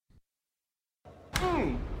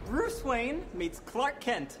Bruce Wayne meets Clark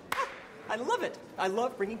Kent. I love it. I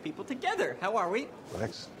love bringing people together. How are we?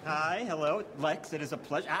 Lex. Hi, hello, Lex. It is a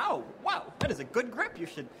pleasure. Ow, wow, that is a good grip. You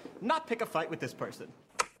should not pick a fight with this person.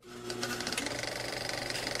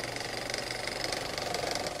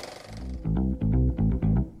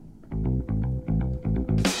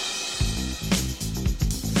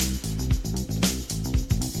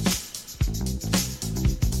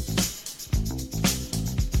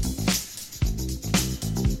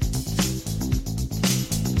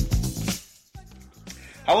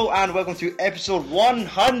 Hello and welcome to episode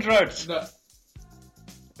 100. No. Are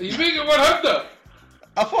you making 100?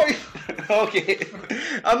 I thought you... Okay.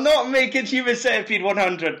 I'm not making Human Centipede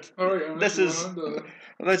 100. Alright, This is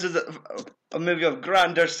a movie of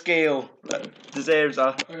grander scale that deserves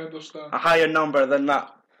I understand. a higher number than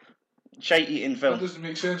that shite-eating That film. doesn't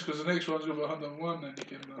make sense because the next one's going to be 101 and you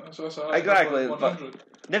can... So that's a Exactly, 100.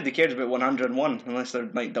 Nobody cares about 101 unless they're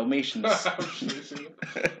like Dalmatians. Unless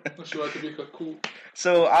you had to make a quote.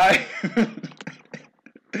 So I'm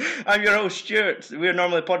your host Stuart. We're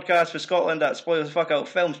normally a podcast for Scotland that spoils the fuck out of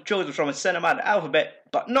films chosen from a cinematic alphabet,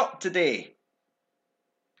 but not today.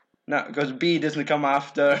 No, because B doesn't come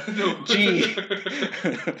after G.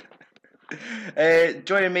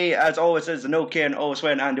 Joining me as always is the no care and always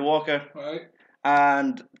swearing Andy Walker. Right.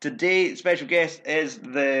 And today's special guest is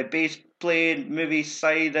the bass playing movie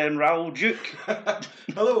side and Raoul Duke.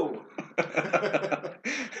 Hello.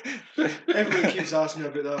 Everyone keeps asking me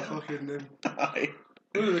about that fucking name. Aye.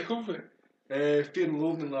 Where do they come from? Fear and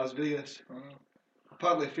Loathing in Las Vegas. Oh.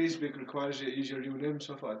 Apparently Facebook requires you to use your real name,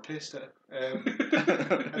 so I thought I'd test it.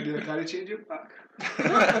 And do I carry change it back?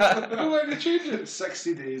 How long did you change it?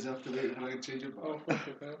 60 days after waiting for I can change it back. Oh, fuck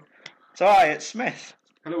it now. So aye, it's Smith.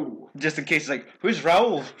 Hello. Just in case, like, who's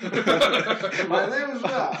Raoul? My name is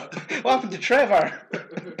Matt. What happened to Trevor?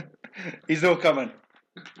 He's no coming.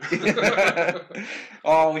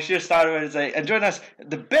 Oh, we should have started with like, and join us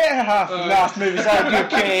the better half of Last Movies on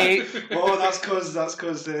UK. Oh, that's cause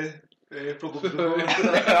probably before.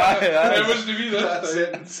 It wasn't me this That time.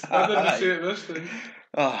 sentence. I didn't say it this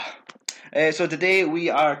time. So today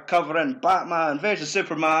we are covering Batman vs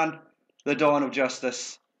Superman: The Dawn of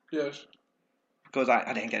Justice. Yes. Because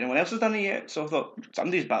I didn't get anyone else has done it yet, so I thought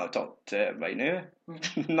somebody's bound to talk to it right now.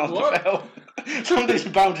 Not What? the film. Somebody's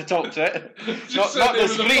bound to talk to it. Just not said the there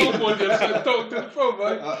was a screen. film on you and said, talk to the film,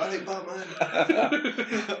 man. I think Batman.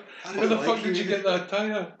 Where the fuck did you get that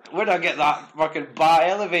tyre? Where'd I get that fucking bar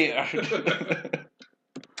elevator?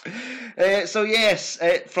 So yes,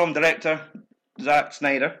 from director Zack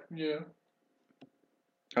Snyder. Yeah.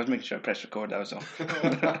 I was making sure I pressed record, that was all.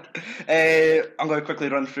 I'm going to quickly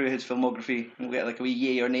run through his filmography. We'll get like a wee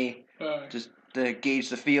yay or nay, Aye. just to gauge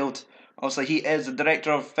the field. Also, he is the director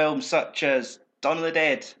of films such as Dawn of the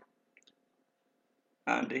Dead.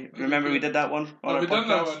 Andy, remember we did that one on our we done podcast?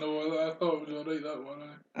 that one, though. I thought it was alright, that one.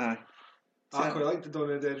 Aye. I quite like the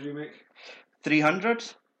Dawn of the Dead remake. 300?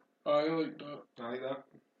 I like that. I like that.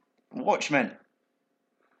 Watchmen.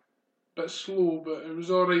 Bit slow, but it was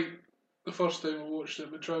alright the first time I watched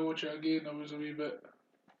it, but try to watch it again, I was a wee bit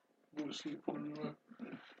go to sleep when we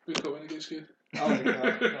wake up when it gets good. I like that.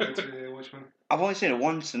 I like to Watchmen. I've only seen it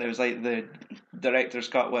once, and it was like the director's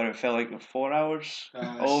cut where it felt like 4 hours,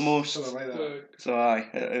 almost. Something like that. So aye,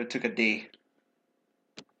 it took a day.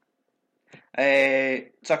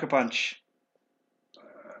 Sucker Punch.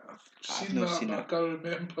 I've not seen seen that, it. but I can't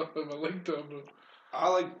remember if I liked it or not. I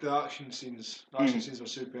like the action scenes. The action scenes were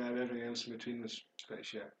superb. Everything else in between was pretty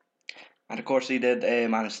shit. And of course he did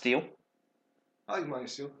Man of Steel. I like Man of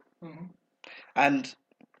Steel. Mm-hmm. And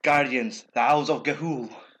Guardians, the Owls of Ga'Hoole.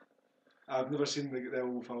 I've never seen the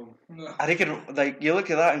whole film. No. I think like you look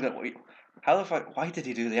at that and go, wait, how the fuck? Why did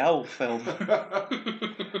he do the Owl film?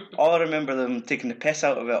 All I remember them taking the piss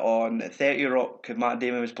out of it on 30 Rock. Matt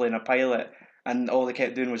Damon was playing a pilot, and all they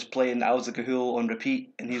kept doing was playing the Owls of Ga'Hoole on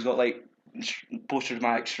repeat, and he's got like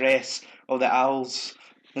post-traumatic stress of the owls.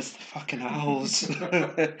 It's the fucking owls,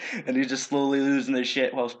 and he's just slowly losing his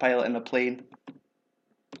shit whilst piloting a plane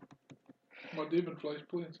My Damon flies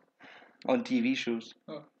planes. on TV shows.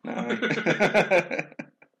 Oh.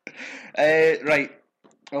 Right,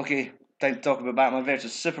 okay, time to talk about Batman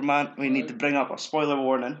versus Superman. We need to bring up a spoiler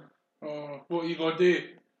warning. Oh, what you gonna do?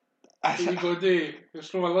 What you gonna do? It's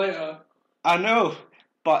from a letter. I know,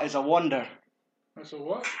 but it's a wonder. That's a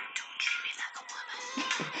what?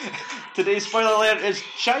 Today's spoiler alert is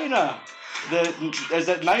China. Is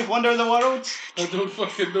it Ninth Wonder of the World? I don't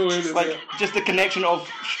fucking know anything. Like, just the connection of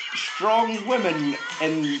strong women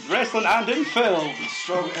in wrestling and in film.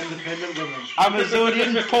 Strong, independent women.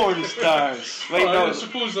 Amazonian porn stars. Wait, I no.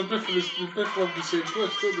 suppose they both love the same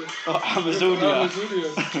twist, don't they? Oh, Amazonia.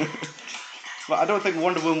 Amazonia. But I don't think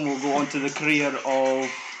Wonder Woman will go on to the career of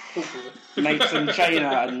Hopefully. Nights in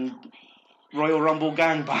China and Royal Rumble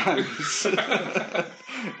gangbangs.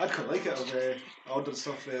 I'd quite like it if I ordered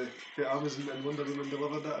stuff for Amazon and Wonder Woman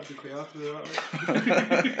delivered that. I'd be quite happy with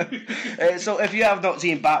that. Right? So if you have not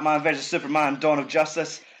seen Batman vs Superman Dawn of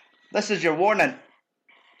Justice, this is your warning.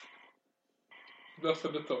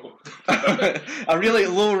 Nothing at all. A really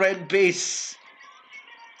low rent bass.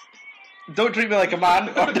 Don't treat me like a man,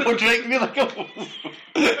 or don't treat me like a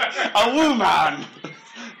woman.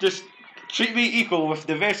 Just treat me equal with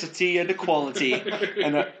diversity and equality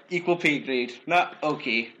and an equal pay grade. Not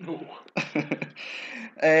okay. No.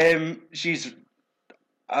 I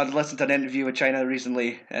listened to an interview with China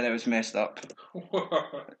recently, and it was messed up.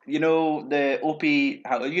 You know the Opie?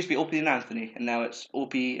 How it used to be Opie and Anthony, and now it's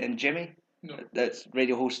Opie and Jimmy. No. That's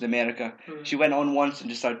radio host in America. Mm. She went on once and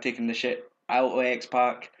just started taking the shit out of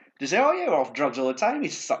X-Pac. They say, oh yeah, we're off drugs all the time. He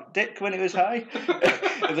sucked dick when he was high.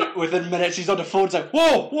 And then within minutes, he's on the phone. It's like,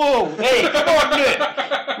 whoa, hey, come on,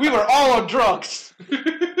 dude. We were all on drugs.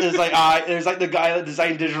 There's like the guy that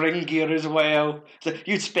designed his ring gear as well. It's like,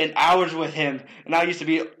 you'd spent hours with him, and I used to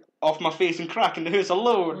be off my face and crack in the house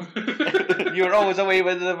alone. You were always away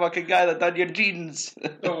with the fucking guy that done your jeans.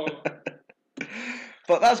 Oh.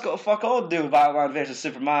 But that's got to fuck all to do with Batman vs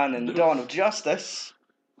Superman and Dawn of Justice.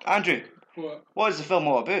 Andrew, what is the film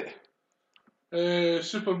all about?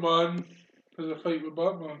 Superman has a fight with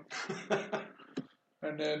Batman.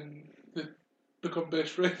 And then they become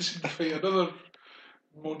best friends and fight another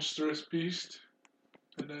monstrous beast.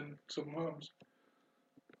 And then something happens.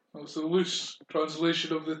 That's the loose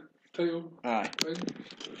translation of the title. Aye. Thing.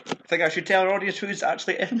 I think I should tell our audience who's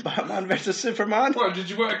actually in Batman vs Superman. What, did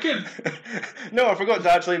you want a kid? No, I forgot to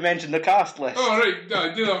actually mention the cast list. Oh, right,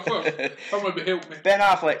 no, do that first. That might be help me. Ben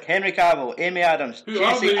Affleck, Henry Cavill, Amy Adams, Who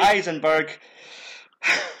are Jesse they? Eisenberg.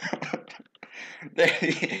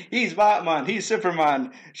 He's Batman, he's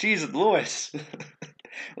Superman, she's Lois.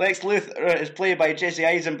 Lex Luthor is played by Jesse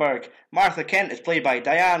Eisenberg. Martha Kent is played by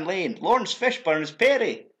Diane Lane. Lawrence Fishburne is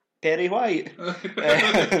Perry White.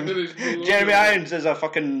 Jeremy Irons is a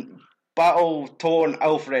fucking battle-torn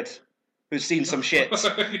Alfred who's seen some shit.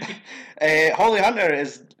 Holly Hunter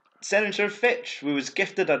is Senator Fitch, who was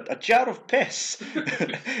gifted a jar of piss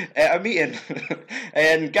at a meeting.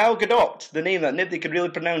 And Gal Gadot, the name that nobody could really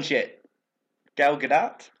pronounce yet. Gal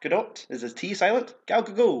Gadot? Is his T silent? Gal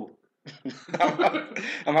Gadot.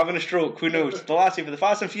 I'm having a stroke, who knows? The lassie for the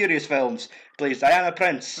Fast and Furious films plays Diana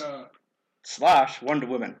Prince. / Wonder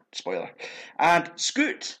Woman, spoiler. And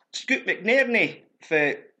Scoot McNairney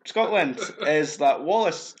for Scotland is that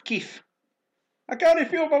Wallace Keith. I can't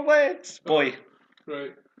feel my legs, boy.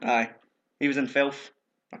 Right. Aye, he was in Filth.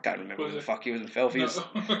 I can't remember Was who the it? fuck he was in Filth. He No. was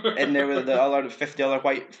in there with the other 50 other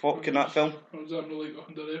white folk in that film. I was having like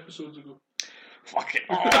 100 episodes ago. Fucking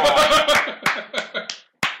oh.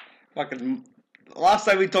 Fucking last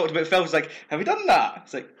time we talked about films, was like, have we done that?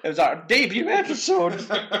 It's like, it was our debut episode.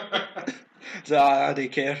 So I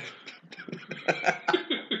don't care.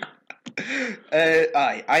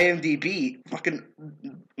 Aye, IMDb fucking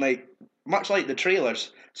like much like the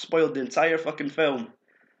trailers spoiled the entire fucking film.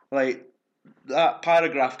 Like that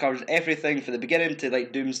paragraph covers everything from the beginning to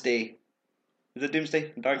like Doomsday. Is it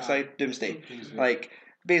Doomsday? Darkseid? Doomsday. Like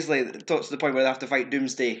basically it talks to the point where they have to fight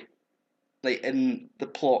Doomsday. Like in the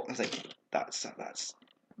plot, it's like that's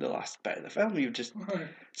the last bit of the film. You've just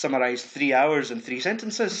summarised 3 hours in 3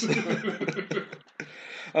 sentences.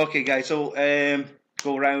 Okay, guys. So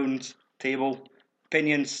go round table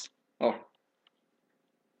opinions. Oh,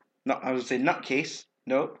 no, I was saying nutcase.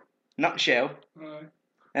 No, nutshell. Aye.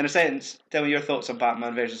 In a sentence, tell me your thoughts on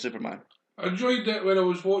Batman vs Superman. I enjoyed it when I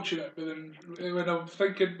was watching it, but then when I'm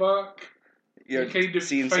thinking back, You're you kind of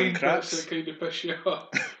seeing some find bits cracks. that kind of piss you off.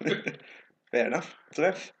 Fair enough.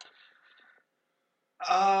 Cliff.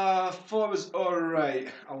 I thought it was alright.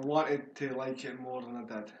 I wanted to like it more than I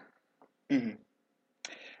did. Mm-hmm.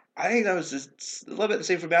 I think that was just a little bit the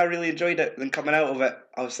same for me. I really enjoyed it. Then coming out of it,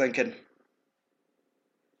 I was thinking,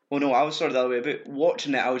 well, no, I was sort of the other way about.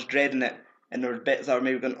 Watching it, I was dreading it, and there were bits that were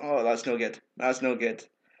maybe going, oh, that's no good. That's no good.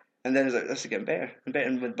 And then it was like, this is getting better.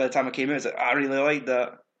 And by the time I came out, I was like, I really liked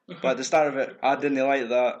that. But at the start of it, I didn't like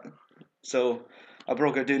that. So I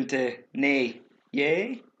broke it down to nay,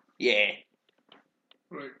 yay, yeah.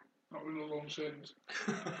 Right, that was a long sentence.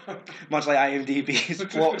 Much like IMDb's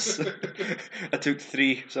plots. I took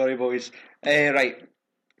 3, sorry boys. Right.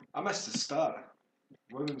 I missed the start.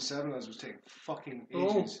 Women 7 was taking fucking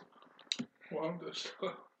Oh. ages. What I'm just.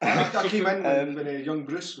 I came in Um, when young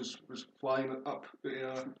Bruce was flying up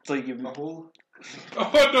It's like you. a hole.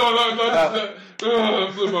 Oh no,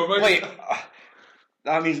 that blew my mind. Wait.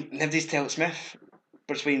 That means Nibdy's Taylor Smith.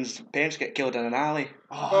 Bruce Wayne's parents get killed in an alley.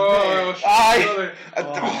 Oh, Aye.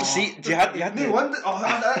 Oh. See, you had No to. wonder.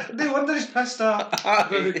 No wonder he's pissed off.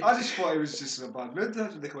 Aye. I just thought he was just in a bad mood.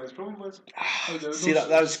 That's what his problem was. See, that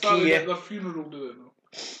was key. At their funeral, did it? No?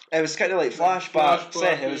 It was kind of like flashbacks.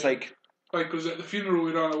 It was like Because at the funeral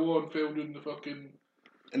he ran away and fell down the fucking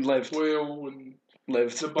and lived, well and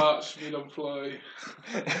lived. the bats made him fly.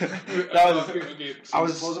 That was. I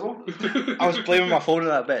was. Plausible. I was playing with my phone a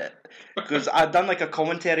that bit because I'd done like a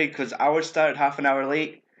commentary because ours started half an hour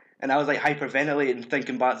late. And I was like hyperventilating,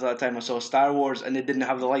 thinking back to that time I saw Star Wars and they didn't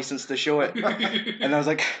have the license to show it. And I was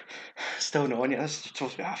like, still not on yet, this is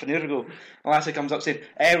supposed to be half an hour ago. And Lassie comes up saying,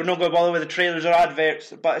 we're not going to bother with the trailers or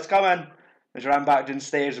adverts, but it's coming. I just ran back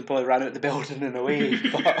downstairs and probably ran out the building and away.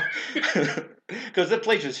 Because the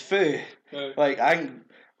place was full. Right. Like, I think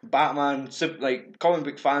Batman, like, comic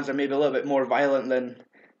book fans are maybe a little bit more violent than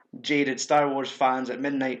jaded Star Wars fans at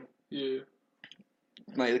midnight. Yeah.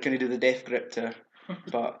 Like, they kind of do the death grip to her.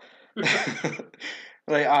 But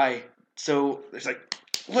like so there's like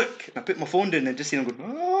look, and I put my phone down and just seen him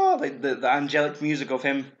go like the angelic music of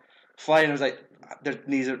him flying. I was like, there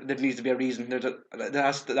needs to be a reason.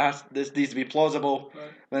 This needs to be plausible.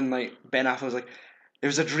 Right. Then like Ben Affleck was like,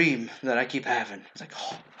 there's a dream that I keep having. It's like,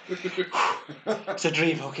 it's a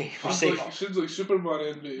dream. Okay, we're safe. Sounds like Superman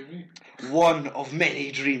envy to me. One of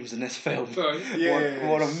many dreams in this film. Right. Yes.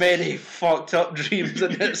 One of many fucked up dreams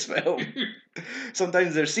in this film.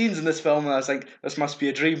 Sometimes there's scenes in this film and I was like, this must be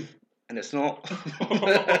a dream, and it's not.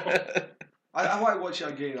 I want to watch it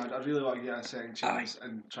again. I really want to get a second chance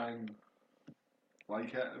and try and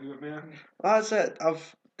like it a wee bit more. That's it.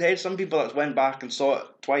 I've heard some people that went back and saw it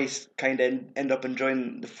twice kind of end up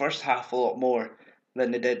enjoying the first half a lot more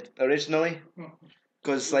than they did originally.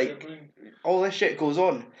 Because, like, all this shit goes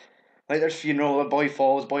on. Like, there's funeral, a boy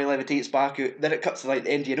falls, boy levitates back out, then it cuts to, like,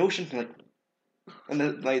 the Indian Ocean, and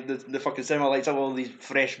the fucking cinema lights up all these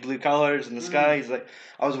fresh blue colours in the skies. Like,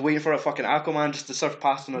 I was waiting for a fucking Aquaman just to surf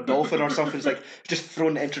past on a dolphin or something. It's like just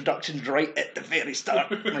throwing the introductions right at the very start,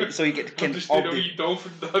 like, so you get to Just did a wee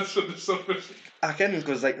dolphin dance on the surface. I can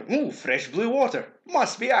goes like, ooh, fresh blue water,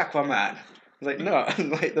 must be Aquaman. I was like, no,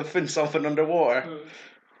 like they've found something underwater.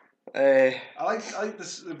 I like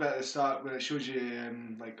this bit at the start where it shows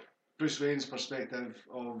you like Bruce Wayne's perspective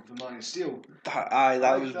of the Man of Steel.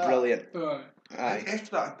 That was brilliant. Aye.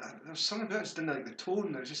 After that, there was something about it just didn't like the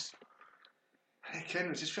tone. It was just, I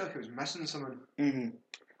just felt like it was missing something. Mm-hmm.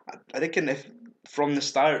 I reckon if from the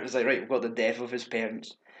start it was like, right, we've got the death of his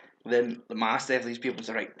parents, then the mass death of these people,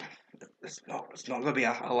 so right, it's not going to be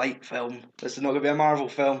a light film. This is not going to be a Marvel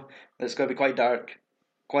film. It's going to be quite dark.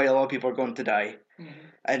 Quite a lot of people are going to die. Mm-hmm.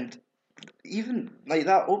 And even like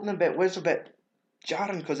that opening bit was a bit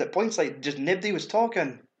jarring because at points like just nobody was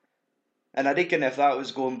talking. And I reckon if that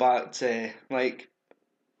was going back to like,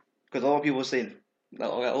 because a lot of people were saying, a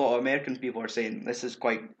lot of American people are saying this is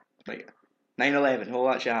quite like 9/11, all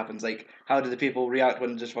that shit happens. Like, how do the people react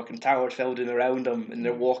when just fucking towers fell down around them and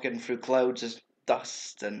they're walking through clouds as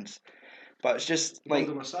dust but it's just like.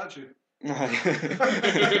 Build them a statue.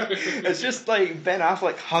 It's just like Ben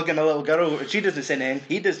Affleck hugging a little girl. She doesn't say anything.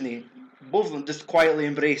 He doesn't. Both of them just quietly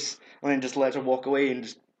embrace and then just let her walk away and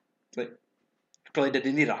just like probably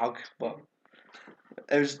didn't need a hug, but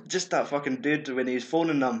it was just that fucking dude when he was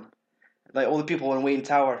phoning them. Like all the people in Wayne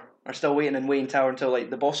Tower are still waiting in Wayne Tower until like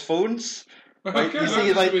the boss phones. Like, you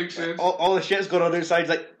see, like all the shit's going on outside.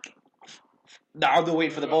 Like, nah, I'm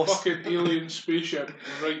waiting for the boss. Fucking alien spaceship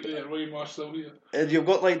right there. Why am I still here? And you've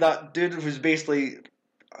got like that dude who's basically,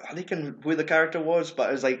 I think who the character was, but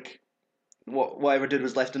it was like whatever dude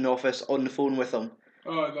was left in the office on the phone with him.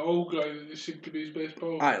 Oh, the old guy that seemed to be his best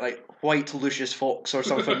pal. Aye, like White Lucius Fox or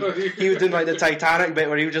something. He was doing like the Titanic bit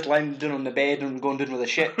where he was just lying down on the bed and going down with a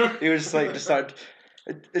shit. He was like just started.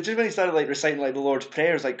 It just when he started like reciting like the Lord's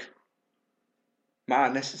prayers, like,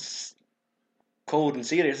 man, this is cold and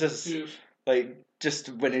serious. This is like just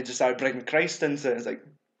when he just started bringing Christ into it. It's like,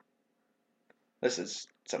 this is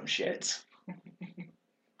some shit.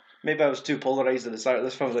 Maybe I was too polarised at the start of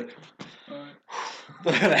this film. I was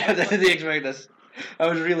like, I didn't expect this. I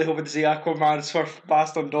was really hoping to see Aquaman surf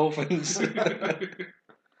past on dolphins. That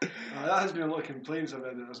has been a lot of complaints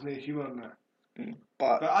about it. There's no humour in it.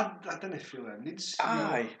 But I didn't feel it needs.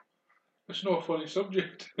 Aye. It's not a funny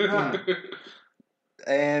subject. Nah.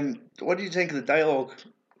 What do you think of the dialogue?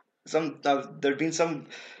 There've been some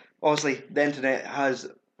Obviously, the internet has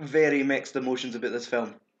very mixed emotions about this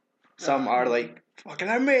film. Some are like, fucking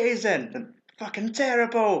amazing and fucking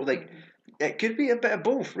terrible. Like, it could be a bit of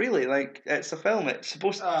both, really. Like, it's a film. It's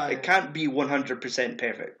supposed Aye. it can't be 100%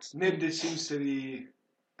 perfect. Nobody seems to be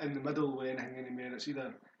in the middle with anything anymore. It's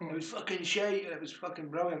either it was fucking shite and it was fucking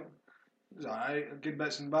brilliant. It was alright, good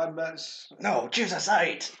bits and bad bits. No, choose a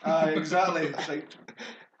side. Aye, exactly. It's like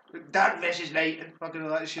dark versus light and fucking all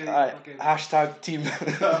that shit. Aye, Fucking, hashtag team.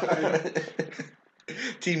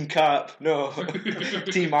 Team Cap, no.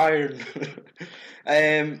 Team Iron.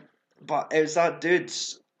 But it was that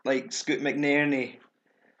dude's, like, Scoot McNairney,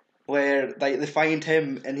 where, like, they find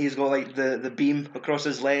him and he's got, like, the beam across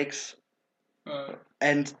his legs.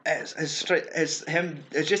 And it's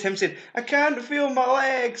just him saying, I can't feel my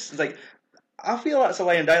legs. It's like, I feel that's a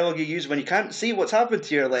line of dialogue you use when you can't see what's happened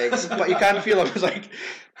to your legs, but you can't feel them. It's like,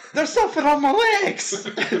 there's something on my legs.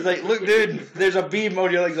 It's like, look, dude, there's a beam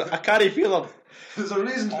on your legs. I can't feel them. there's a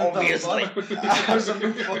reason for Obviously. that. There's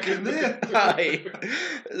no fucking there. Aye.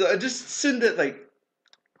 I just sounded like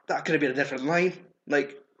that could have been a different line.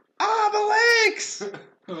 Like, my legs!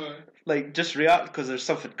 Like, just react because there's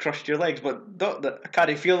something crushed your legs, but not that I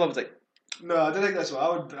can't feel them. It's like, No, I don't think that's what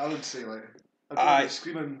I would say. Like, I'd be Aye. like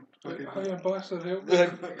screaming. Fucking, Hiya, bastard, help me.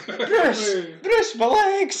 like, Bruce, my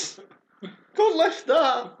legs! Go lift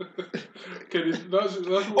that! That's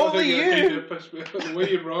one Only thing you. that kind of pissed me off, the way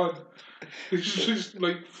he ran. He's just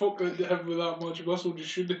like, fucking him with that much muscle, just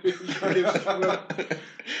shouldn't be.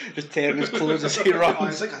 Just tearing his clothes as he oh,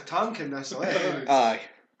 runs. it's like a tank in this. Like, Aye.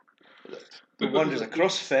 The wonders of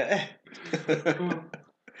CrossFit, eh?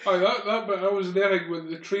 Aye, that bit, I was there with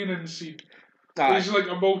the training scene. Aye. He's like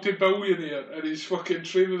a multi-billionaire and he's fucking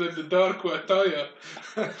training in the dark with a tyre.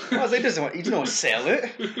 I was like, he doesn't want to sell it.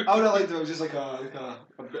 I would have liked if it was just like a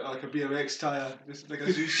BMX tyre, just like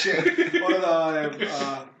a zoo shit, or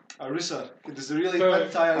a Russa. There's the really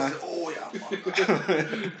big tyres. Oh yeah,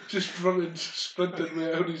 fuck. Just running, sprinting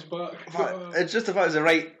right on his back. But it's just about the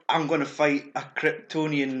right, I'm going to fight a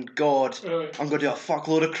Kryptonian god. Aye. I'm going to do a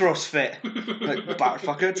fuckload of CrossFit. Like, back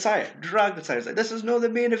fuck out tyre. Drag the tyre. It's like, this is not the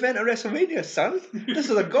main event of WrestleMania, son.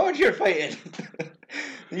 This is a god you're fighting.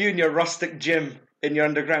 You in your rustic gym in your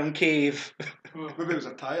underground cave. Maybe it was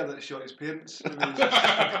a tyre that shot his parents. Maybe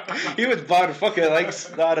it was He was bad fucking likes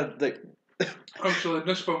that. Like, Actually, in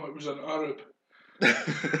this film, it was an Arab.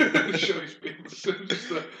 Shot his face. Just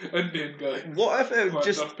an Indian guy. what if it Like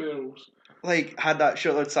just their pearls. like had that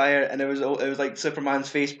shotload tyre and it was like Superman's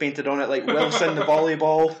face painted on it, like Wilson the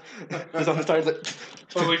volleyball was on the tyre, like.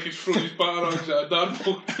 Or like he's thrown his batarangs at a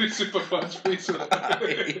dartboard to Superman's face on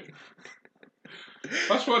it.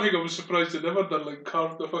 That's one thing I was surprised they never done, like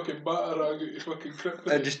carved the fucking batarang out your fucking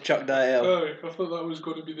kryptonite. I just chucked that out. Aye, I thought that was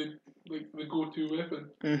going to be the go-to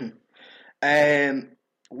weapon.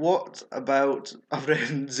 What about I've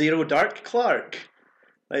written Zero Dark Clark?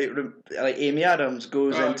 Like Amy Adams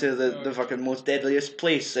goes Aye, into the aye. fucking most deadliest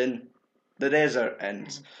place in the desert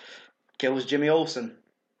and kills Jimmy Olsen.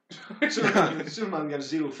 Superman gives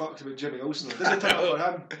zero fucks about Jimmy Olsen. It doesn't turn up for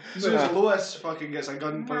him. As soon as Lois fucking gets a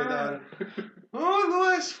gun pointed at her, oh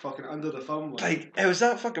Lois, fucking under the thumb. Like, it was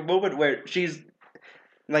that fucking moment where she's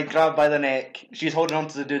like grabbed by the neck, she's holding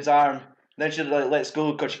onto the dude's arm, then she like lets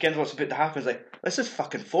go because she knows what's about to happen. It's like, this is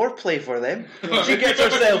fucking foreplay for them. She gets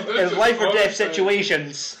herself in life or death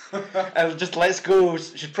situations and just lets go.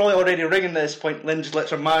 She's probably already ringing at this point, then just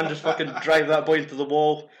lets her man just fucking drive that boy into the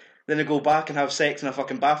wall. Then they go back and have sex in a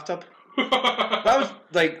fucking bathtub. That was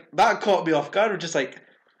like, that caught me off guard. Just like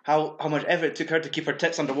how much effort it took her to keep her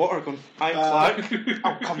tits underwater. Going, hi Clark,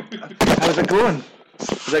 oh come, how's it going?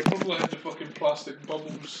 It's like, Probably had the fucking plastic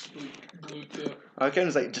bubbles like glued to it. I kind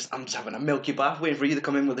of like, I'm just having a milky bath, waiting for you to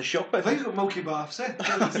come in with a shot. I think you've got milky baths, eh?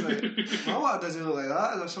 It's like, my water doesn't look like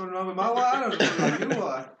that. Is there something wrong with my water or something wrong with your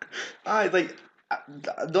water? I like.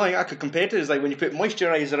 The only thing I could compare to is like when you put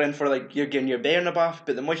moisturiser in for like you're getting your bear in a bath,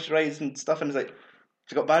 put the moisturiser and stuff, and it's like,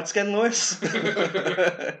 you got bad skin, Lois?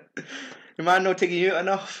 Your man not taking you out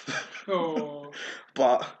enough. Oh.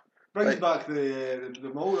 But Brings like, back the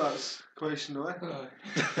Mallrats question, though, eh?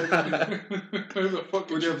 Aye. How the fuck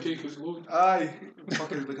Would did you you have- take his load? Aye,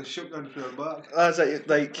 fucking like a shotgun through her back. that's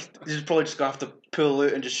like you're probably just gonna have to pull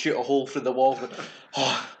out and just shoot a hole through the wall.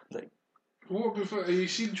 Like, What before? Have you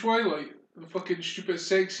seen Twilight? The fucking stupid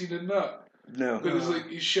sex scene in that? No. But it's like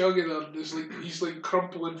he's shagging her, and it's like he's like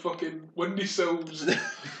crumpling fucking windowsills. Like,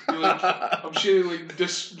 I'm sure he like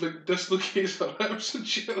dislocates her hips and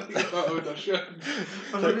shit like that with her shirt.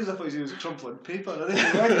 For some reason I thought he was crumpling paper.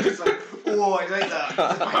 I didn't it's like, oh, I like that.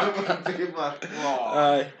 Crumpling paper.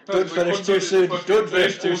 Oh. Don't finish too soon. Don't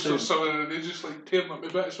finish too soon. Or something, and they just like tear up my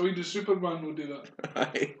bits. Why does Superman not do that?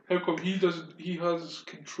 Aye. How come he doesn't? He has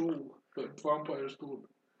control, but vampires don't.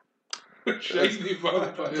 Shiny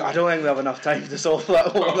vampires. I don't think we have enough time to solve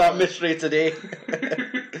that mystery today.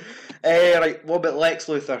 Right, what about Lex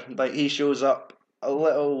Luthor? Like, he shows up a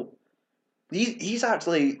little. He's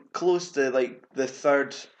actually close to like the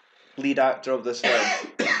third lead actor of this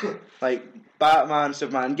film. Like Batman,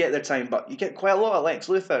 Superman get their time, but you get quite a lot of Lex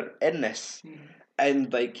Luthor in this,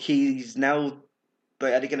 and like he's now,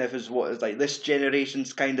 like I don't know if it's what is like this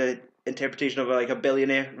generation's kind of interpretation of like a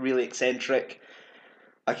billionaire, really eccentric.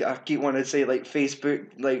 I keep wanting to say like Facebook,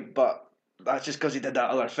 like, but that's just because he did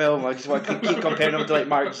that other film. I just want to keep comparing him to like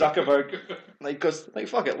Mark Zuckerberg, like, because like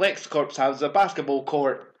fuck it, LexCorp has a basketball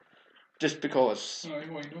court just because. Aye,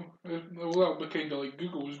 why no? Well, that would be kind of like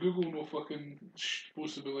Google. Is Google no fucking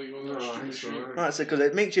supposed to be like all that stupid shit? That's it, because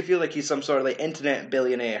it makes you feel like he's some sort of like internet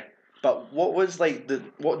billionaire. But what did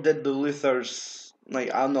the Luthors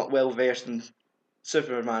like? I'm not well versed in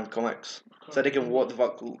Superman comics, so I think what the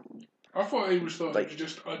fuck. I thought he was like,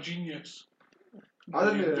 just a genius.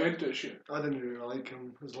 I didn't invent shit. I didn't really like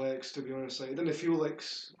him as Lex, to be honest. Like, I didn't feel like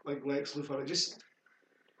Lex Luthor. It just,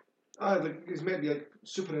 like he's meant to be like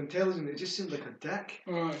super intelligent. It just seemed like a dick.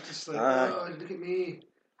 Just like, look at me,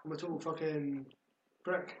 I'm a total fucking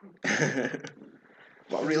prick.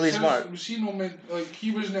 But really smart. Was he not meant like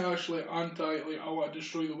he wasn't actually anti like I want to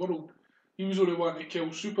destroy the world. He was only wanting to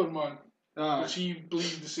kill Superman because he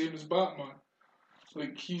believed the same as Batman.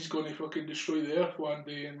 Like he's going to fucking destroy the Earth one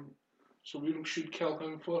day, and so we should kill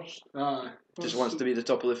him first. Just wants to be the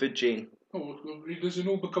top of the food chain. Oh, he doesn't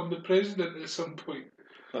know become the president at some point.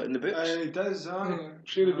 But in the books, he does.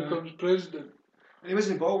 Sure, he becomes president. He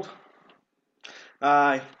wasn't bald.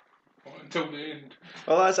 Aye. Well, until the end.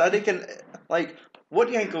 Well, I think, like, what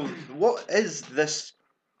do you think of what is this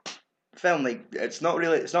film like? It's not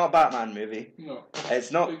a Batman movie. No.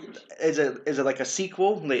 It's not. Is it like a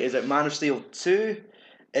sequel? Like, is it Man of Steel 2?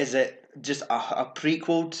 Is it just a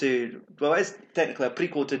prequel to? Well, it's technically a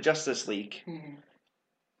prequel to Justice League.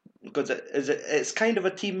 Because it's kind of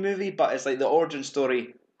a team movie, but it's like the origin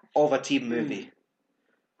story of a team movie.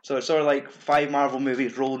 So it's sort of like 5 Marvel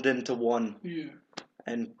movies rolled into one. Yeah.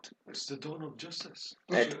 And it's the dawn of justice.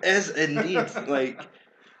 It is indeed. Like,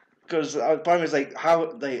 because part of me was like,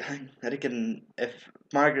 how, like, I reckon if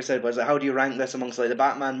Margaret said was like, how do you rank this amongst like the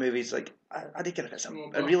Batman movies? Like, I reckon if it's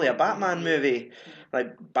really a Batman movie,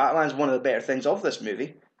 like Batman's one of the better things of this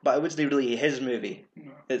movie, but it wasn't really his movie.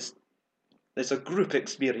 No. It's a group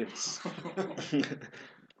experience.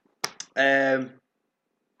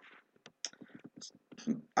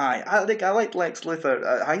 I think I liked Lex Luthor.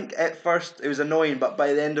 I think at first it was annoying, but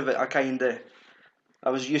by the end of it, I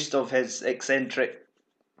was used to his eccentric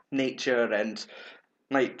nature and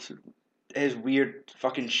like his weird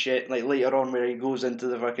fucking shit. Like later on, where he goes into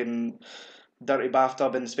the fucking dirty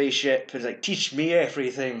bathtub in the spaceship, he's like, "Teach me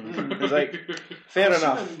everything." It's like, fair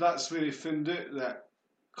enough. That's where he found out that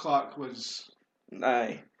Clark was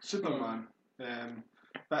Superman.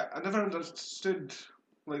 But I never understood.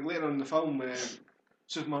 Like later on in the film,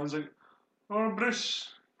 Superman's like, "Oh, Bruce,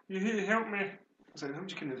 you here to help me?" It's like, how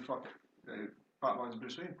do you kind of fuck Batman's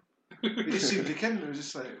Bruce Wayne? He just seemed to kin. It was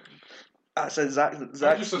just like. That's Zack I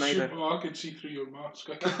just Snyder. assumed, I could see through your mask.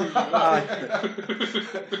 I can figure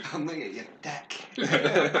I'm looking at your dick.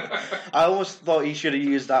 I almost thought he should have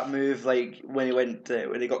used that move like when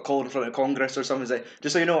he got called in front of Congress or something. Like,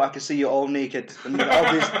 just so you know, I can see you all naked, and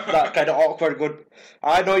always that kind of awkward going.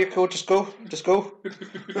 I know you're cool. Just go.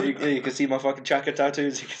 You can see my fucking chaka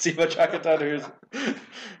tattoos. You can see my chaka tattoos.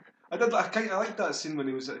 I liked that scene when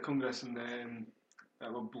he was at Congress and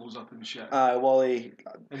that one blows up and shit. Wally.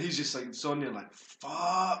 And he's just like Sonya, like,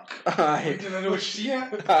 fuck. Aye. Did I know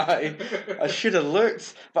shit? Aye. I should have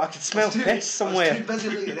looked, but I could smell piss somewhere. I was too busy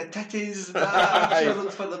looking at the titties. I should have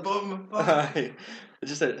looked for the bum. Aye.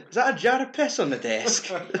 Is that a jar of piss on the desk?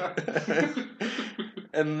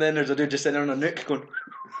 And then there's a dude just sitting there on a nook going,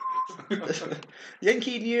 you think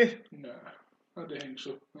he knew? Nah, I don't think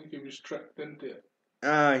so. I think he was tricked into it.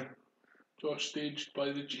 Aye. Or staged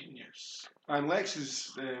by the genius. And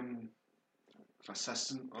Lex's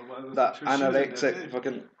assistant or whatever. That anorexic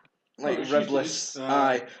fucking like ribless.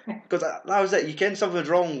 Aye. Because that was it. You ken something was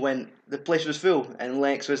wrong when the place was full and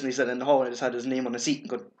Lex wasn't sitting in the hall and just had his name on the seat and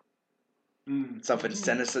going, something's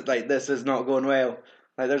sinister, like this is not going well.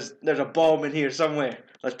 Like, there's a bomb in here somewhere.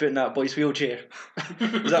 Let's put it in that boy's wheelchair.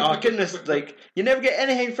 He's like, oh goodness, like, you never get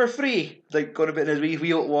anything for free. He's like, going a bit in his wee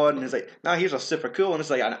wheel one, and he's like, nah, here's a super cool one.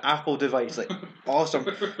 It's like an Apple device. Like, awesome.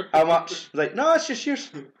 How much? He's like, no, it's just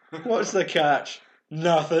yours. What's the catch?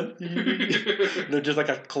 Nothing. There's just like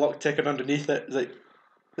a clock ticking underneath it. It's like, is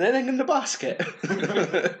there anything in the basket?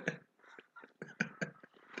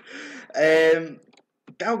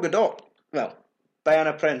 Gal Gadot. Well,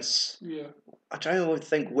 Diana Prince. Yeah. I'm trying to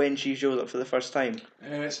think when she shows up for the first time.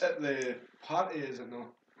 It's at the party, is it no?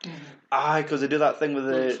 Aye, because they do that thing with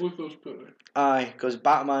Lex the... Luthor's party. Aye, because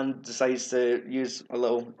Batman decides to use a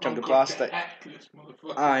little chunk of God, plastic. hack this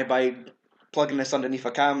motherfucker. Aye, by plugging this underneath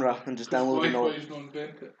a camera and just downloading all... Wi-Fi's not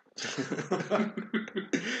invented.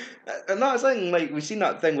 And that's the thing, like, we've seen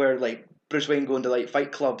that thing where, like, Bruce Wayne going to, like,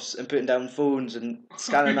 fight clubs and putting down phones and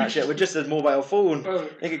scanning that shit with just his mobile phone. I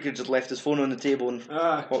think he could just left his phone on the table and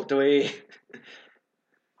walked away.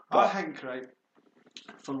 I think, right,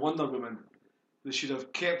 for Wonder Woman, they should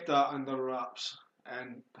have kept that under wraps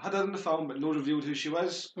and had her in the film but no revealed who she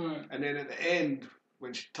was. And then at the end,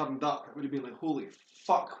 when she turned up, it would have been like, holy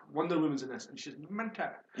fuck, Wonder Woman's in this, and she's mint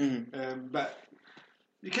it. But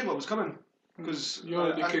you knew what was coming. Because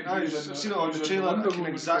I've seen it on the trailer, I can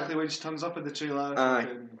exactly when she turns up in the trailer.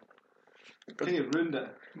 Kind of ruined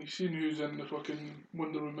it. You've seen who's in the fucking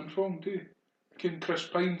Wonder Woman film too. King Chris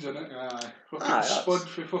Pine's in it. Fucking Spud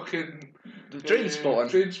for fucking Trainspotting.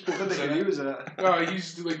 Trainspotting. He was in it.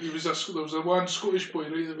 He's like there was a one Scottish boy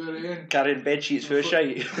right at the very end carrying bed sheets for a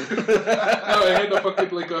shite. No, he had a fucking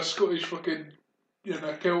like a Scottish fucking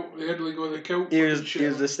a kilt. They had like all the kilt. He was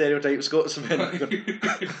the stereotype Scotsman.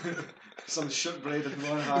 Some shitbread in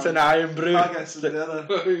one hand. It's an iron brew. Haggis in the other.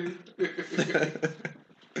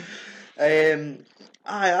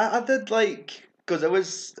 I did like, because it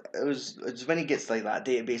was when he gets like that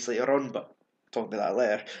database later on, but I'll talk about that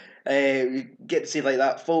later. You get to see like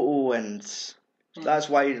that photo, and that's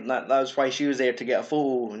why she was there to get a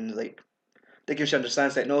photo, and like they give she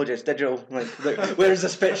understands technology, it's digital. Like where is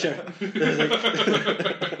this picture?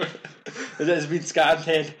 It's been scanned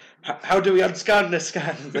in. How do we unscan this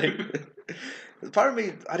scan? Like, part of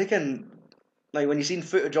me, I reckon, like when you seen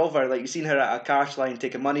footage of her, like you seen her at a cash line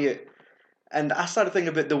taking money out, and I started thinking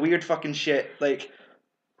about the weird fucking shit. Like,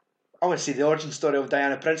 I want to see the origin story of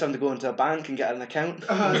Diana Prince having to go into a bank and get an account.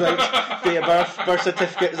 It's like date of birth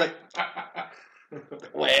certificate. It's like,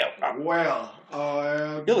 well,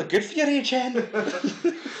 you look good for your age, Hen.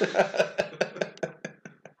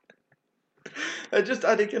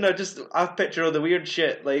 I picture all the weird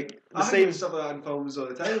shit, like the same stuff like that in films all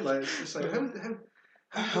the time. Like it's just like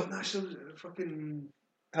how national fucking.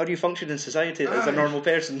 How do you function in society as a normal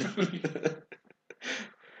person?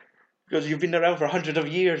 Because you've been around for hundreds of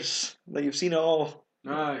years, like you've seen it all.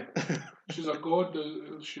 Aye. She's a god,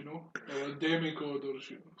 you know, or a demigod or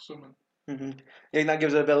something. Mm-hmm. You think that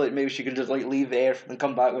gives her the ability? Maybe she can just like leave the Earth and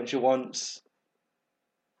come back when she wants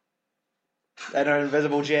in her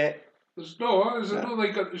invisible jet. There's not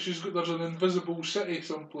like there's an invisible city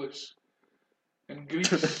someplace in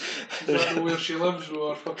Greece. Is that where she lives with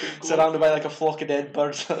her fucking god? Surrounded by like a flock of dead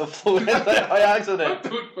birds that have flown in by accident. I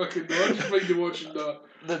don't fucking know. I just mind you watching the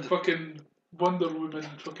fucking Wonder Woman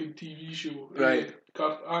fucking TV show, right?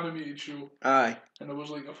 Animated show. Aye. And there was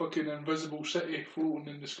like a fucking invisible city floating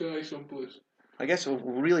in the sky someplace. I guess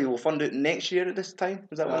we'll fund it next year at this time.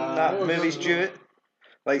 Is that when that movie's due?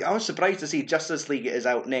 Like, I was surprised to see Justice League is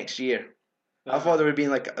out next year. I thought there would be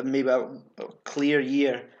like maybe a clear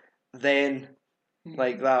year then,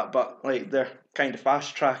 like that. But like they're kind of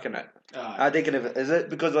fast tracking it. I think is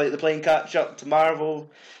it because like they're playing catch up to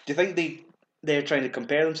Marvel? Do you think they're trying to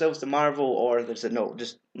compare themselves to Marvel, or they said no,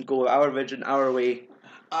 just go our vision, our way?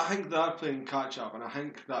 I think they're playing catch up, and I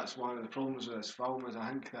think that's one of the problems with this film. Is I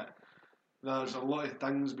think that there's a lot of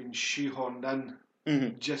things being shoehorned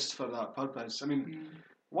in just for that purpose. I mean.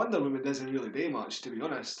 Wonder Woman doesn't really do much, to be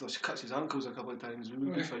honest. She cuts his ankles a couple of times.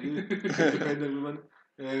 Good for you, Independent Woman.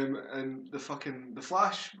 And the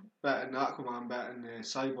Flash bit and the Aquaman bit and the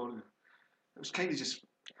Cyborg, it was kind of just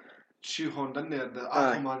shoehorned in there. The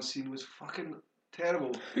Aquaman scene was fucking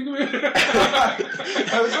terrible. It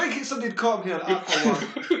was like somebody had caught him here at Aquaman.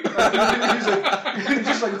 He was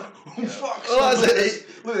just like, oh fuck.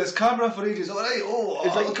 Look at this camera for ages. Alright,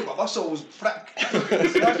 look at my muscles, prick.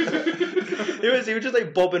 He was just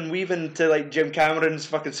like bobbing weaving to like Jim Cameron's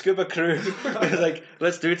fucking scuba crew. He was like,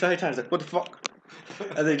 let's do Titanic. Like, what the fuck?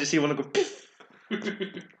 And then just see one go piff. I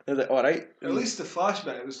was like, alright. At least the Flash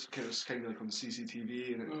bit, it was kind of like on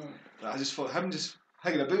CCTV, and I just thought him just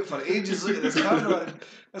hanging about for ages looking at this camera. I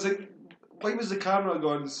was like, why was the camera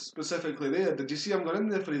going specifically there? Did you see him going in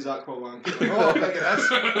there for his Aquaman? Oh, look at this.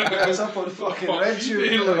 It's up on fucking red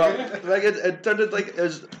shoot. Like it turned like it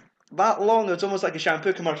was that long. It was almost like a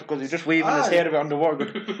shampoo commercial because he's just waving his hair about underwater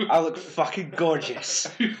going, I look fucking gorgeous.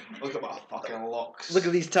 Look at my fucking locks. Look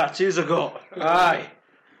at these tattoos I got. Aye.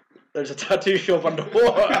 There's a tattoo shop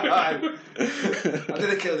underwater. I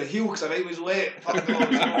didn't kill the heel because I was wet. Fuck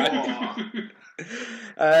oh.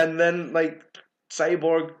 And then like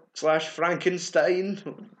Cyborg / Frankenstein,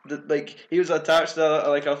 like he was attached to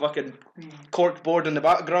like a fucking cork board in the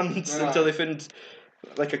background until they found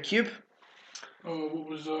like a cube. Oh, what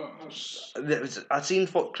was that? There was a scene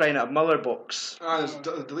folk crying at a Muller box. There's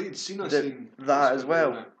a deleted scene I've seen. That as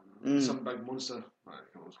well. Some big monster. I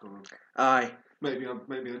don't know what's going on. Aye. Maybe a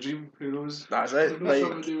dream. Who knows? That's it. There's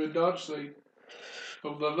something to do with Darkseid.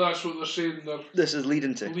 That's what they're saying. This is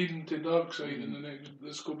leading to Darkseid in the next.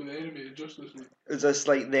 This is going to be the animated Justice League. Is this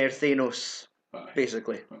like their Thanos,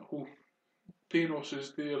 basically? Thanos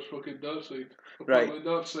is their fucking Darkseid. Right.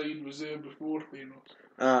 Apparently Darkseid was there before Thanos.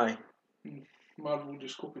 Aye. Marvel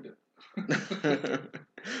just copied it.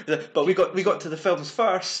 But we got to the films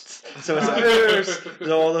first, so it's ours.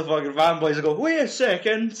 So all the fucking fanboys go, wait a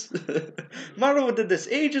second, Marvel did this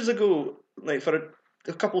ages ago, like for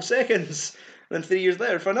a couple seconds, then 3 years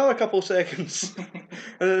later for another couple seconds, and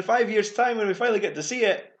then in 5 years' time when we finally get to see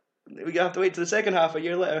it, we have to wait to the second half a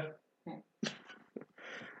year later.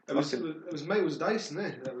 It was Miles Dyson,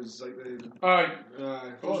 eh? That was like the. Aye.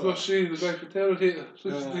 I was going to say the guy for Terminator.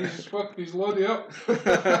 He's loaded up.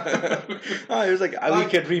 It was like we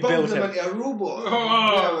could rebuild him into a robot.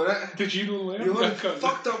 Oh, did you know that? You only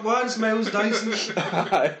fucked up once, Miles Dyson.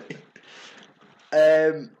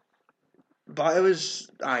 But it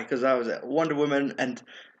was because that was it. Wonder Woman, and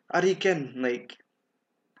I reckon like.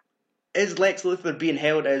 Is Lex Luthor being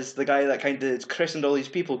held as the guy that kind of christened all these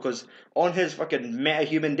people? Because on his fucking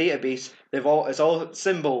meta-human database, it's all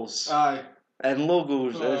symbols and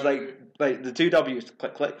logos. It's like the two W's.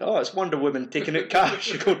 Click, click. Oh, it's Wonder Woman taking out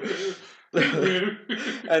cash.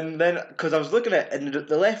 And then because I was looking at it, and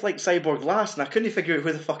they left like Cyborg last, and I couldn't figure out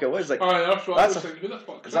who the fuck it was. Like, that's what I was thinking. Who the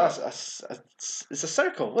fuck? It's a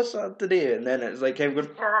circle. What's that today? And then it's like him going.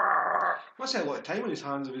 Must have a lot of time on his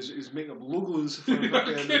hands if he's making up logos for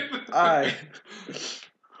Aye.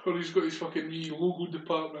 Or he's got his fucking wee logo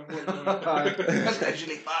department. That's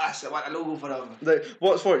actually fast. I want a logo for him. Like,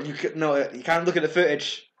 what's for it? You can't look at the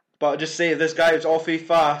footage, but just say this guy is awfully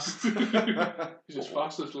fast. He's as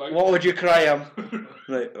fast as light. What would you cry him?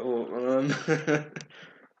 Like,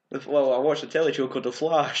 well, I watched a telly show called The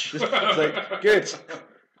Flash. It's like, good.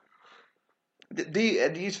 Do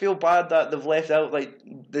you feel bad that they've left out like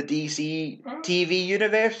the DC TV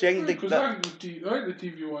universe? Because I think the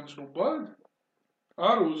TV one's not bad.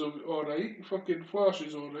 Arrow's alright. Fucking Flash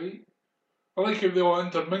is alright. I like if they all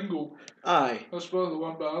intermingle. Aye. That's probably the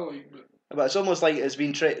one that I like. But it's almost like it's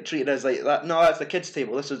been treated as like that. No, that's the kids'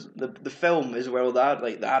 table. This is the film is where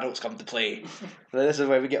the adults come to play. This is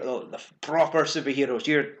where we get the proper superheroes.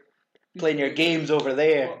 You're playing your games over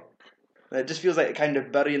there. It just feels like it kind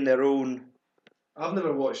of burying their own. I've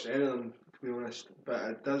never watched any of them, to be honest, but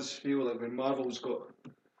it does feel like when Marvel's got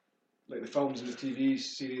like the films and the TV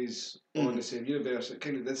series on the same universe, it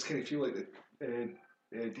does feel like the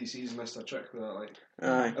DC's missed a trick with that. Like,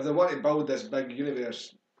 if they want to build this big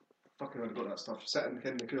universe, fucking would have got that stuff sitting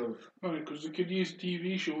in the cool. Because they could use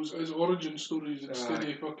TV shows as origin stories instead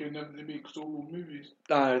of fucking them to make solo movies.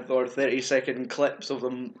 Or 30-second clips of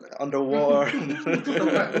them underwater. We could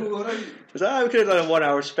have done a 1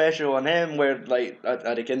 hour special on him where, like,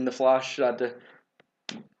 I reckon the Flash had to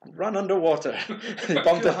run underwater. He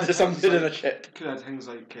bumped into something in a ship. Could have had things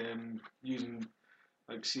like using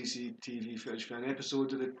like CCTV footage for an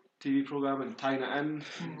episode of the TV programme and tying it in.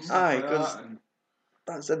 Aye, because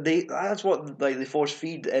that's what like they force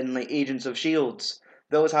feed in like Agents of Shields.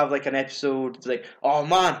 They always have like an episode it's like, oh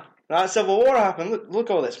man, that Civil War happened. Look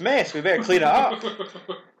all this mess. We better clean it up.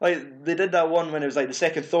 Like they did that one when it was like the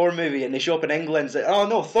second Thor movie, and they show up in England. It's like, oh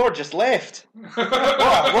no, Thor just left.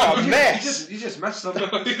 what a mess! You just missed them.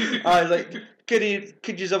 I was like, could you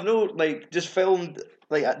have just filmed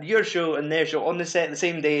like at your show and their show on the set the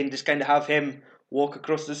same day, and just kind of have him walk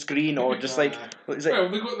across the screen, or just like well, they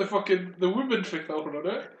got the woman for Thor on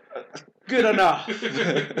it. Good enough.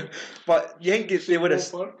 But you think they would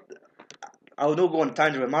have? I'll not go on a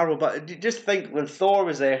tangent with Marvel, but just think when Thor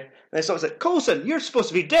was there, and it's sort of like, Coulson, you're supposed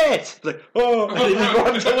to be dead. Like, oh, and he just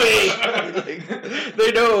runs away. Like,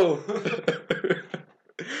 they know.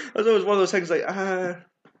 That's always one of those things like, I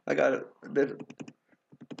got it.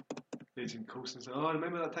 Agent Coulson said, oh,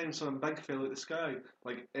 remember that time something big fell out the sky?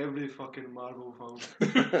 Like every fucking Marvel film.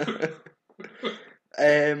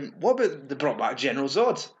 What about they brought back General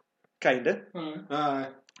Zod? Kinda. Aye.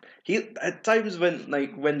 He at times when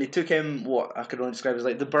they took him, what I could only describe as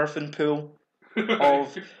like the birthing pool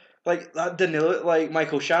of like that didn't look like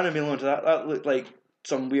Michael Shannon being to that. That looked like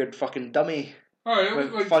some weird fucking dummy It with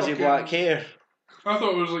looked like fuzzy fucking, black hair. I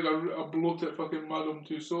thought it was like a bloated fucking Madame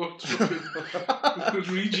Tussauds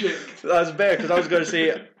fucking reject. That's better because I was going to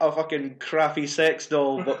say a fucking crappy sex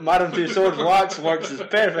doll, but Madame Tussauds wax works is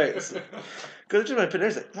perfect. Because just when I put it,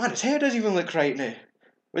 it's like, man, his hair doesn't even look right now.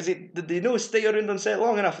 Did they know stay around on set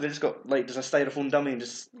long enough? They just got like just a styrofoam dummy and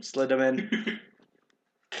just slid him in,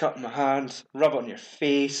 cut my hands, rub it on your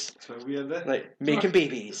face. That's weird, eh? Like making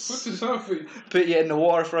babies. What does that mean? Put you in the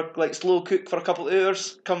water for like slow cook for a couple of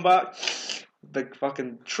hours. Come back, big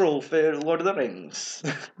fucking troll for Lord of the Rings.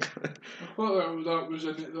 I thought that was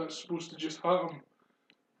in it. That's supposed to just happen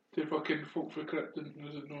to fucking folk for Krypton,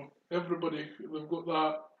 is it no? Everybody, they've got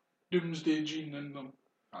that doomsday gene in them.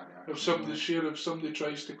 If somebody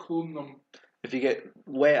tries to clone them. If you get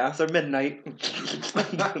wet after midnight. Do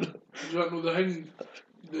you know the thing?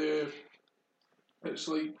 It's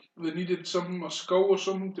like they needed a skull or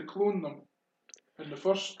something to clone them. In the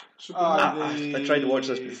first Superman. I tried to watch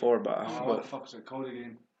this before, but what the fuck is it called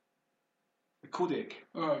again? The codec.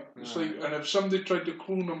 Aye, it's like, and if somebody tried to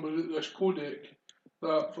clone them with this codec,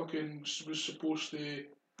 that fucking was supposed to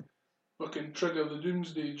fucking trigger the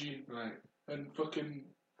doomsday gene. Right. And fucking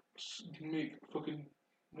make fucking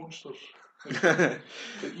monsters that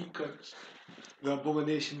eat cunts. The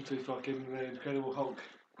abomination to fucking Incredible Hulk.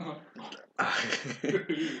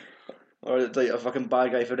 Or it's like a fucking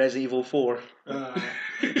bad guy for Resident Evil 4. Imagine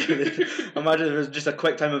if it was just a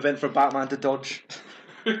quick time event for Batman to dodge.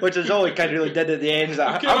 Which is all he kind of really did at the end.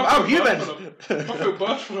 Like, I'm human! I felt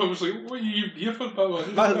bad for him. I was like, what are you here for,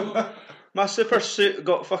 Batman? My super suit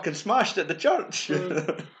got fucking smashed at the church.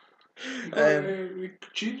 We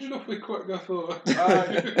changed awfully quick, I thought.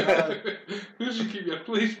 Who should keep your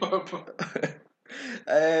place, Batman?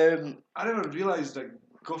 I never realised that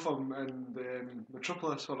Gotham and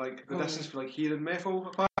Metropolis were like the distance for like here and Methil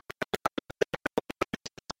apart.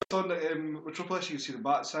 On the Metropolis, you can see the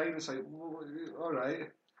bat sign. It's like, all right.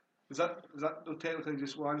 Is that technically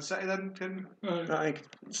just one city then? I think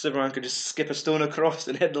Superman could just skip a stone across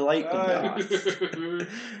and hit the light.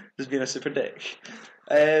 Just being a super dick.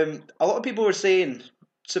 A lot of people were saying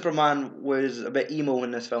Superman was a bit emo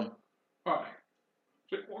in this film. Aye.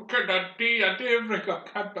 What can I do? I do break a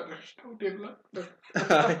cab, but I still do look.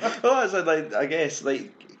 Well, that's like, I guess,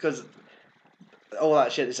 like, because all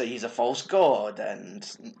that shit is like he's a false god and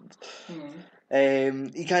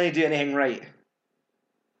he can't do anything right,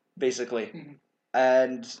 basically.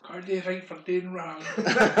 And can't do right for doing wrong. I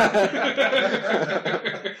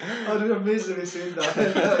did amazingly saying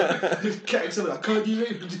that. Just kicking someone. I can't do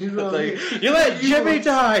right for doing wrong. Like, you let Jimmy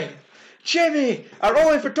die. Jimmy, our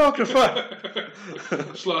only photographer.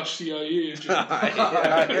 / CIA agent.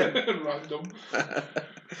 Random.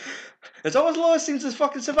 It's always Lois seems to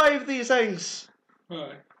fucking survive these things.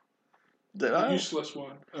 Aye. The useless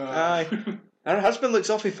one. Aye. Her husband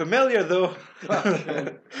looks awfully familiar though.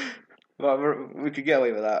 But we could get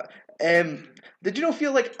away with that. Did you not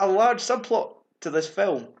feel like a large subplot to this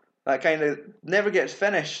film that kind of never gets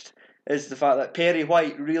finished is the fact that Perry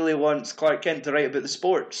White really wants Clark Kent to write about the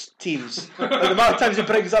sports teams? Like the amount of times he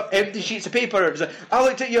brings up empty sheets of paper. It's like, I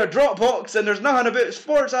looked at your Dropbox and there's nothing about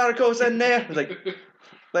sports articles in there. It's like,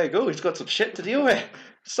 there you go, he's got some shit to deal with.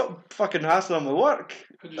 Stop fucking hassling him with work.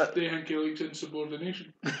 I just think he likes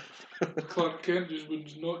insubordination. Clark Kent just would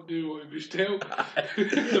not do what he was told.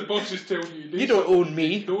 The boss is telling you. You don't own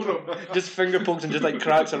me. Ignore him. Just finger pokes and just like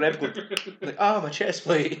cracks a rib. Like, my chest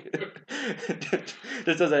plate.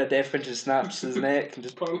 Just does a death pinch and snaps his neck and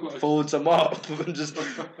just folds him up and just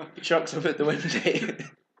chucks him out the window.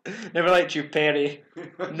 Never liked you, Perry.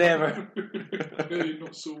 Never. Perry,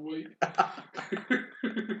 not so white.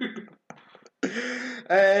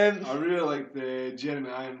 I really like the Jeremy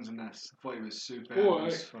Irons in this. I thought he was super.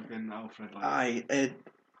 Fucking Alfred. I'm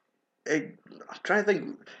trying to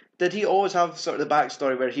think. Did he always have sort of the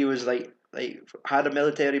backstory where he was like had a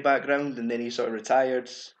military background and then he sort of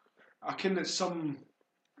retired? I can that some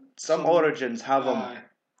origins have him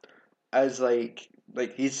as like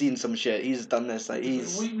he's seen some shit. He's done this. Like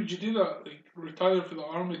he's. Why would you do that? Like retire from the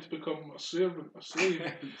army to become a slave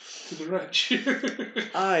to the rich.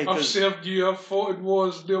 Aye, I've served you. I've fought in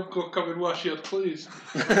wars. Now go come and wash your clothes.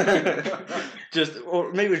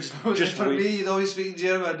 Or maybe just for me. You always speak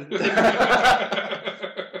German. Because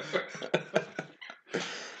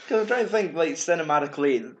I'm trying to think, like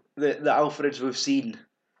cinematically, the Alfreds we've seen.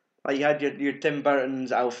 Like you had your Tim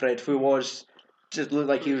Burton's Alfred, who was just looked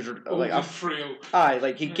like he was like a frail. Aye,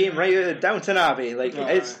 like he came right out of Downton Abbey. Like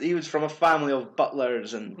he was from a family of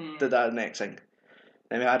butlers and did that next thing.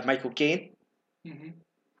 Then we had Michael Caine. Mm-hmm.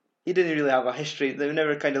 He didn't really have a history. They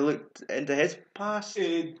never kind of looked into his past.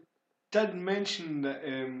 He did mention that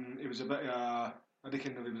he was a bit I don't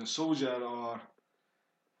know if he was a soldier or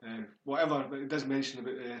whatever, but he does mention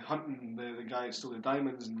about hunting the guy that stole the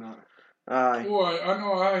diamonds and that. Aye. Oh, I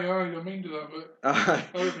know, I mind of that bit. Aye.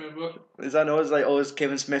 I remember. Is that it's like always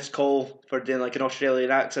Kevin Smith's call for doing like an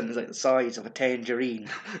Australian accent is like the size of a tangerine.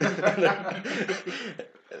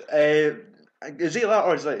 Is he that,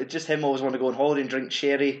 or is it just him always want to go on holiday and drink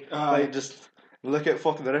sherry? Like just look at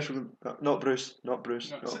fucking the rest of them. Not Bruce.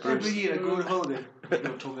 Every year I go on holiday. I've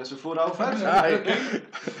never told this before, Alfred. Aye.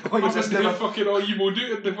 Why has this never fucking all you will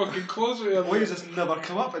do in the fucking closet? Why has this never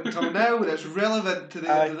come up until now? That's relevant to the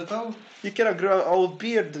end of the film. You could have grew an old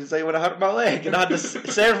beard and say when I hurt my leg and I had to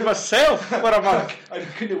serve myself for a month. I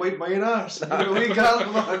couldn't wipe my own arse.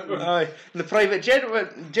 Aye. And the private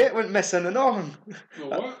jet went missing and on.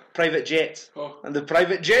 What? Private jet. Oh. And the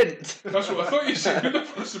private gent. That's what I thought you said. Who the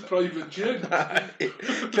fuck's the private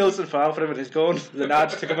gent? Pilsen for Alfred when he's gone. The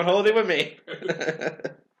Nads took him on holiday with me.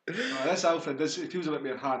 This Alfred, he feels a bit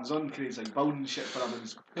more hands-on because he's like building shit for him.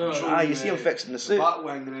 You see him fixing the suit. The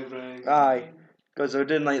Batwing and everything. Aye. Because they're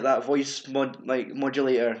doing like that voice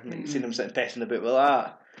modulator. And you've seen him sitting pissing about with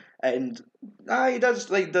that. And he does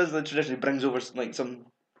the tradition. He brings over like some.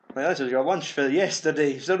 Like, this was your lunch for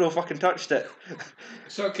yesterday. Still no fucking touched it.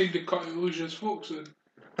 Is that kind of cut Lucius Fox then?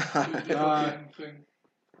 The thing.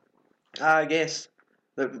 I guess.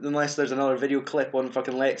 Unless there's another video clip on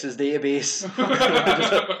fucking Lex's database.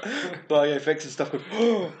 But yeah, fixing stuff going,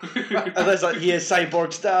 oh! Unless like, he is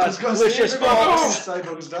Cyborg's dad. Lucius Fox!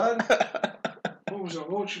 Cyborg's dad. What was I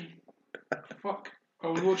watching? Fuck. I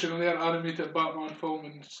was watching an animated Batman film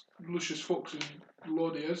and Lucius Fox and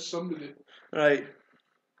Lottie is somebody. Right.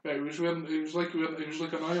 It was like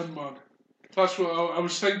an Iron Man. That's what I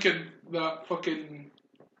was thinking. That fucking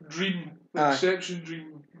dream, Inception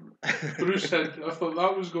dream, Bruce had. I thought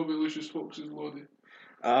that was going to be Lucius Fox's Lottie.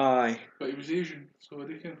 Aye. But he was Asian, so I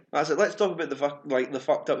reckon. That's it. Let's talk about the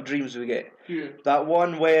fucked up dreams we get. Yeah. That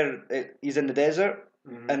one where he's in the desert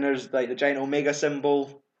and there's like the giant Omega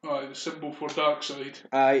symbol. Aye, the symbol for Darkseid.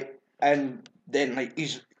 Aye, and then like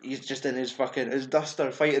he's just in his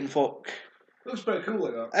duster fighting folk. It looks pretty cool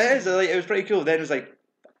like that. It was pretty cool. Then it was like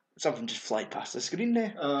something just fly past the screen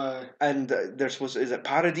there. And they're supposed to, is it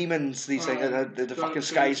parademons? These things, the fucking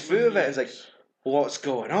sky's full of it. It's like, what's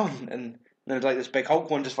going on? And then it's like this big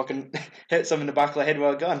Hulk one just fucking hits him in the back of the head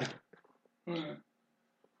with a gun. Yeah.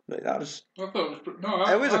 Like that was. I thought it was.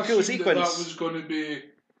 It was a cool sequence. That was going to be.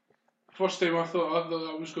 First time I thought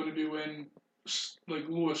that was going to be when like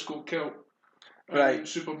Lois got killed. Right.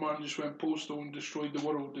 Superman just went postal and destroyed the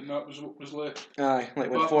world, and that was what was left. Aye,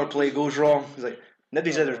 like when foreplay goes wrong, it's like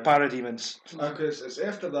nobody said there's parademons. Because it's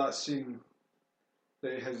after that scene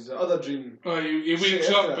that he has the other dream. He wakes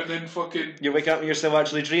up and then fucking. You wake up and you're still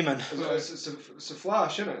actually dreaming. It's a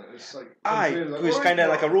flash, isn't it? It's like. He was kind of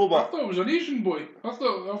like a robot. I thought it was an Asian boy. I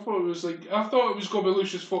thought it was like. I thought it was going to be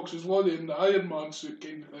Lucius Fox's Lottie in the Iron Man suit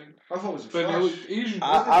kind of thing. I thought it was a Flash. But he looked Asian.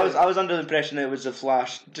 I was under the impression it was a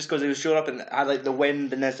Flash, just because he was showing up and had like the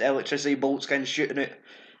wind and this electricity bolts kind of shooting out.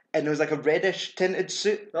 And it was like a reddish tinted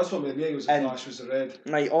suit. That's what made me think it was a Flash, was the red.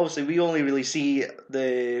 Like, obviously, we only really see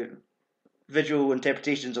the visual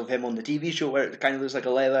interpretations of him on the TV show where it kind of looks like a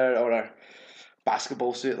leather or a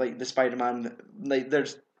basketball suit like the Spider-Man. Like,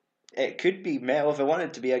 it could be metal if it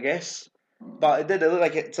wanted to be, I guess. But it looked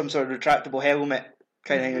like it's some sort of retractable helmet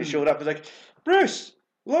kind of thing. It showed up. It was like, Bruce!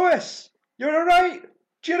 Lois! You're alright!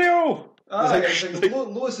 Cheerio!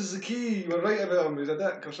 Lois is the key. You were right about him. He's a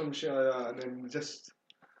dick or some shit like that. And then just...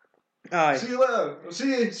 Aye. See you later. I'll see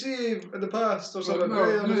you in the past or something.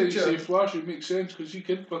 No, you say Flash, it makes sense because he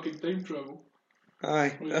can fucking time travel.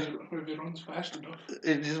 Aye. When he runs fast enough.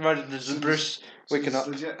 Just imagine there's Bruce waking up.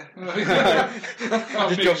 Legit.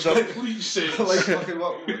 Just jumps up. Complete sense. Like fucking,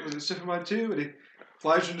 what was it, Superman 2 when he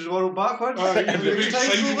flies into the world backwards? Alright.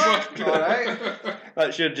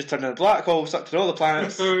 That should just turn into a black hole, sucked in all the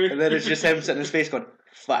planets, and then it's just him sitting in space going,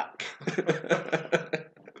 fuck.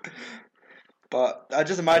 But I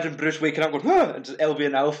just imagine Bruce waking up going, huh, and just Elby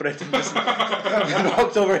and Alfred and just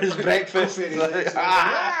knocked over his breakfast. And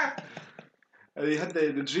he had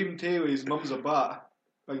the dream tale, his mum's a bat.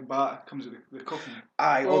 Big bat comes with the coffin.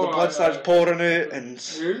 Aye, all the blood starts pouring out and...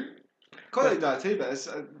 Quite like that too, but it's,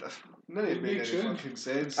 none of it made any fucking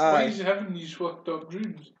sense. Why is he having these fucked up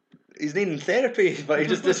dreams? He's needing therapy, but he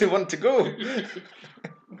just doesn't want to go.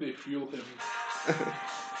 They fuel him.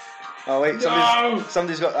 Oh wait,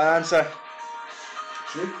 somebody's got an answer.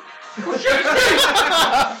 See?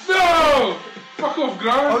 No! Fuck off,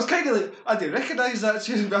 Grant. I was kind of like, I didn't recognise that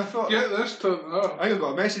tune, but I thought. Get this to. Oh. I think I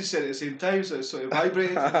got a message sent at the same time, so it sort of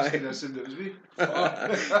vibrated. And I assumed it was me.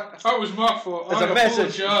 That was my fault. It's a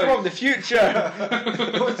message from the future.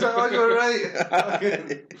 What's that? Oh, you're right.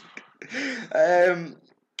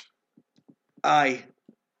 Aye.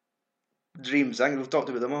 Dreams. I think we've talked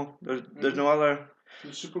about them all. There's no other.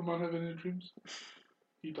 Does Superman have any dreams?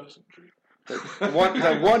 He doesn't dream.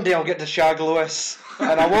 One day I'll get to shag Lois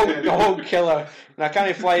and I won't kill her, and I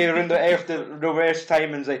can't fly around the earth to reverse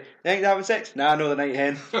time and say, "You think they're having sex?" Nah, no, the night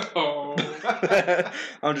hen. Oh.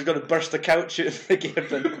 I'm just going to burst the couch out of the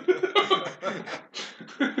garden.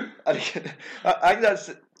 I think that's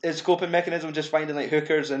his coping mechanism, just finding like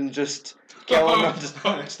hookers and just killing them, just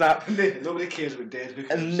snap. Nobody cares about dead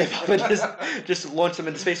hookers. And just launch them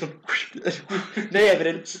into space and no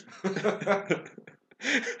evidence.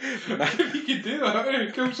 You can do that, eh?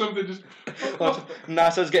 Kill something, just.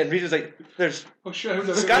 NASA's getting readings like, there's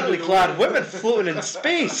scantily clad women floating in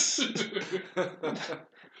space.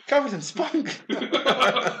 Covered in spunk.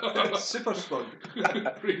 Super spunk.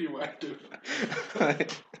 Radioactive.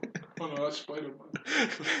 Oh no, that's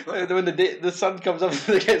Spider-Man. When the sun comes up,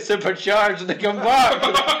 they get supercharged and they come back.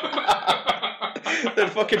 They're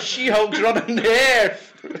fucking She-Hulks running in the air.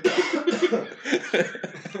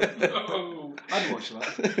 No. I'd watch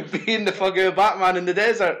that. Being the fucking Batman in the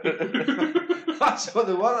desert. That's what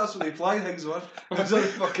they were. That's what they fly things were. Those are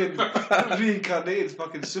fucking reincarnated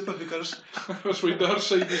fucking super hookers. That's why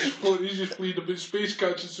Darkseid is floating. He's just fleeing about space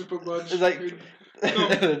catching Superman. It's like in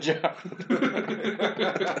a jar.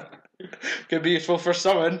 Could be useful for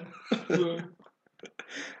someone.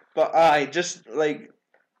 But just like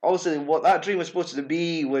also what that dream was supposed to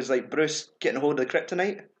be was like Bruce getting hold of the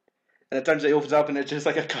kryptonite. And it turns out he opens up and it's just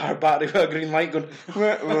like a car battery with a green light going.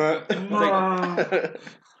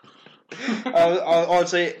 I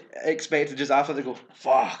honestly expected just after to go,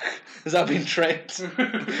 fuck, has that been tricked?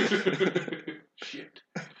 Shit.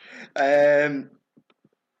 I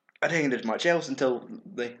don't think there's much else until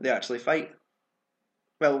they actually fight.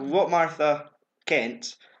 Well, what Martha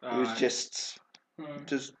Kent was just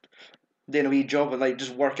doing a wee job and like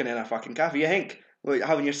just working in a fucking cafe. You think like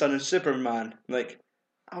having your son as Superman, like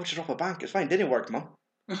I'll just rob a bank. It's fine. Didn't work, Mum.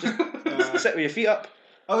 Just sit with your feet up.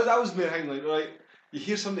 I was mere thing like right. You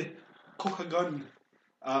hear somebody cock a gun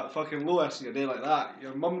at fucking Lois and you're there like that.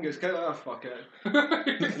 Your mum gets kicked out. Fuck it.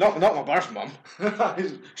 not my birth mum.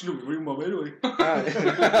 She's not real mum anyway.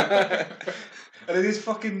 And then his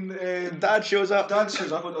fucking Dad shows up. Dad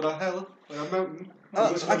shows up on a hill, on a mountain.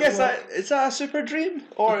 I guess is that a super dream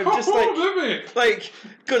or just like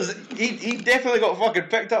because he definitely got fucking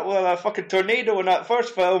picked up with a fucking tornado in that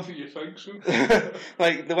first film. You think so?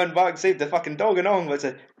 Like they went back and saved the fucking dog and all, but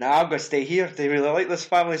said, "Nah, I'm gonna stay here. They really like this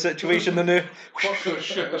family situation." The new fuck this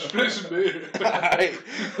shit. It's prison, mate.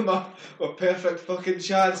 my perfect fucking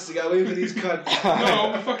chance to get away with these cunts.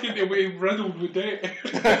 No, I'm fucking away riddled with debt.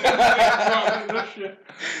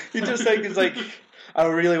 You just think it's like. I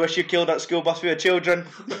really wish you killed that school bus full of children.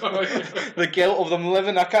 The guilt of them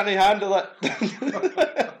living, I can't handle it.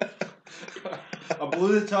 I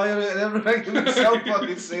blew the tyre out and everything and myself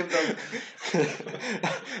fucking saved them.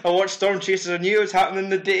 I watched Storm Chasers and knew it was happening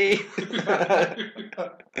the day.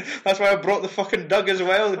 That's why I brought the fucking Doug as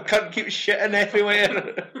well. The cunt keeps shitting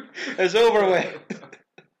everywhere. It's over with.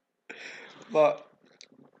 But,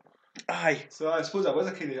 aye. So I suppose that was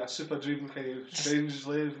a kind of a super dream, kind of strange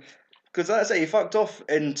life. Because that's it, he fucked off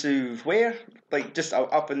into where? Like, just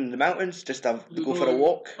up in the mountains, just to go for a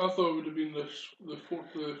walk? I thought it would have been the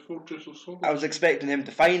Fortress of Solitude. I was expecting him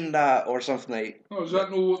to find that or something like... Oh, is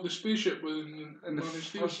that not what the spaceship was in the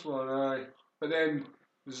first one, aye. But then,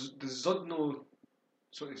 does Zod no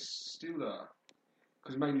sort of steal that?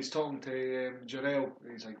 Because mind he's talking to Jor-El,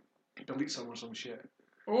 and he's like, delete some or some shit.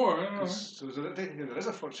 Oh, I don't know. So there is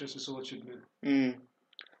a Fortress of Solitude now.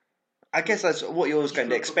 I guess that's what you always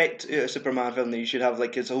kind of expect out of a Superman film, that you should have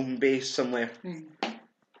like his own base somewhere.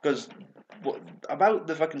 Because about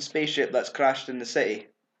the fucking spaceship that's crashed in the city,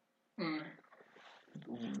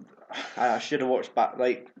 I should have watched back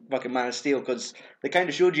like fucking Man of Steel, because they kind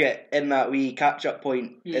of showed you in that wee catch up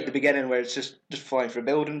point at the beginning where it's just flying through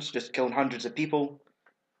buildings, just killing hundreds of people.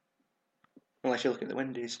 Unless you look at the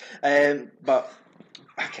Wendy's, but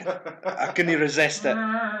I couldn't resist it.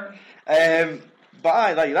 But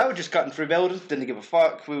aye, like, that was just cutting through buildings, didn't give a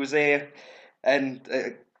fuck who was there, and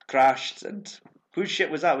it crashed, and whose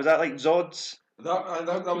shit was that? Was that like Zod's?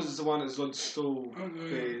 That was the one that Zod stole.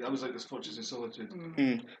 That was like this Fortress of Solitude.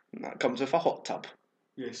 That comes with a hot tub.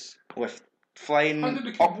 Yes. With flying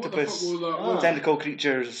octopus, tentacle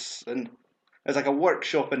creatures, and There's like a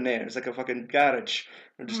workshop in there. It's like a fucking garage.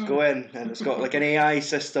 And just go in, and it's got like an AI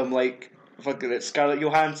system, like fucking it's Scarlett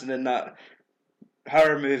Johansson in that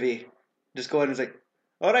horror movie. Just go in and it's like,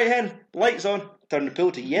 all right, hen, lights on. Turn the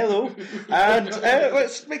pool to yellow, and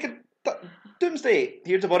let's make a doomsday.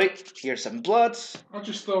 Here's the body. Here's some blood. I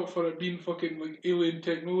just thought for it being fucking like alien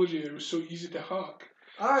technology, it was so easy to hack.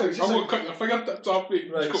 Aye, I'm going to cut your fingertips off,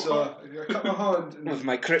 mate. Right, so I cut my hand with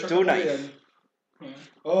my crypto knife.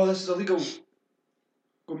 Oh, this is illegal.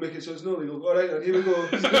 Go make it so it's not illegal. All right, and here we go.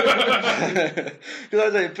 Because I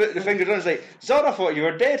was like, put the fingers on. It's like, Zod, I thought you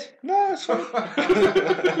were dead. No, it's fine.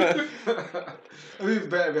 I mean,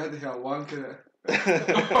 better if we had to hear a wank in it.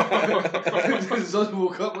 Zod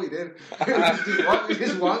woke up like then. He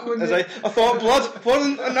just wanked one day. I thought blood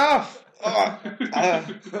wasn't enough.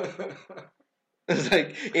 It's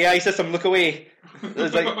like, AI system, look away.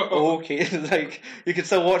 It's like, oh, okay. It's like, you can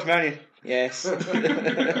still watch me, aren't you? Yes. I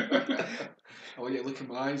want you to look in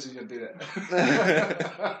my eyes when you do it.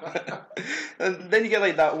 And then you get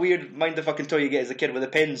like that weird mind the fucking toy you get as a kid with the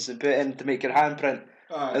pins and put it in to make your handprint.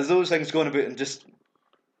 As those things going about and just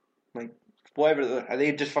like whatever, are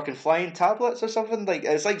they just fucking flying tablets or something? Like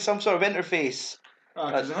it's like some sort of interface.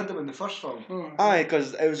 Because they had them in the first film. Aye,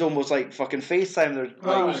 because it was almost like fucking FaceTime. There's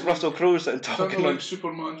like Russell Crowe sitting talking. Something like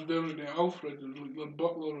Superman's version of Alfred, like the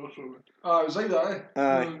butler or something. It was like that, eh?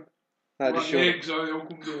 Aye. That just showed. Eggs,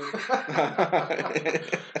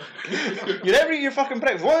 You never eat your fucking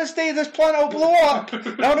breakfast. One day this planet will blow up.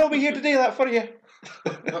 No, I'll be here to do that for you.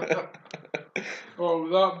 Oh,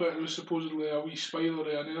 that bit was supposedly a wee spoiler of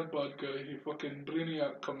an air bad guy who fucking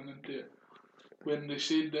Brainiac coming into it. When they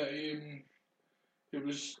said that it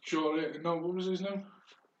was no, what was his name?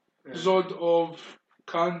 Yeah. Zod of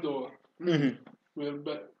Kandor. Where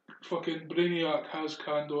fucking Brainiac has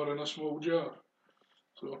Kandor in a small jar.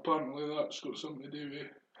 So apparently that's got something to do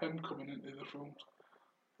with him coming into the films.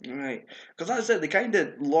 Right. Because that's it, they kind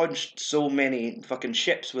of launched so many fucking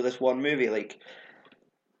ships with this one movie. Like,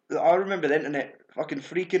 I remember the internet fucking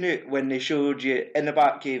freaking out when they showed you in the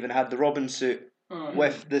Batcave and had the Robin suit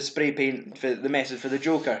with the spray paint for the message for the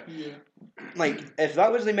Joker. Yeah. Like, if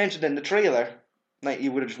that was mentioned in the trailer, like,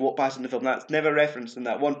 you would have just walked past in the film. That's never referenced in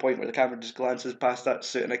that one point where the camera just glances past that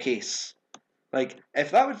suit in a case. Like,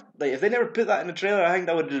 if that was, like, if they never put that in the trailer, I think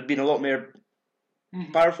that would have been a lot more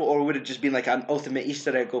powerful, or would have just been like an ultimate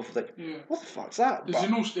Easter egg of like, what the fuck's that? Does he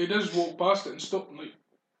know? He does walk past it and stop and like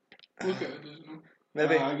look at it, doesn't he?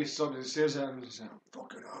 Maybe. I guess somebody stares at him and says, I'm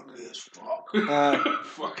fucking hungry as fuck.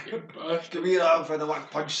 Fucking bastard. Give me that for the one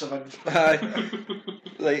punch someone.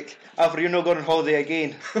 Like, Alfred, you're not going on holiday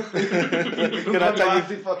again. Can I tell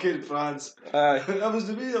you? Fucking France. That was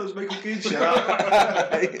me, that was Michael Caine. Shut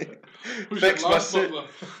up. Fix my suit.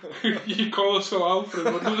 You call us all Alfred,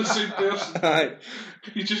 we're not the same person.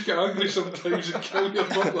 You just get angry sometimes and kill your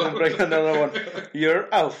butler. Bring another one. You're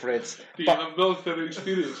Alfred. Do you have military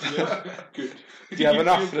experience? Yes. Good. Do you have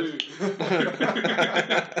enough?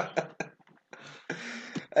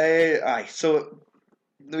 Aye, so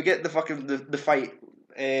we get the fucking the fight.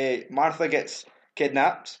 Martha gets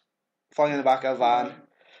kidnapped, flung in the back of a van,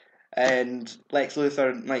 and Lex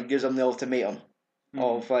Luthor like gives him the ultimatum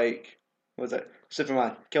of like, what was it?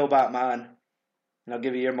 Superman, kill Batman, and I'll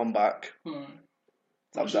give you your mum back.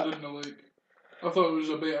 Which I didn't like. I thought it was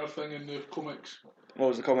a better thing in the comics. What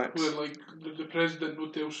was the comics? Where like the president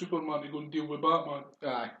would tell Superman to go and deal with Batman.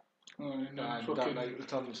 Aye. Dark Knight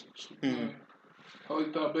Returns. I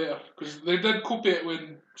like that better because they did copy it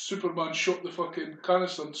when Superman shot the fucking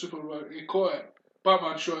canister and Superman he caught it.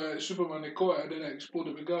 Batman shot it at Superman, he caught it and then it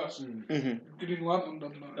exploded with gas. Green Lantern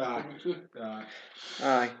done that.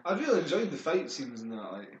 Aye. I really enjoyed the fight scenes in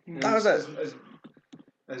that. Like that was it.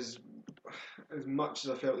 As much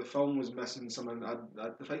as I felt the film was missing something,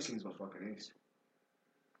 the fight scenes were fucking ace.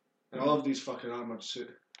 And I love these fucking armoured suit.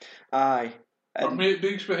 Aye. Or makes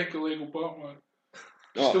me think of Lego Batman.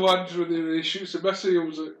 Just the ones where he shoots the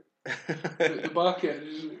missiles at the back end,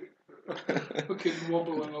 he's fucking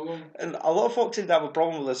wobbling along. And a lot of folks seem to have a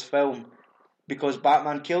problem with this film because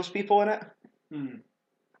Batman kills people in it.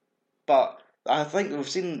 But I think we've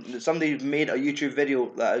seen that somebody made a YouTube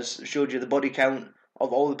video that has showed you the body count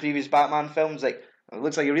of all the previous Batman films. Like, it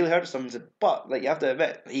looks like he really hurt someone, but like you have to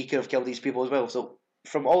admit he could have killed these people as well. So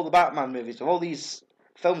from all the Batman movies, from all these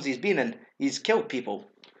films he's been in, he's killed people.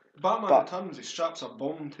 Batman Returns, he straps a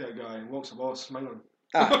bomb to a guy and walks about smiling.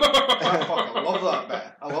 I fucking love that bit.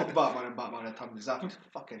 I love Batman and Batman Returns. That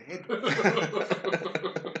fucking head.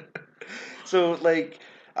 So like,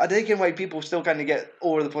 I don't get why people still kind of get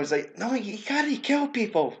over the point. It's like, no, you can't kill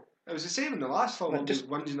people. It was the same in the last film. Like, just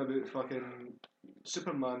whinging about fucking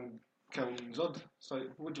Superman killing Zod. It's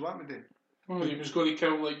like, what do you want me to do? Oh, he was going to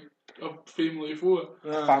kill like a family of 4.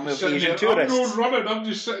 A family of Asian I'm tourists. not running. I'm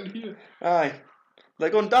just sitting here. Aye.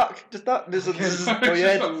 Like going duck, just duck. This is It's go just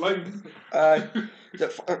ahead. a line.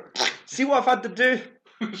 See what I've had to do.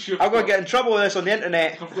 I'm going to get in trouble with this on the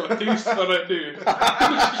internet. I've got a taste for it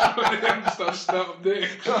now. Start snapping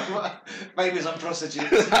necks. Maybe some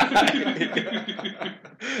prostitutes. I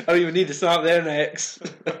don't even need to snap their necks.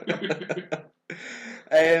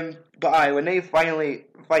 But aye, when they finally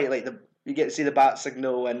fight, like you get to see the bat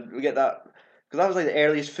signal, and we get that, because that was like the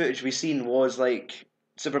earliest footage we seen was like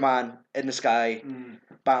Superman in the sky,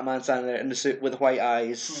 Batman standing there in the suit with white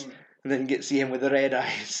eyes, and then you get to see him with the red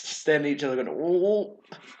eyes staring at each other going, oh.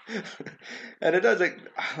 And it does, like,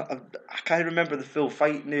 I can't remember the full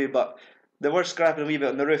fight now, but they were scrapping a wee bit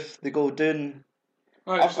on the roof. They go down.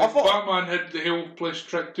 I thought Batman had the whole place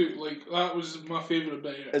tricked out. Like, that was my favourite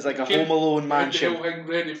bit. It's like a Home Alone mansion. The whole thing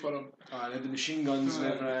ready for him. They had the machine guns and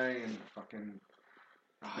everything, and fucking.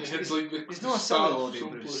 He's not a silly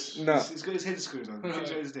Bruce. No. He's got his head screwed on. He's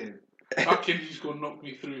got his head. I reckon he's going to knock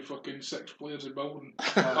me through fucking 6 players of building.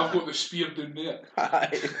 I've got the spear down there.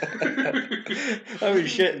 That was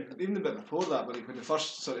shit. Even a bit before that, when they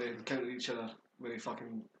first sort of encountered each other, when he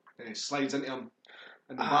fucking slides into him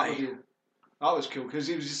in the Batmobile. That was cool, because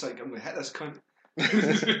he was just like, I'm going to hit this cunt. And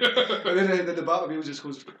then the Batmobile just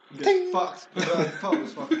goes, get fucked. That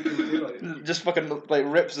was fucking cool, like. Just fucking like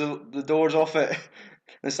rips the doors off it.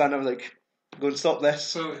 And Santa was like, go and stop this.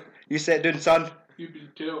 So, you set it down, son. You've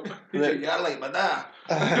been killed. Yeah, I like my dad.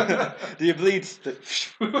 Do you bleed? He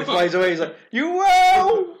flies away, he's like, you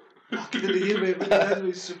will! Did he hear me? Did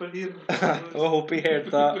he super hear? I hope he heard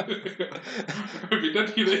that. If he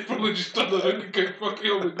did hear it, he probably just turned around and got fucking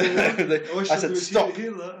on the go. I said, stop.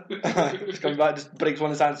 Hear that. Just comes back, just breaks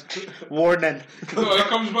one of his hands. Warning. No, he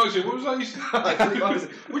comes back and says, what was that you said?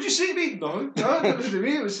 Would you say to me? No, it wasn't to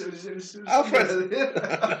me. It was Alfred. I'm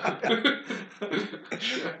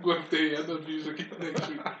going to do interviews again next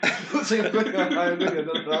week. Looks like I'm going to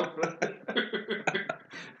another Alfred.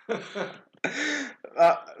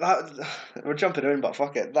 We're jumping around, but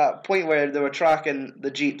fuck it. That point where they were tracking the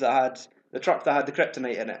Jeep the truck that had the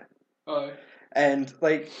kryptonite in it. Aye. And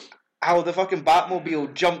like how the fucking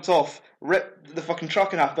Batmobile jumped off, ripped the fucking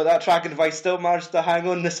truck in half, but that tracking device still managed to hang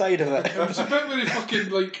on the side of it. It was a bit where he fucking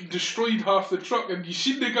like destroyed half the truck, and you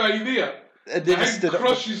seen the guy there. And they just stood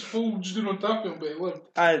crush his folds down on top of him, but he lived.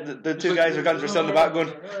 Aye, the two guys with guns were still in the back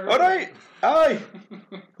going, alright, aye,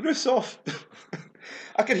 roof's off.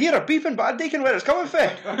 I can hear a beeping, but I'm taking where it's coming from.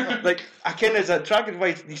 Like, I can, as a tracking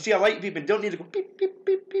device, you see a light beeping, don't need to go beep, beep,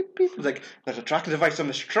 beep, beep, beep. It's like, there's a tracking device on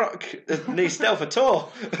this truck. There's no stealth at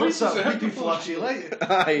all. What's that beeping flashy light?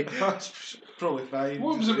 Aye. That's probably fine.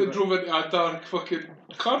 What was it that drove into a dark fucking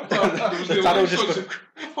car park? There was the That was lights just on, what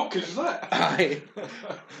the fuck is that? Aye.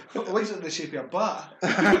 Why is it in the shape of a bat?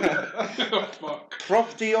 Oh, fuck.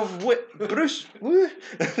 Property of Bruce. Woo.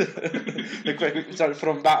 The quick start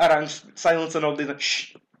from Batarang, silence and all these like,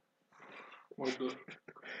 shh. Wonder.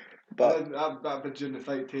 But that bit during the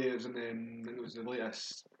fight too, it was in I think it was the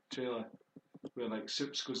latest trailer where like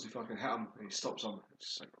Soups goes to fucking hit him and he stops him. It's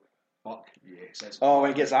just like, fuck yes.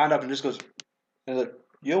 when he gets the hand up and just goes, and he's like,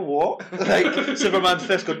 you what? Like Superman's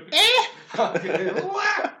fist going, eh?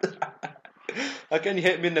 Like, can you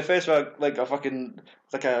hit me in the face with like a fucking,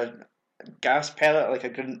 like a gas pellet, like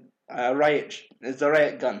a riot? It's a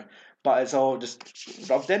riot gun, but it's all just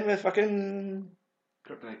rubbed in with fucking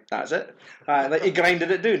kryptonite. That's it. Like he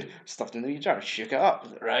grinded it down, stuffed it in the wee jar, shook it up.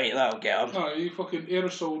 Right, that'll get him. Aye, he fucking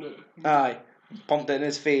aerosoled it. Aye, pumped it in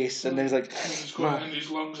his face, and then he's like, He's going in his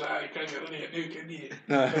lungs. Aye, can't get in it now, can you?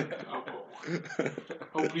 no.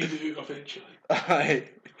 I'll breathe it out eventually. Aye,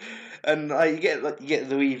 and you get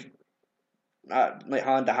the wee. Like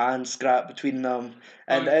hand to hand scrap between them,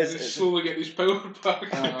 and it's slowly getting his power back.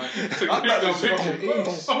 That was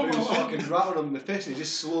fucking rattling him in the face, and he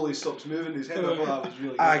just slowly stops moving his head. I thought that was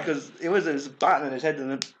really good. Aye, because it was batting in his head,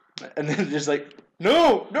 and then just like,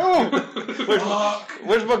 no,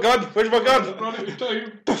 where's my gun? Where's my gun? Run out of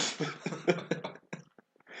time.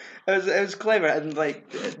 It was clever, and like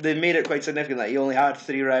they made it quite significant that he only had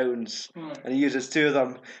 3 rounds, and he uses 2 of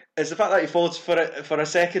them. It's the fact that he falls for it for a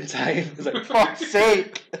second time. It's like, fuck's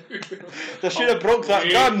sake! They should have broke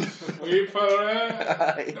that gun. Wait for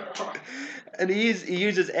it. And he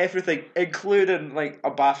uses everything, including like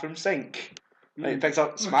a bathroom sink. Like, he picks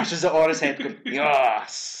up, smashes it on his head, going,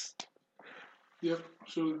 yes. Yep.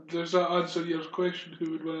 So does that answer your question?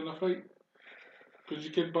 Who would win in a fight? Because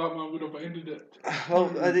you kid Batman would have ended it. Well,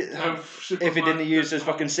 if he didn't use his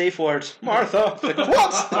fucking safe word, Martha. Like,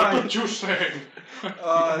 what? What you saying?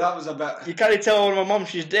 That was a bit. You can't tell my mum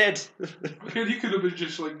she's dead. He could have been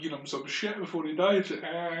just like, give him some shit before he died.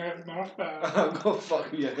 Like, Martha. I'm going to fuck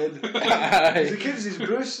your head. The kid's his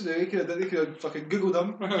Bruce now. He could have fucking Googled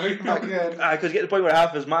him. Because get the point where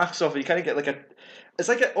half his mask's off, and you kind of get like a. It's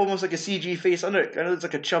like almost like a CG face under it. I know it's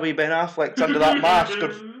like a chubby Ben Affleck under that mask.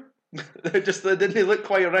 They didn't look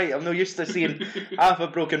quite right. I'm not used to seeing half a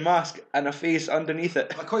broken mask and a face underneath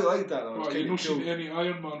it. I quite like that though. Well, you've not seen any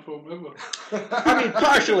Iron Man film ever. I mean,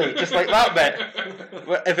 partially, just like that bit.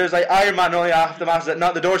 If it was like Iron Man, only half the mask,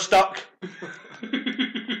 not the door stuck.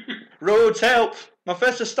 Rhodes, help! My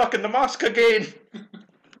fist is stuck in the mask again.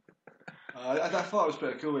 I thought it was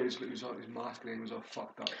pretty cool. His mask and he was all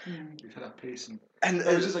fucked up. He had a pacing. And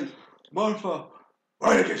it was just like, Martha,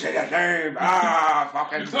 why did you say that name?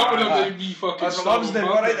 Fucking it's not gonna make me fucking that's Mum's name.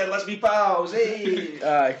 Alright then, let's be pals. Hey.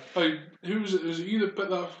 Aye. Who was it? Was it you that put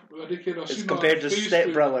that? It's compared to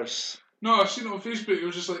Step Brothers. No, I've seen it on Facebook. It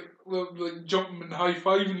was just like jumping and high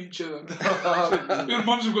fiving each other. Your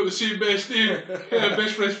mums have got the same best name. Yeah,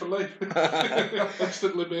 best friends for life.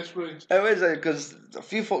 Instantly best friends. It was because a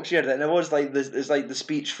few folks shared it, and it was like this. It's like the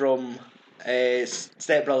speech from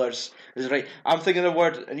Step Brothers. It's right. I'm thinking of a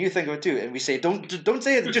word, and you think of it too, and we say, "Don't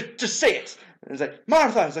say it. Just say it." And it's like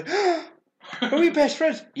Martha. It's like, are we best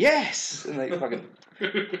friends? Yes. And like fucking.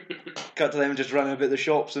 Cut to them just running about the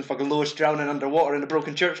shops and fucking Lois drowning underwater in a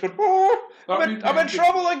broken church going, I'm in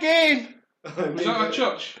trouble again. Was that a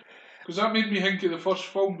church? Because that made me think of the first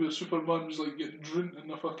film where Superman was like getting drowned in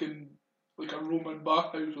a fucking like a Roman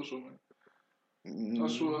bathhouse or something.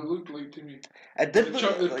 That's what it looked like to me. It did they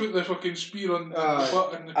put the fucking spear on the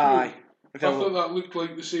butt in the pool. Aye. I thought that looked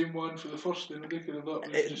like the same one for the first thing. I think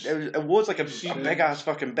it was like a big ass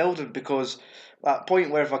fucking building, because that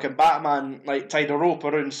point where fucking Batman like tied a rope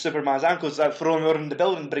around Superman's ankles, throwing him around the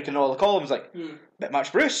building, breaking all the columns, like bit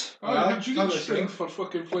much Bruce. Did you get strength for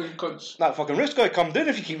fucking flying cunts? That fucking roof's gonna come down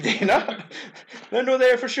if you keep doing that. They're not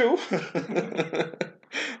there for show.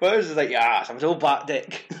 Well, it was just like, I'm so bat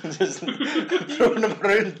dick, just throwing him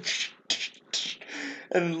around.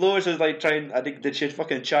 And Lois was like trying, I think, did she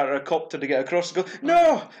fucking charter a copter to get across and go,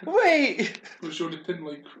 no, wait! It was only in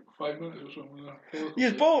like 5 minutes or something like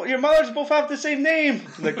that. Your mothers both have the same name!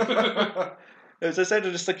 Like, it was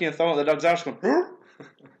essentially just sticking a thumb at the dog's arse going, huh?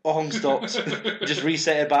 Ong stopped. Just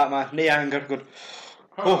reset Batman, no anger, going,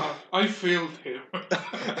 I failed him.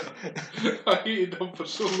 I hated him for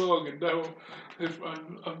so long, and now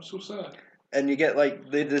I'm so sad. And you get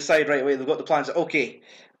like, they decide right away, they've got the plans, okay,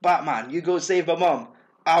 Batman, you go save my mum.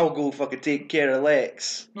 I'll go fucking take care of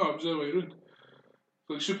Lex. No, it was the other way around.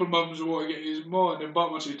 Like Superman was wanting to get his mom, and then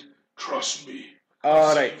Batman said, "Trust me."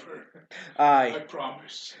 Alright. Aye. I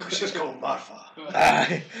promise. She's called Martha.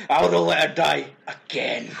 Aye. I will not let her die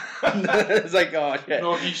again. It's like, oh shit.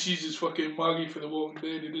 No, he sees his fucking Maggie for The Walking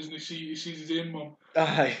Dead. He doesn't see. He sees his own mum.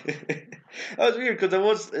 Aye. That was weird,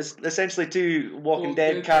 because it's essentially two Walking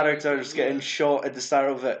Dead characters getting shot at the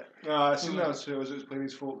start of it. I seen that as well as it was playing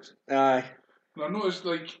his folks. Aye. And I noticed,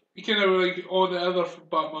 like, he kind of like all the other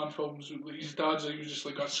Batman films, like, his dad's like, he was just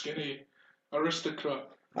like a skinny aristocrat.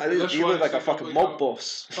 He looked like a fucking mob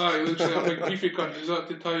boss. Aye, he looks like a big beefy cunt. Is that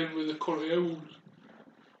to tie in with the Courtney Owls?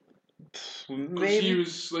 Because he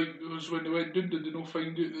was like, it was when they went down, did they not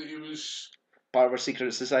find out that he was part of a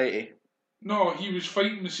secret society? No, he was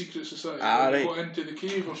fighting the secret society. Right. He got into the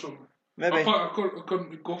cave or something. Maybe.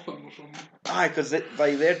 According to Gotham or something. Aye, because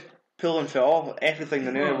they're pulling for everything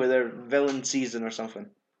they know with their villain season or something.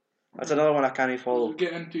 That's another one I can't follow. They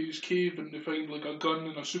get into his cave and they find like a gun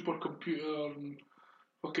and a supercomputer and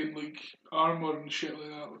fucking like armour and shit like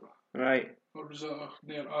that. Right. Or was that a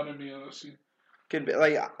near anime I've seen? Could be.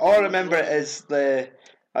 Like, all I remember is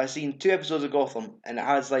I've seen 2 episodes of Gotham, and it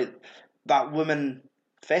has like that woman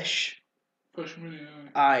Fish. Fish Mooney,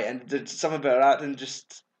 aye. And there's something about her acting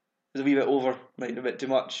just was a wee bit over, like a bit too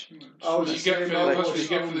much. That's what you get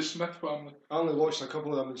for the Smith family. I only watched a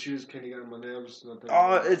couple of them and she was kind of getting on my nerves.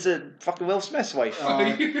 It's a fucking Will Smith's wife.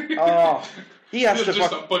 He has You're to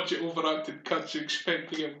just a bunch of overacted cunts who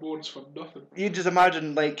expect to get awards for nothing. You just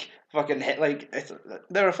imagine like fucking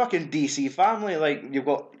they're a fucking DC family. Like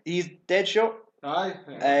he's Deadshot.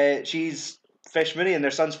 Aye. She's Fish Mooney and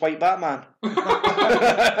their son's White Batman.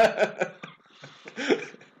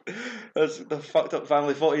 That's the fucked up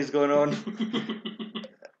family footies going on.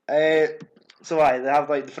 So they have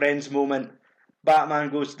like the friends moment. Batman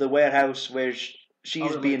goes to the warehouse where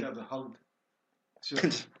she's being. Like hugged.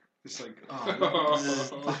 It's like, I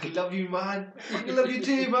fucking love you, man. I love you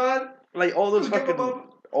too, man. Like all those fucking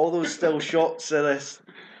all those still shots of this.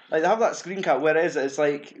 Like, they have that screen cap where it's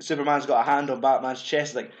like Superman's got a hand on Batman's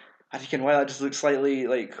chest. Like, I reckon why that just looks slightly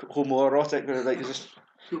like homoerotic, or like he's just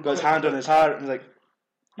got his hand on his heart and like,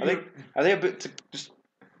 are they about to just?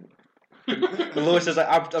 Lois is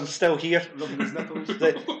like, I'm still here. Rubbing his nipples.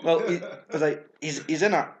 Like, he's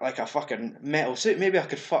in a fucking metal suit. Maybe I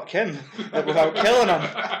could fuck him without killing him.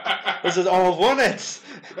 This is all I've wanted.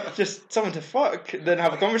 Just someone to fuck, then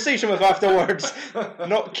have a conversation with afterwards,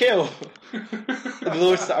 not kill. And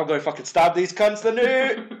Lois, I'm going to fucking stab these cunts.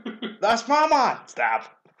 That's my man. Stab.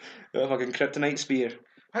 A fucking kryptonite spear.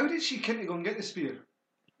 How did she kind of go and get the spear?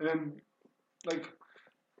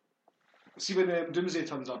 See when Doomsday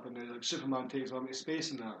turns up and like Superman takes him into space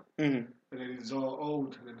and that, and then he's all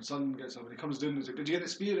old, and then the sun gets up and he comes down and he's like, "Did you get the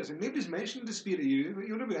spear?" I said, "Nobody's mentioned the spear to you. What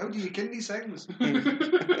you know about? How do you ken these things?"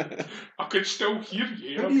 I could still hear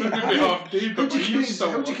you. How'd you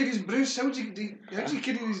kid his Bruce? How'd you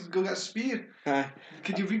kid he's go get a spear?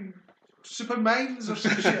 Could you read Super Minds or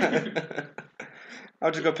some shit?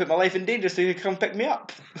 I'm just gonna put my life in danger so you can come pick me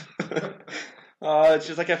up. Oh, it's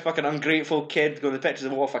just like a fucking ungrateful kid going to the pictures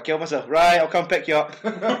of what if I kill myself. Right, I'll come pick you up.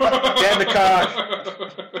 Get in the car.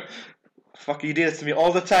 Fuck, you do this to me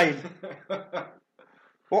all the time.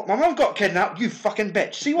 What? My mum got kidnapped? You fucking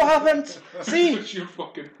bitch. See what happened? See? It's your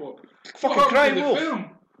fucking fault. Fucking crying wolf.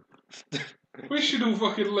 We should have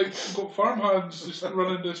fucking like got farmhands just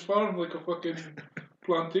running this farm like a fucking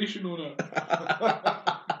plantation owner.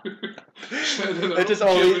 It's just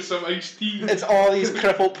all these, some iced tea. It's all these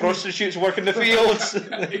crippled prostitutes working the fields.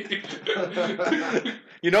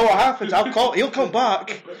 You know what happens? He'll come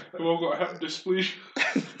back. We've all got hip dysplasia.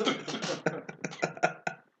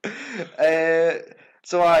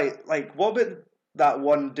 What about that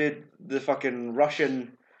one dude, the fucking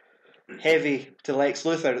Russian heavy to Lex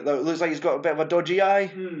Luthor? That looks like he's got a bit of a dodgy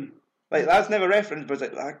eye. Like, that's never referenced, but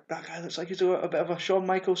it's like, that guy looks like he's got a bit of a Shawn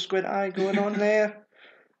Michaels squint eye going on there.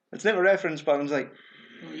 It's never referenced, but I was like...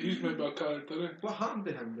 He's maybe a character, eh? What happened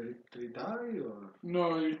to him? Did he die, or...?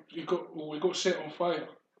 No, he got set on fire.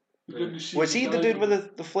 Was he the dude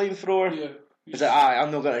with the flamethrower? Yeah. He's like,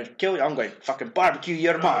 I'm not going to kill you, I'm going to fucking barbecue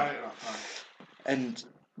your mum. And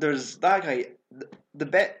there's that guy... The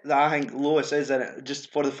bit that I think Lois is in it,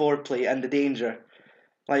 just for the foreplay and the danger.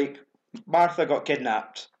 Like, Martha got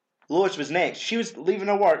kidnapped. Lois was next. She was leaving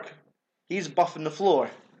her work. He's buffing the floor.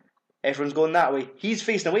 Everyone's going that way. He's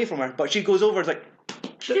facing away from her, but she goes over. It's like,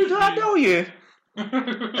 did I know you?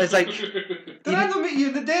 It's like, did I not meet you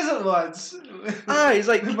in the desert once? He's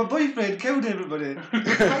like, my boyfriend killed everybody.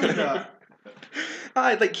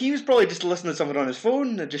 Like he was probably just listening to someone on his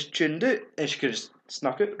phone and just tuned it, and she could have just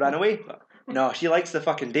snuck it, ran away. But no, she likes the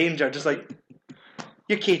fucking danger. Just like,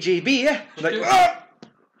 you're KGB, yeah? Like,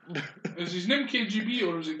 Is his name KGB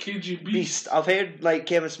or is it KG Beast? I've heard like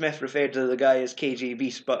Kevin Smith referred to the guy as KG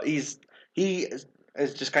Beast, but he is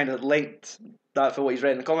just kind of linked that for what he's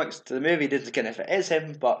read in the comics to the movie. Didn't kind of if it is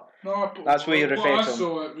him, but that's where you refer to him. I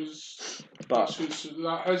saw it was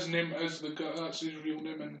that his name is the guy. That's his real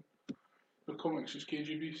name in the comics. Is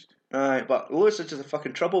KG Beast. Right, but Lois is just a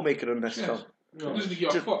fucking troublemaker in this film. No. Doesn't he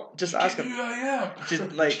give a fuck? Just ask him. Who I am.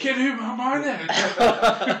 Just like. Kid who my man is.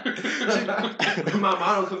 My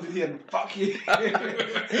man will come to you and fuck you.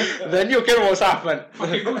 Then you'll care what's happening.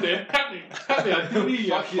 Fucking go there. Hit me. I do me.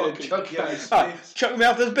 Fuck you. Chuck you out of space. Chuck me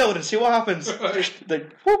off this building. See what happens.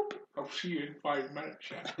 Like whoop. I'll see you in 5 minutes.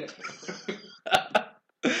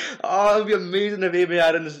 Oh, it'd be amazing if Amy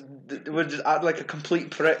Adams would just act like a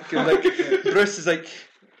complete prick, and like Bruce is like,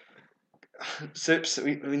 Soups,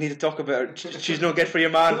 we need to talk about her. She's no good for you,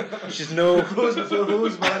 man. She's no. Rose before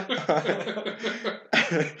rose, man.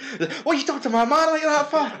 What you talking to my man like that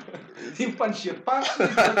for? You punch your pants.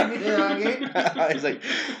 He's like,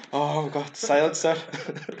 oh god, silence, sir.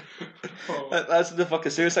 That's the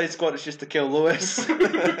fucking Suicide Squad. It's just to kill Lois.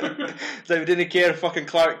 It's like we didn't care if fucking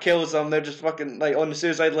Clark kills them. They're just fucking like on the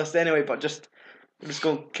suicide list anyway. But we're just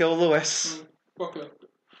gonna kill Lois. Fuck her.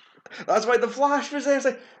 That's why the Flash was there. It's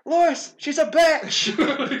like, Lois, she's a bitch.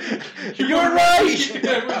 You're right.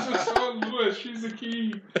 Yeah, what's the song, Lois? She's the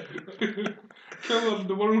key. Kill her,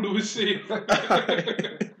 the world was safe.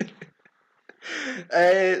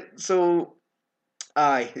 So,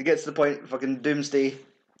 it gets to the point. Fucking Doomsday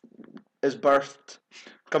is birthed.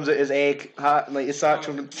 Comes out his egg hat and like his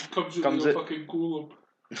satchel. Comes out fucking golem.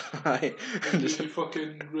 Aye. Just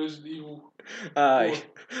fucking Resident Evil. Aye.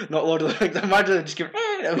 Not Lord of the Rings. Imagine they just give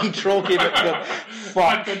a wee troll came out and go,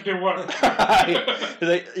 fuck. That didn't work. Aye.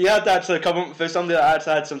 Like, you had to actually come up with somebody that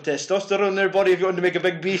actually had some testosterone in their body if you wanted to make a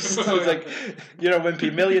big beast. So it's like, you're a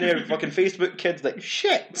wimpy millionaire fucking Facebook kid. Like,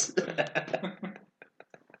 shit.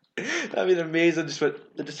 That'd be amazing.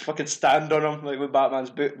 They just fucking stand on him like with Batman's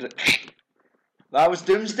boot. That was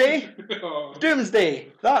Doomsday. Oh.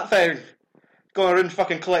 Doomsday. That thing. Going around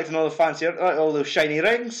fucking collecting all the fancy, all those shiny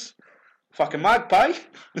rings. Fucking magpie.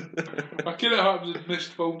 I kind of happens in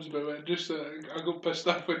missed films about it. Just I got pissed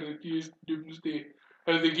off when they used Doomsday.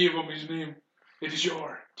 How they gave him his name. It is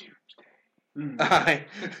your Doomsday. Aye.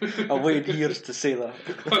 I waited years to say that.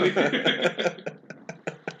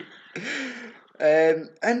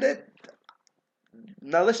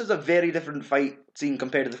 Now this is a very different fight scene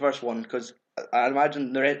compared to the first one, because I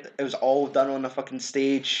imagine it was all done on a fucking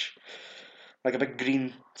stage, like a big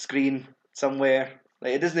green screen somewhere.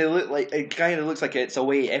 Like, it doesn't look like, it kind of looks like it's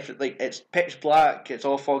away. Like, it's pitch black, it's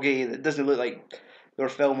all foggy. It doesn't look like they were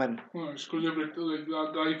filming. Well, it's because like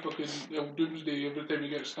that guy fucking Doomsday, every time he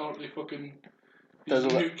gets hurt, they fucking does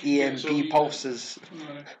like EMP pulses,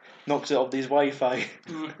 knocks it off these Wi-Fi.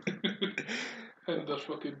 And there's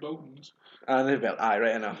fucking buildings. And they'd be like, aye,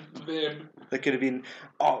 right enough. Them. They could have been.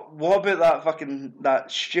 Oh, what about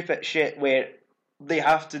that stupid shit where they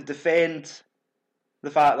have to defend the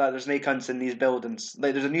fact that there's snake hunts in these buildings?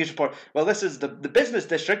 Like, there's a news report. Well, this is the business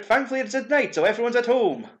district. Thankfully, it's at night, so everyone's at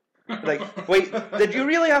home. Like, wait, did you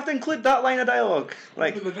really have to include that line of dialogue?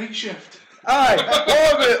 Like, the night shift. Aye,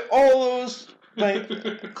 what about all those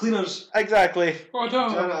like cleaners? Exactly. Oh no.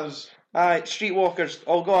 Janitors. Aye, streetwalkers,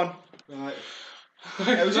 all gone. Right.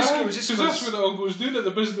 It was just because that's what it all goes down at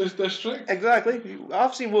the business district. Exactly.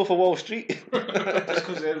 I've seen Wolf of Wall Street. Just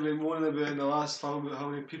because everybody moaning about in the last film about how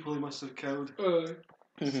many people he must have killed. So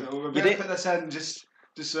we're going to put this in just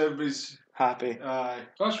so everybody's happy. Aye.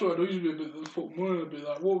 That's what annoys me about the folk moaning about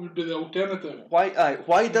that. What would be the alternative?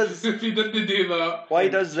 Why does if he didn't do that? Why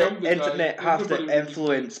does the internet have to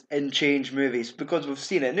influence and change movies? Because we've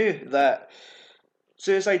seen it now that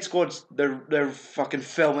Suicide Squad's they're fucking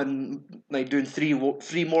filming, like doing three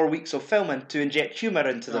more weeks of filming to inject humour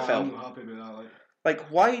into the film. I'm not happy with that. Like,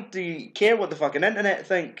 why do you care what the fucking internet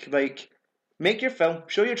think? Like, make your film,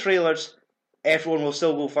 show your trailers, everyone will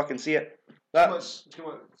still go fucking see it. Do you know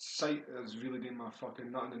what site is really doing my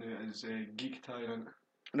fucking nut in the new is Geek Tyrant.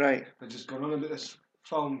 Right. They're just going on about this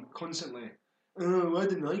film constantly. Oh, I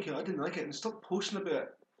didn't like it, and stop posting about it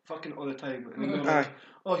fucking all the time. And then they're like,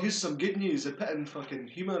 oh, here's some good news. They're putting fucking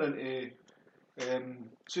humour into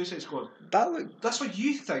Suicide Squad. That's what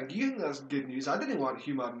you think. You think that's good news. I didn't want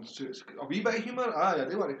humour in Suicide Squad. A wee bit of humour? Aye, I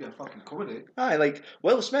didn't want it to be a fucking comedy. Aye, like,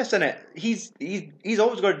 Will Smith's in it. He's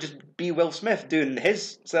always got to just be Will Smith doing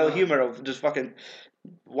his style of humour of just fucking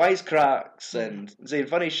wisecracks and saying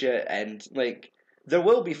funny shit, and, like, there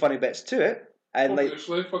will be funny bits to it. And,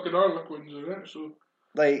 obviously, like, fucking Harlequin's in it, so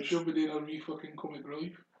like, she'll be doing a wee fucking comic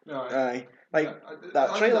relief. Aye. Like,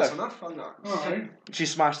 that trailer. That's enough, isn't it? She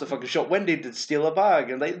smashed the fucking shop window to steal a bag,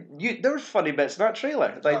 and like, there were funny bits in that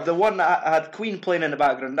trailer. Like, the one that had Queen playing in the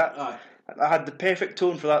background, that had the perfect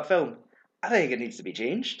tone for that film. I think it needs to be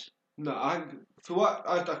changed. No, I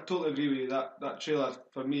totally agree with you. That trailer,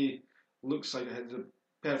 for me, looks like it has a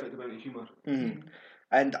perfect amount of humour. Mm-hmm.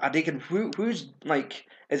 And I think who's like,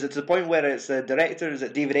 is it to the point where it's the director, is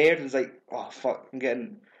it David Ayer, and it's like, oh fuck, I'm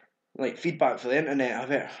getting like feedback for the internet.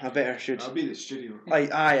 I better should. I'll be the studio.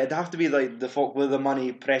 Like, aye, it'd have to be like the folk with the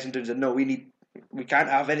money pressing down. No, we can't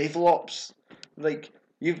have any flops. Like,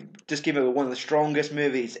 you've just came out with one of the strongest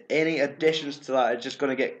movies. Any additions to that is just going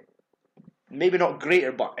to get maybe not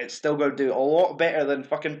greater, but it's still going to do a lot better than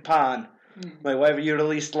fucking Pan, like whatever you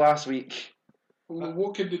released last week. Well,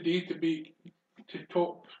 what could they do to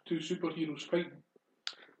top two superheroes fighting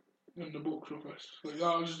in the box office? Like,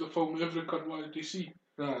 that was the film every cunt wanted to see.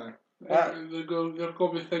 They're going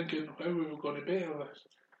to be thinking, how are we going to better this?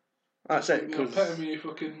 That's it. The epitome of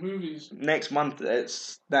fucking movies. Next month,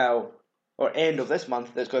 it's now, or end of this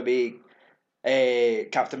month, it's going to be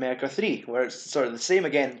Captain America 3, where it's sort of the same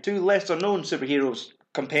again. Two lesser known superheroes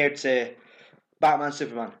compared to Batman,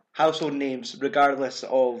 Superman. Household names, regardless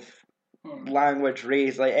of language,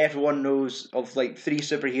 race. Like, everyone knows of like three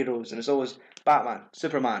superheroes, and it's always Batman,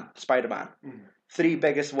 Superman, Spider-Man. Three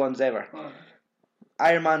biggest ones ever.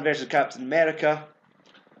 Iron Man versus Captain America.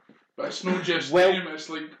 But it's not just them, it's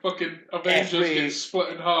like fucking Avengers get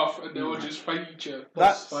split in half and they all just fight each other.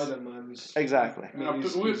 That's Spider-Man's. Exactly. And I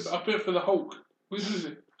put for the Hulk. What is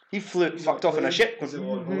it? He fucked off in a ship. He's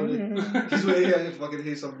waiting to fucking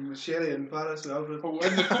hear some sherry in Paris or Alfred. Oh,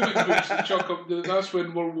 in the comic books, they chuck up, that's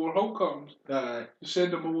when World War Hulk comes. Aye. They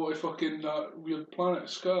send him away to fucking that weird planet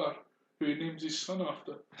Scar, who he names his son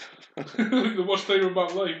after. Like the worst time of my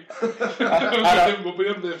life. We'll be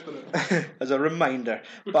him after it. As a reminder.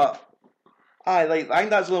 But I think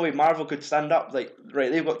that's the only way Marvel could stand up. Like,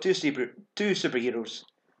 right, they've got two superheroes.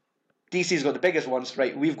 DC's got the biggest ones,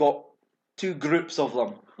 right? We've got 2 groups of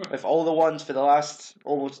them, with all the ones for the last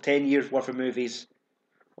almost 10 years worth of movies,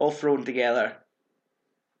 all thrown together.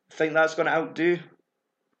 Think that's going to outdo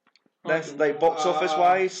this, like box office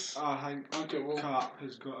wise? I think Cap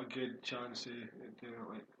has got a good chance of doing it.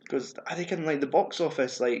 Like, because I think in like the box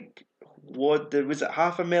office, like what was it,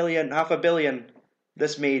 half a billion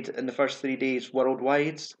this made in the first 3 days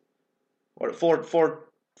worldwide, or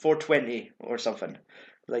 420 or something.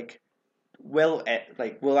 Like, will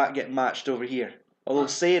that get matched over here? Although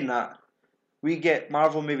saying that, we get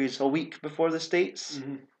Marvel movies a week before the States,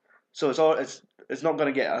 so it's not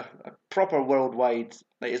going to get a proper worldwide.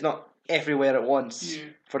 Like, it's not everywhere at once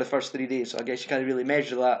for the first 3 days. So I guess you can't really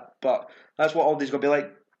measure that, but that's what all these going to be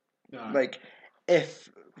like. Yeah. Like, if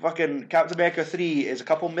fucking Captain America 3 is a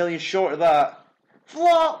couple million short of that,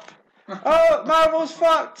 flop! Oh, Marvel's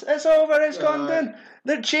fucked! It's over, it's gone down!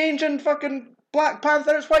 They're changing fucking Black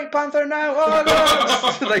Panther, it's White Panther now! Oh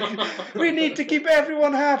no! Like, we need to keep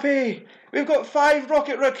everyone happy! We've got 5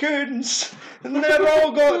 Rocket Raccoons! And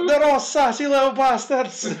they're all sassy little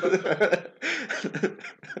bastards!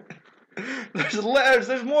 There's letters,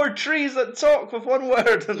 there's more trees that talk with one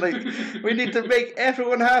word, and like, we need to make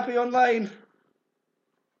everyone happy online.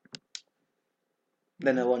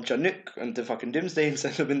 Then they launch a nuke into fucking Doomsday and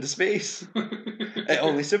send them into space. It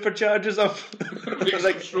only supercharges them. Makes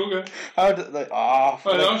like, them stronger. How did like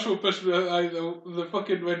that's what pissed me out. The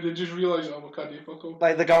fucking when they just realised, we can't do fuck all.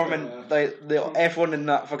 Like the government, like everyone in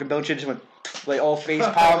that fucking building just went like all face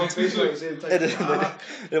palmed.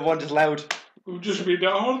 The one just loud. We've just made it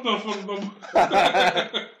harder for them.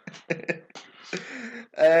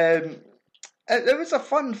 It was a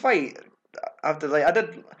fun fight. After like I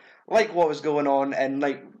did like what was going on, and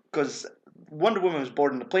like because Wonder Woman was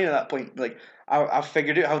boarding the plane at that point. Like I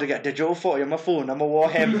figured out how to get a digital photo on my phone. I'm gonna war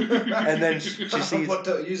him, and then she sees what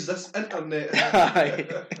to use this internet.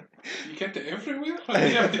 You kept it everywhere.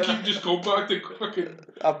 You have to keep just going back to fucking.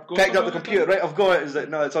 I picked up the computer. Right, I've got it. It's like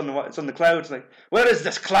no, it's on the cloud. It's like, where is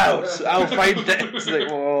this cloud? I'll find it. It's like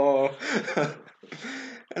whoa.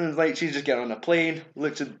 And it's like she's just getting on a plane.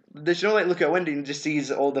 Looks at, does she know like look at a window and just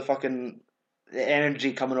sees all the fucking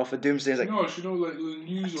energy coming off of Doomsday? It's like, no, she knows like the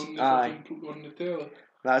news on the telly.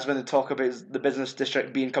 That's when they talk about the business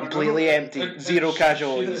district being completely empty, zero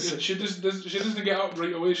casualties. She doesn't get up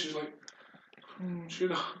right away. She's like,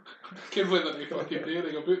 should I? Can't believe that they fucking do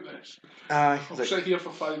anything about this. I'll sit here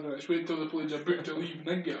for 5 minutes, wait until the planes are booked to leave, and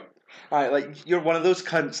then get up. Alright, like you're one of those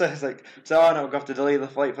cunts. It's like, so no, we're going to have to delay the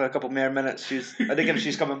flight for a couple more minutes. I think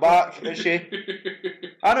she's coming back, is she?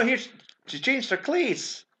 No, here she's changed her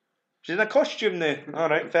clothes. She's in a costume now.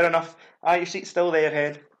 Alright, fair enough. Your seat's still there,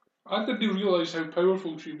 head. I didn't realise how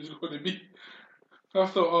powerful she was going to be. I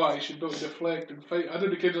thought, she should not deflect and fight. I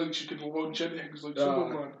didn't think like she could launch into things like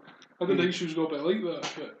Superman. I didn't think she was going to be like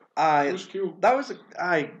that, but it was cool. That was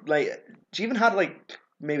like she even had like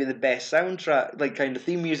maybe the best soundtrack, like kind of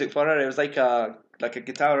theme music for her. It was like a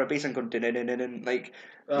guitar or a bass and going and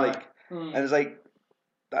it's like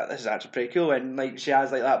this is actually pretty cool. And like she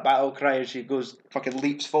has like that battle cry and she goes fucking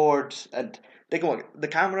leaps forward, and the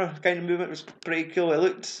camera kind of movement was pretty cool. It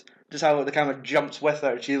looked just how the camera jumps with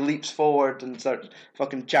her. She leaps forward and starts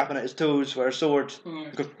fucking chapping at his toes with her sword.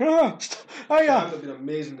 Goes, It would have been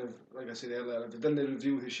amazing if, like I said earlier, if they didn't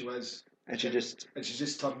reveal who she was. And she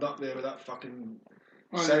just turned up there with that fucking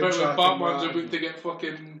soundtrack. Batman's about to get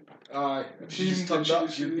fucking. If she just turned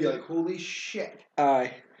up, you'd be like, holy shit.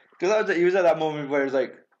 Because he was at that moment where he was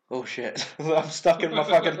like, oh shit, I'm stuck in my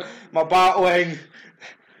fucking my Batwing.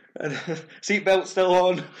 And seatbelt still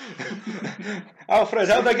on. Alfred,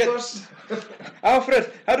 how do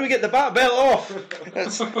we get the bat belt off?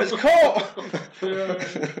 It's caught.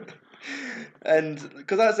 And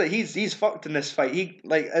because that's it, he's fucked in this fight.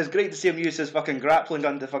 It's great to see him use his fucking grappling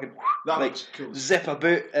gun to fucking cool. Zip a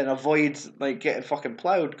boot and avoid like getting fucking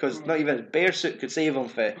ploughed. Because not even his bear suit could save him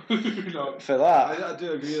for that. I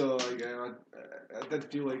do agree though. Like I did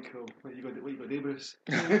feel like, what you got, Bruce?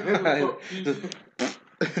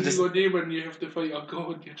 You got neighbour and you have to fight a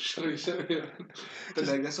god. You're just going to sit there. But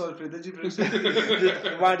like this one, did you, Bruce?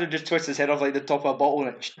 Imagine just twist his head off like the top of a bottle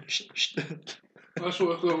and shh. That's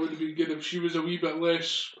what I thought would have been good if she was a wee bit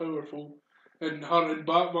less powerful, and her and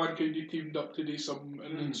Batman kind of teamed up to do something,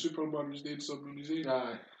 and then Superman was doing something on his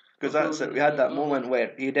own. Because that's it. We had that moment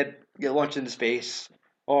where he did get launched into space.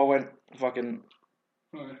 Went fucking.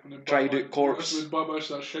 Tried out corpse. When Batman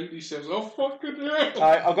starts shouting, he says, "Oh fucking hell!"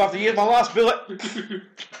 I'll go have to use my last bullet.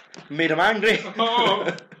 Made him angry.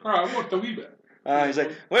 Alright, I worked a wee bit. He's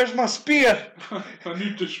like, where's my spear? I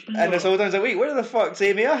need the spear. And this whole time he's like, wait, where the fuck's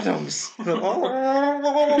Amy Adams? I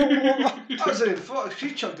was like, fuck,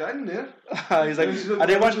 she chucked it in there. He's like, I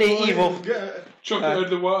didn't want any evil. Chuck it out of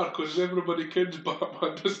the water because everybody kids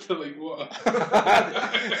Batman does to like water.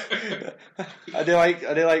 I do like.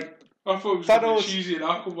 I thought it was going to be cheesy and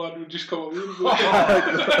Aquaman would just come up with it.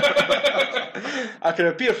 I can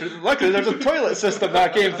appear. Luckily, there's a toilet system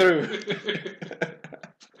that came through.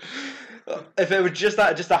 If it was just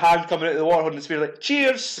a hand coming out of the water holding the spear, like,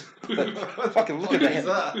 cheers! Like, fucking look at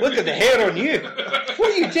the hair on you.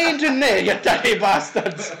 What are you changing there, you dirty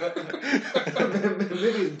bastards?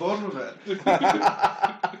 Maybe he's born with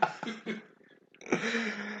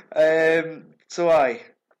it. So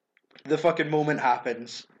the fucking moment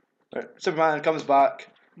happens. Superman comes back,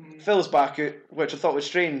 Phil's back out, which I thought was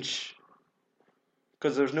strange.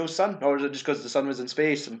 Because there was no sun, or was it just because the sun was in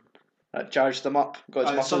space and that charged him up, got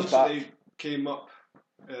his muscles back? Came up.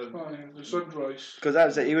 The sunrise. Because that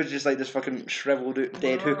was it. He was just like this fucking shriveled out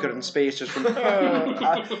dead hooker in space, just from.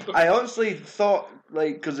 I honestly thought,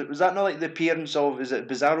 like, because was that not like the appearance of, is it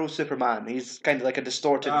Bizarro Superman? He's kind of like a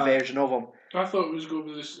distorted version of him. I thought it was going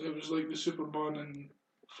to be this. It was like the Superman in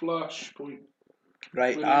Flashpoint.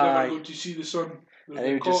 Right. Where they never got to see the sun. And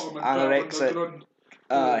he would just anorexia it.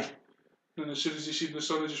 Aye. And as soon as he seen the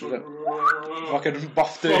sun, he just went. Fucking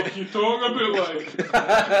buffed out. What you talking about, like?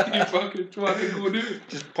 You fucking go do.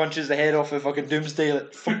 Just punches the head off the fucking Doomsday,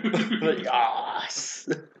 like yes.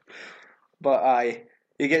 But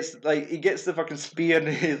he gets the fucking spear, and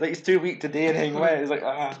he's like, he's too weak to do anything with it. He's like,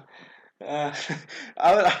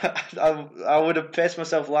 I would have pissed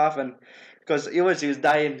myself laughing because he was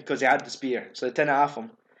dying because he had the spear, so they didn't have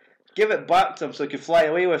him. Give it back to him so he could fly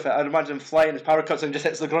away with it. I'd imagine him flying, his power cuts and just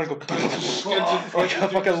hits the ground and goes like a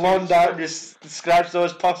fucking lawn dart and just scratches all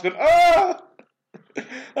his puffs going, that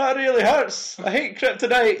really hurts. I hate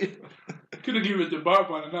kryptonite. Could have given it to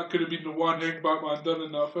Batman and that could have been the one thing Batman done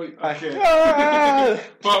in that fight.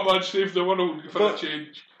 Batman saved the world for a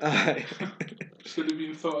change. Instead of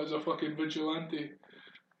being thought as a fucking vigilante.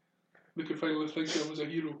 They could finally think of him as a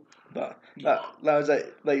hero. But that was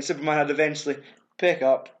like Superman had eventually pick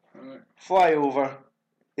up, fly over.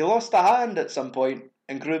 He lost a hand at some point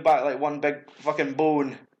and grew back like one big fucking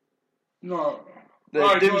bone. No. Doomsday.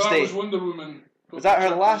 No, that was Wonder Woman. Was that her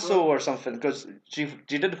lasso or something? Because she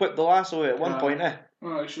did whip the lasso at one point, eh?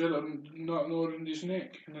 She had a knot around his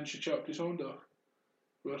neck and then she chopped his hand off.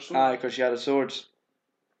 Because she had a sword.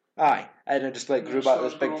 And it just like grew back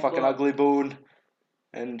this big fucking ugly bone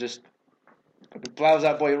and just plows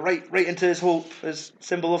that boy right into his hope, his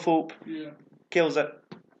symbol of hope. Yeah. Kills it.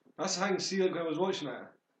 That's the thing, see, like when I was watching it,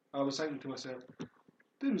 I was thinking to myself,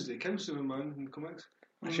 Doomsday kills Superman in the comics.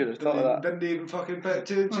 I should have thought of that. Didn't they even fucking put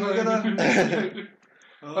two and two together?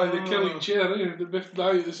 The killing chair, they both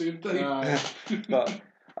die at the same time. But,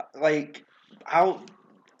 like,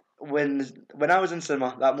 when I was in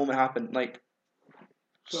cinema, that moment happened, like,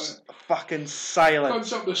 fucking silent.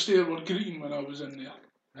 Cunts up the stair were greeting when I was in there.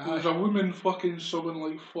 There was a woman fucking sobbing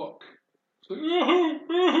like fuck. But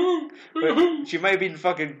she might have been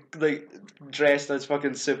fucking like dressed as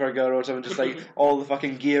fucking Supergirl or something, just like all the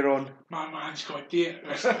fucking gear on. My man's got date.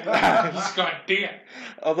 He's got date.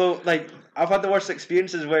 Although, like, I've had the worst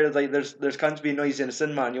experiences where like there's cunts being noisy in a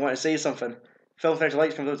cinema and you want to say something. Film finish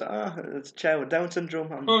lights comes out. It's a child with Down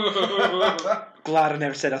syndrome. I'm glad I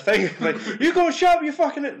never said a thing. Like, you go shut up, you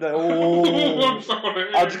fucking it. Like, I'm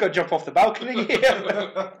sorry. I just got to jump off the balcony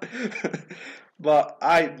here. But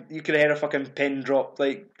you could hear a fucking pin drop.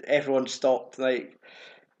 Like, everyone stopped. Like,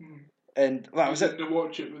 and that was it. To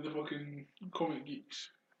watch it with the fucking comic geeks.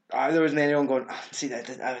 There wasn't anyone going, see, that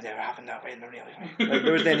would never happen that way in the real life. Like,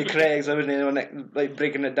 there wasn't any critics, there wasn't anyone like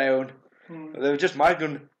breaking it down. They were just mad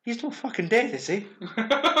going, he's not fucking dead, is he?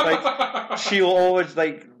 Like, she'll always,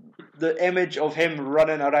 like, the image of him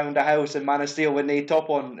running around the house in Man of Steel with no top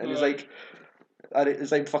on, and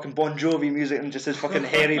it's like fucking Bon Jovi music and just his fucking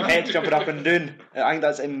hairy pecs jumping up and down. I think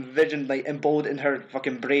that's envisioned, like, embodied in her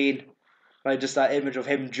fucking brain. Like, just that image of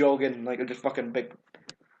him jogging, like, just fucking big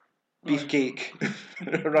beefcake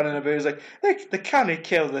running about. It's like, they can't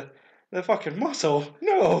kill the fucking muscle.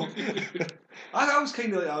 No. I was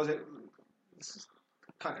kind of like, I was like,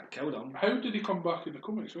 can't get killed him. How did he come back in the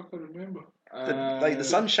comics? I can't remember. Like the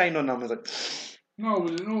sunshine on him was like. No,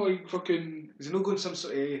 was it not like fucking? Is he not going some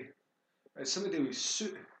sort of? It's something to do with his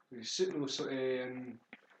suit. His suit was sort of,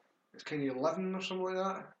 it's kind of 11 or something like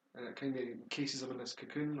that, and it kind of cases him in this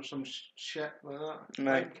cocoon or some shit like that.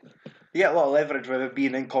 Right. You get a lot of leverage with it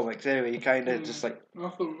being in comics anyway. You kind of just like. I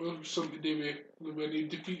thought it was something to do with when he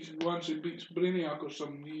beats Brainiac or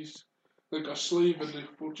something. He's like a slave in the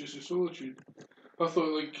Fortress of Solitude. I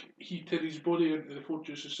thought like he tear his body into the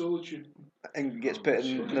Fortress of Solitude and gets put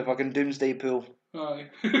in the fucking Doomsday pool. Aye.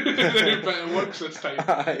 But it works this time.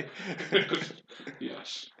 Aye.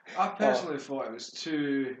 Yes. I personally thought it was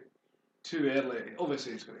too early.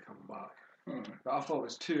 Obviously, he's going to come back. But I thought it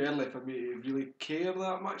was too early for me to really care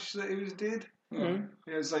that much that he was dead. Mm-hmm.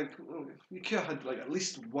 It was like, well, you could have had like at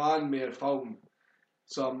least one more film.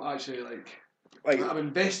 So I'm actually like I'm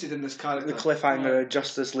invested in this character. The cliffhanger of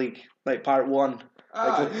Justice League, like part 1.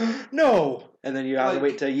 Aye. Like, no! And then you have to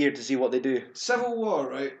wait till a year to see what they do. Civil War,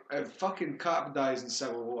 right? If fucking Cap dies in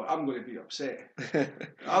Civil War, I'm going to be upset.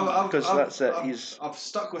 Because that's it. I've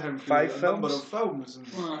stuck with him for 5 a films? number of films.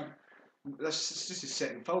 And this is his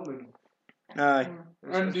second filming. Aye.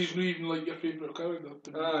 And he's not even like your favourite character.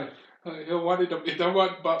 Aye. He wanted him. He didn't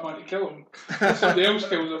want Batman to kill him. Somebody else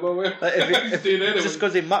kills him. Oh well. He's dead anyway. Just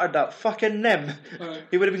because he muttered that fucking name,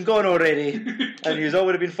 he would have been gone already, and he all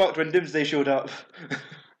would have been fucked when Doomsday showed up.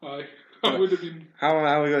 Aye. I would have been. How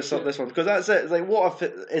are we going to stop this one? Because that's it. It's like, what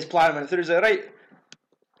if his plan went through? He's like, right,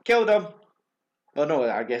 killed him. Well, no,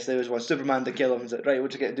 I guess there was one Superman to kill him. He's like, right, we'll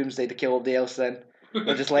just get Doomsday to kill everybody else then.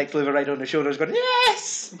 Or just Lex Luthor right on the shoulders going,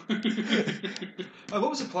 yes! What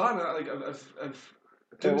was the plan? Like, if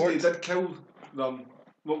Doomsday did kill them,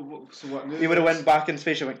 what he would have went back in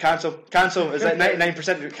space and went, cancel. It's like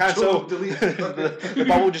 99% cancel. Delete. The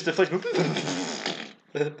bubble just deflates.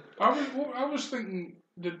 I was thinking,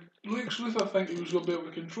 did Lex Luthor think he was going to be able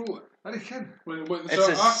to control it? I can. It's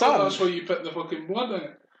his son. That's why you put the fucking blood in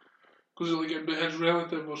it. Because like it'd be his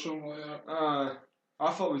relative or something like that.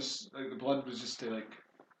 I thought it was like the blood was just to like,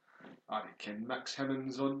 I can mix him and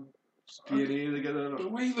his own DNA together.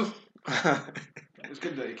 But why the? It's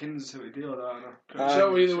good that he knows how to deal with that. Is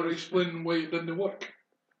that why they were explaining why it didn't work?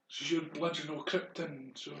 So your blood's no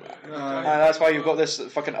krypton, so. That's why you've got this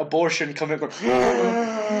fucking abortion coming.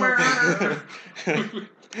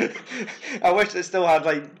 I wish it still had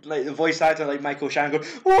like the voice actor like Michael Shannon going,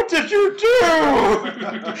 "What did you do?"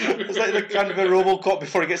 It's like the kind of a RoboCop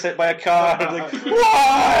before he gets hit by a car. Like,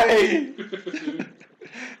 why?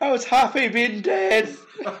 I was happy being dead.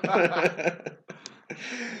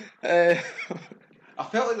 I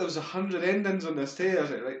felt like there was 100 endings on this tale. I was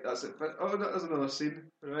like, right, that's it. Oh, there's another scene.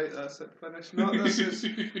 Right, that's it. Finished. No, this is.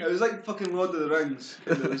 It was like fucking Lord of the Rings.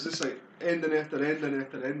 It was just like ending after ending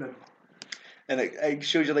after ending. And it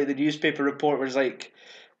shows you like the newspaper report was like,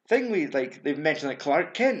 they've mentioned that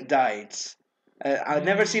Clark Kent died. I'd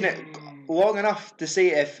never seen it long enough to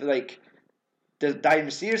say if like did it die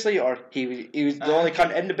mysteriously or he was the only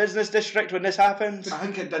cunt in the business district when this happened. I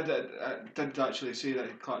think it did actually say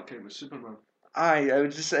that Clark Kent was Superman.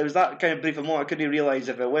 It was that kind of brief a moment. I couldn't realise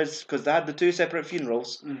if it was because they had the 2 separate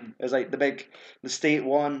funerals. It was like the state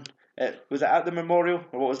one. Was it at the memorial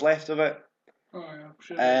or what was left of it? Oh yeah,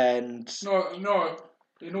 sure. And no,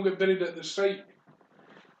 you don't get buried at the site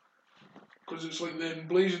because it's like they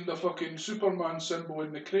emblazoned the fucking Superman symbol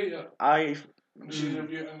in the crater. And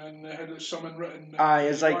then they had something written.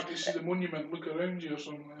 It's like you see the monument, look around you or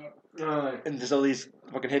something like that. And there's all these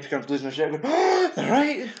fucking hippie cunts losing their shit. Going, oh, they're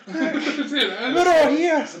right. They're all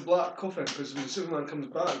here. It's a black coffin because when Superman comes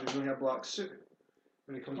back, he's wearing a black suit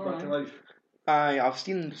when he comes back to life. I've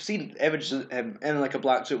seen images of him in like a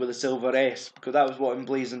black suit with a silver S because that was what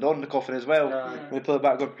emblazoned on the coffin as well. When they pull it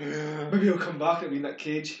back, going, maybe he'll come back and be in that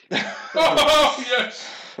cage. Oh yes.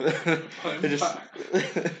 They just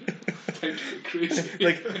crazy.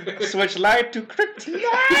 Like switch light to kryptonite.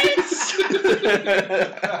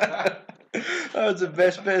 That was the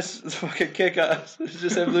best bit. It's fucking kick ass. It's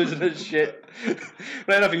just him losing his shit.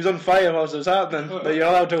 Right enough, he was on fire whilst it was happening, but you're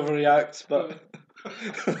allowed to overreact. But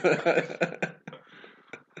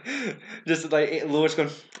just like Lois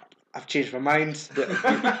going, I've changed my mind.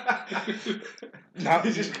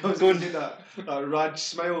 He just goes going to do that Raj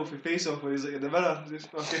smile off his face off when he's like in the mirror.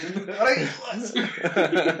 Just fucking, alright,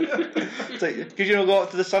 it's like, because you know, go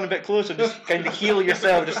up to the sun a bit closer, just kind of heal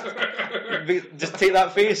yourself, just take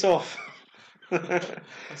that face off. I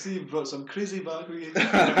see you brought some crazy back with you.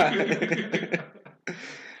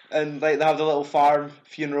 And like they have the little farm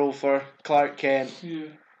funeral for Clark Kent. Yeah.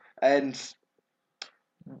 And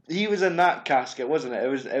he was in that casket, wasn't it?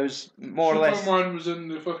 It was more or less. Superman was in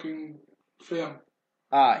the fucking farm.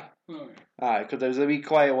 Aye, because there was a wee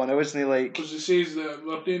quiet one. It wasn't like. Because it says that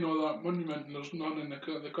they're doing all that monument and there's none in the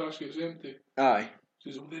casket's empty. Aye. It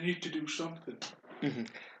says, well, they need to do something. Mm-hmm.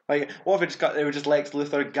 Like, what if it was just Lex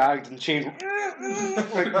Luthor gagged and chained,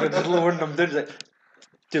 like, they're just lowering them down. It's like,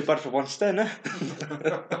 too bad for one stone, eh?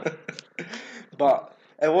 But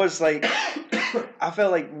it was like, I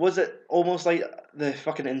felt like, was it almost like the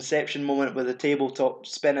fucking Inception moment with the tabletop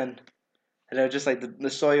spinning, and it was just like the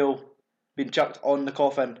soil being chucked on the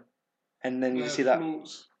coffin, and then you see that.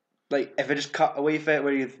 Floats. Like, if it just cut away from it,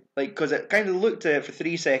 where you like, because it kind of looked at it for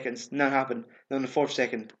 3 seconds, nothing happened. Then on the 4th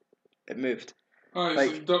second, it moved. Aye, like,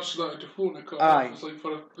 it's like Dutch started to float and it cut aye. off. It's like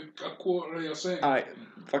for a quarter of a second. Aye,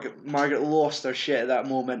 fucking Margaret lost her shit at that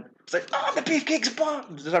moment. It's like, oh, the beefcake's back!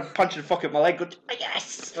 Just started punching fucking my leg, going, oh,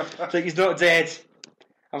 yes! It's like, he's not dead.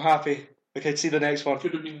 I'm happy. We can see the next one.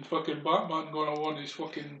 Could have been fucking Batman going on his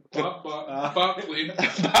fucking bat plane, vibrating.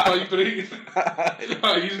 He's Bat.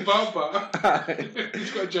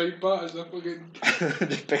 He's got a giant bat as a fucking.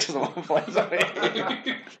 Just picks them up and flies away.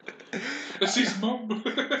 It's his mum.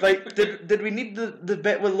 Like, did we need the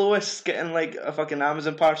bit with Lois getting like a fucking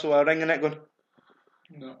Amazon parcel while ringing it, going?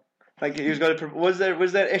 No. Like, he was going to. Was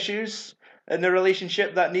there issues in the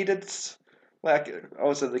relationship that needed? Like,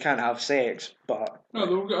 obviously they can't have sex, but...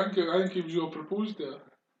 No, I think he was all proposed there.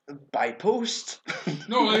 By post?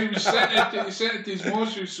 No, he sent it to his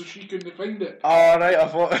Moshew so she couldn't find it. Oh, right, I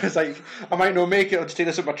thought it was like, I might not make it, I'll just take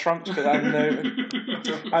this in my trunks, because I'm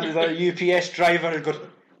I'm a UPS driver, and go,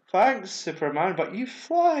 thanks, Superman, but you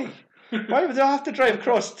fly. Why would I have to drive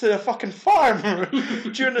across to a fucking farm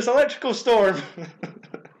during this electrical storm?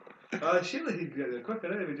 Surely he'd get there quicker,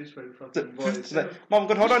 eh? We just went fucking bodies. Mum,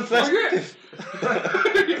 go hold on to this.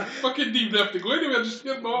 Fucking didn't have to go anywhere, just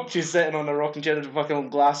get Mom. She's sitting on a rocking chair with fucking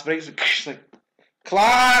glass breaks. She's like,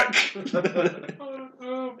 Clark! You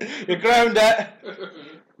ground it!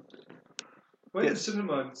 Why did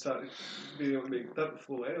Superman start being able to make dirt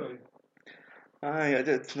flow anyway? Aye, I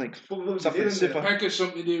did. Like, what was something super. I think it's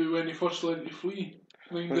something to do with when he first learned to flee.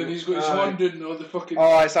 Then he's got his hand doing all the fucking...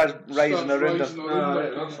 Oh, it starts rising around him.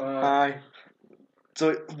 Aye.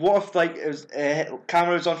 So what if like it was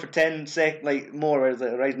camera was on for 10 seconds, like more, where it's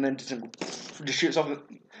like rising into some, just shoots off,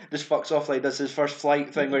 just fucks off, like does his first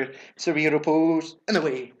flight thing where superhero pose and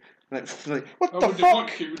away. Like what the fuck?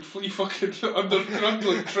 He would flee fucking underground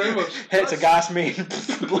like Tremors. Hits a gas main,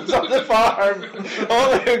 blows up the farm.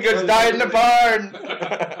 All the hookers died in the barn.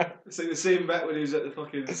 It's like the same bit when he was at the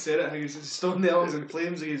fucking Senate, he's stomping the elves in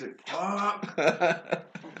flames, and he's like, fuck. What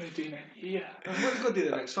am I doing in here? What's he going to do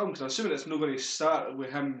the next film? Because I'm assuming it's not going to start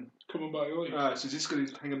with him coming back alive. So he's just going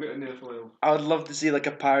to hang about in there for a while. I would love to see like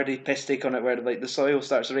a parody piss take on it where like the soil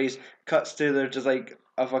starts to raise, cuts to there just like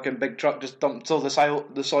a fucking big truck just dumps all the soil,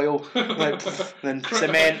 like, then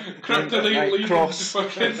cement, like, cross.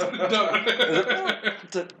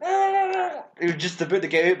 He was just about to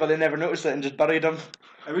get out, but they never noticed it and just buried him.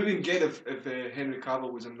 It would have been good if Henry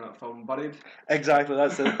Cavill was in that film, buried. Exactly,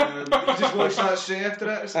 that's it. You just watch that straight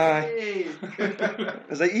after it. It's like, hey.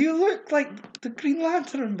 It's like, you look like the Green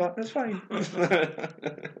Lantern, but it's fine.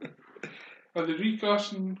 Are they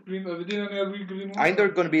recasting Green? Are they doing any Green Lantern? I think they're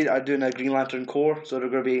going to be doing a Green Lantern Corps, so they're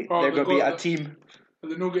going to be a team. Are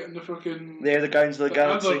they not getting the fucking? They're the Guardians of the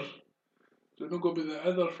Galaxy. They're not going to be the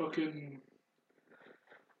other fucking.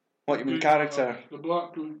 What you mean, character? The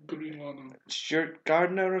black Green Lantern. Stuart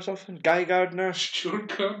Gardner or something? Guy Gardner? Stuart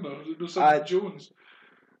Gardner? Is it not something Jones?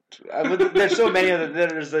 There's so many of them.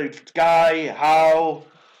 There's like Guy, Hal.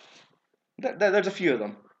 There's a few of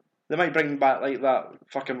them. They might bring back like that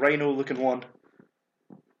fucking rhino looking one.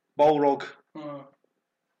 Balrog.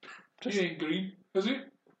 He ain't green, is he?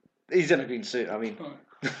 He's in a green suit, I mean.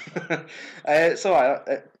 So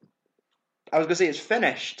I was going to say it's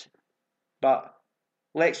finished, but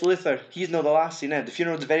Lex Luthor, he's not the last scene in. The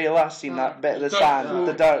funeral's the very last scene, that bit of the sand,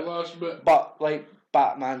 the dirt. The last bit. But like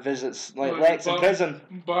Batman visits like Lex in prison.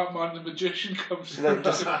 Batman the magician comes. Like,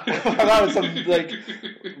 just, that was some like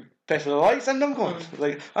piss with the lights in them going.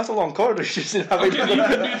 Like that's a long corridor. Should have people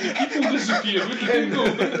disappear. Where did they go?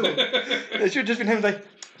 It should have just been him like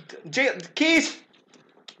keys.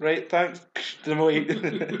 Right, thanks.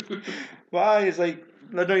 Why? It's like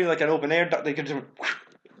they're not even like an open air duct. They could just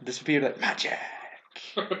disappear like magic.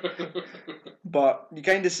 But you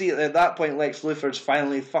kind of see at that point Lex Luthor's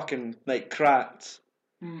finally fucking like cracked.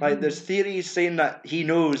 Like there's theories saying that he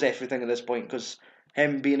knows everything at this point because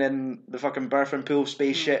him being in the fucking birthing pool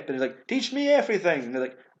spaceship and he's like, teach me everything, and they're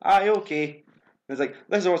like, aye, okay. And it's like,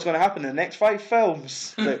 this is what's going to happen in the next 5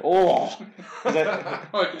 films. It's like, oh. It's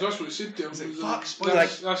like, because that's what he said to him. He's like, fuck,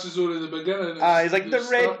 that's his own in the beginning. He's like, the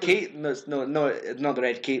red cape. No, it's not the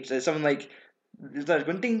red capes. It's something like, he starts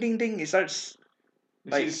going ding, ding, ding. He starts.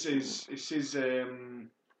 Like, he says,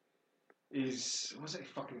 what's it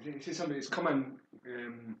fucking thing? He says something, it's coming.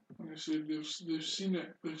 They said they've seen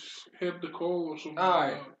it, they've heard the call or something.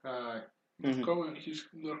 Aye. They're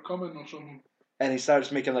coming or something. And he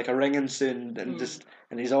starts making like a ringing sound and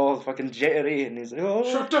and he's all fucking jittery and he's like, oh.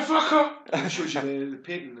 Shut the fuck up! He shows you the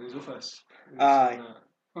painting in his office. Aye.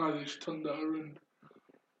 They just turned that around.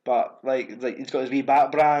 But like he's got his wee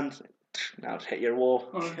bat brand. now hit your wall.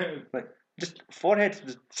 Like, just forehead.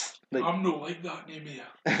 Like, I'm not like that anymore.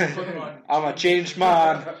 I'm a changed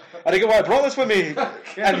man. I think why I brought this with me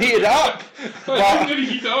and heat it up. How did he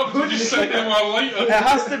heat it up? Just sit there with a lighter. It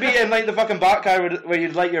has to be in like the fucking back car where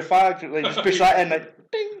you'd light your fag. Like just push that in, like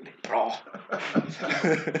ding, bro.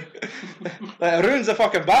 Like, it ruins the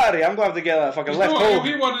fucking battery. I'm going to have to get a fucking lift home.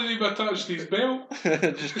 He wanted him attached to his belt.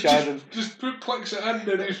 Just charging. Just clicks it in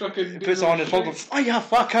and he's fucking... He puts on his phone. Oh yeah,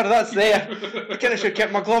 fucker, that's there. I kind of should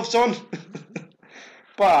keep my gloves on.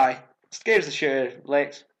 But aye, scares the shit out of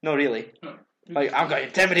Lex. No, really. No. Like, I'm going to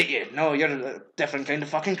intimidate you. No, you're a different kind of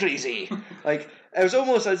fucking crazy. Like, it was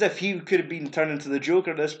almost as if he could have been turned into the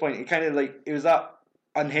Joker at this point. He kind of like, he was that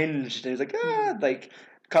unhinged. He was like, like,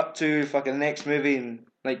 cut to fucking the next movie and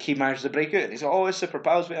like he managed to break out. And he's got all his super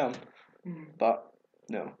powers with him. But,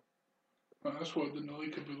 no. That's what I didn't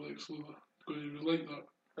like about Lex Luthor. Because he was like that.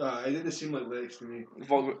 It didn't seem like Lex to me.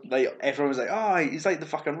 Like, everyone was like, he's like the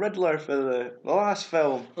fucking Riddler for the last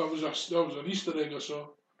film. That was an Easter egg I saw.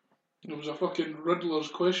 There was a fucking Riddler's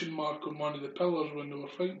question mark on one of the pillars when they were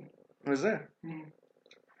fighting. Was there?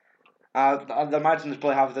 I'd imagine there's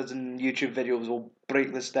probably half a dozen YouTube videos will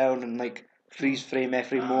break this down and like freeze frame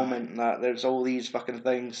every moment and that there's all these fucking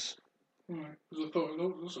things. Because I thought,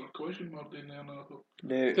 there's a question mark in there and I thought,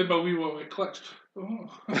 no. Did my wee one with clicks. Oh.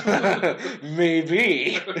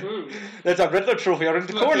 Maybe. There's a Riddler trophy around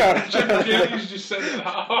the corner. Jim Carrey's just sitting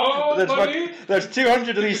there, there's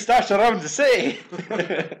 200 of these stashed around the city.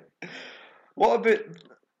 What about...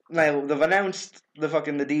 Now, they've announced the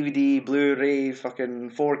DVD, Blu-ray,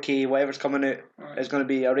 fucking 4K, whatever's coming out, is going to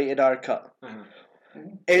be a rated R cut.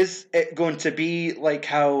 Is it going to be like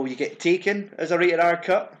how you get Taken as a rated R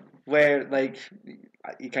cut, where like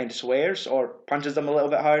he kind of swears or punches them a little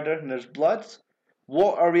bit harder and there's blood?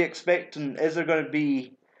 What are we expecting? Is there going to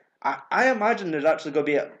be... I imagine there's actually going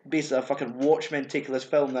to be basically a fucking Watchmen take of this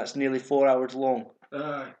film that's nearly 4 hours long.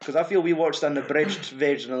 Because I feel we watched an abridged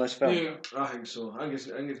version of this film. Yeah, I think so. I think it's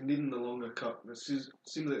needing the longer cut. It seems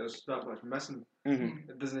like there's that much missing.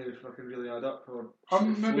 It doesn't even fucking really add up.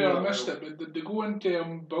 Maybe I missed it, but did they go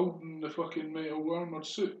into building the fucking metal armoured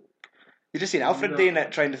suit? You just seen Alfred doing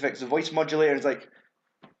it, trying to fix the voice modulator. It's like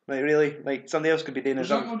really? Like, somebody else could be doing it. Was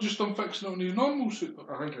that not just him fixing it on his normal suit?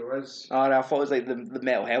 I think it was. Oh, no, I thought it was like the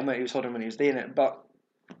metal helmet he was holding when he was doing it, but...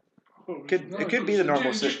 It could be the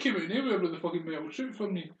normal suit. It just came out anywhere with the fucking metal suit for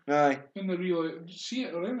me. Aye. In the real, see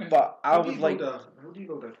it or anything. But I would like... How do you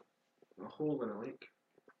build a hole in a lake?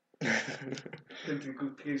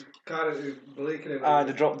 His car into the lake and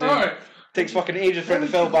the drop down. Takes fucking ages for it to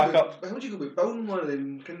fill back up. How would you go with building one of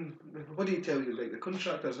them? What do you tell you, like the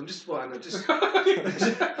contractors? I'm just what? Just you're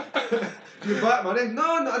Batman, eh?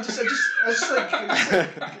 No, I just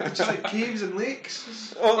like caves and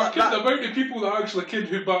lakes. The amount of people that actually kid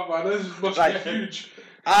who Batman is must be huge.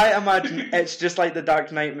 I imagine it's just like the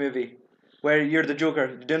Dark Knight movie, where you're the Joker,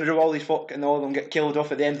 you're doing all these folk, and all of them get killed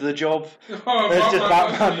off at the end of the job. It's just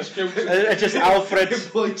Batman. It's just Alfred.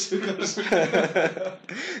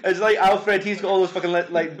 It's like Alfred. He's got all those fucking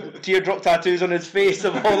like teardrop tattoos on his face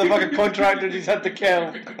of all the fucking contractors he's had to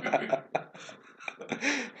kill.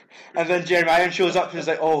 And then Jeremy Irons shows up and he's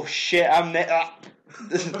like, "Oh shit, I'm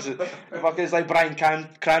it's like Bryan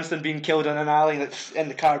Cranston being killed in an alley in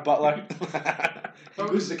the car butler." He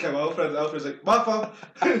goes to kill Alfred, and Alfred's like, "Motherfucker!"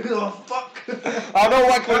 Oh fuck! I don't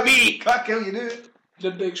work with me! Can't kill you, dude.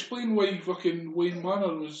 Did they explain why fucking Wayne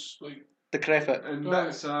Manor was like decrepit? And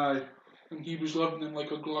that's and he was living in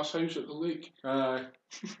like a glass house at the lake. Then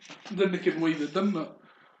they can why they done that.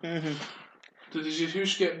 Did his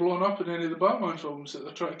house get blown up in any of the Batman films that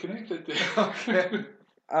they're trying to connect it to?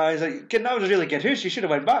 He's like, that was a really good house, you should have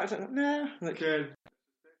went back. It's like, nah. Like, you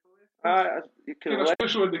could have left.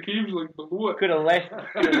 Especially when the cave's like below it. Could have left.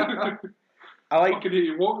 I like fucking hate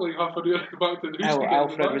you walk like half an hour back to the house. How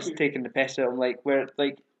Alfred was taking the piss out of him, like, where,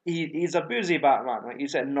 like, he's a boozy Batman. Like,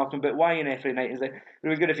 he's sitting knocking about wine every night. He's like, it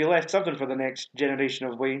would be good if you left something for the next generation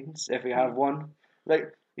of Waynes, if we have one.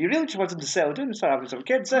 Like, you really just want him to settle down and start having some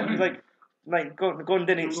kids, eh? He's like, go and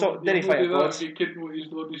didn't fight gods. You're kidding what his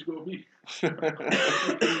body's got to be. His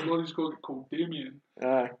body's got to get called Damien.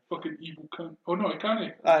 Fucking evil cunt. Oh no, I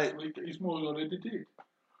can't. Like, his mom's already dead.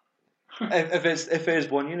 if it is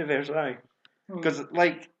one universe, right? Because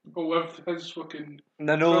like, if his fucking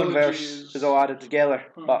the Nolan verse is all added together,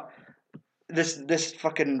 but this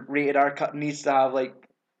fucking rated R cut needs to have like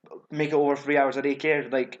make it over 3 hours a day. Care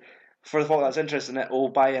like for the folk that's interested in it, all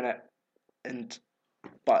buy in it,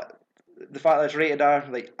 but the fact that it's rated R,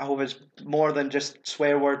 like I hope it's more than just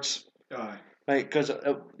swear words. Like, because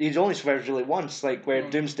he only swears really once, like where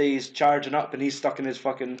Doomsday's charging up and he's stuck in his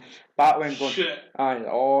fucking Batwing going, shit.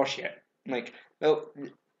 Oh shit. Like, well,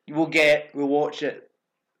 we'll watch it.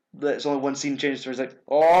 But it's only one scene changed, so it's like,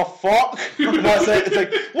 oh fuck! And that's it. It's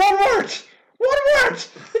like, one word!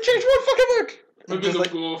 They changed one fucking word! Maybe they'll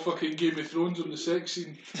go fucking Game of Thrones on the sex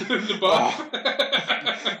scene in the bath.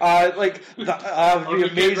 Like, that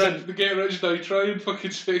would be amazing. The Get Rich Die Trying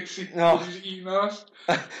fucking sex scene. No. He's eating ass.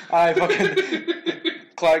 Fucking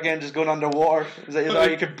Clark Kent just going underwater. Is that how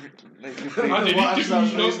you could breathe? I didn't use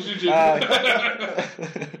oxygen.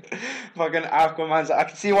 Fucking Aquaman's. I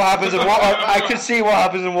can see what happens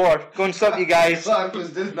in water. Go and stop you guys.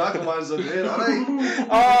 Aquaman's on there,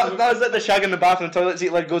 alright? That was like the shag in the bath and the toilet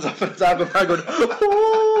seat lid goes up and it's Aquaman going,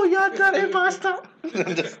 oh, you dirty bastard.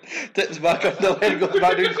 And just tips back up the lid and goes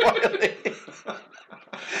back down quietly.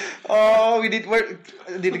 Oh, we need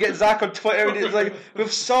to get Zach on Twitter.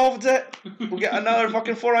 We've solved it. We'll get another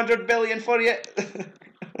fucking 400 billion for you.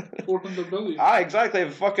 400 billion? Exactly.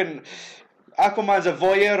 Fucking Aquaman's a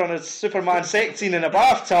voyeur on a Superman sex scene in a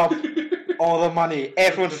bathtub. All the money.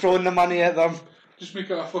 Everyone's throwing the money at them. Just make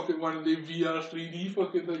it a fucking one of the VR 3D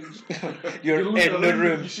fucking things. You're in the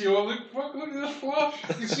room. You see all look at this flash.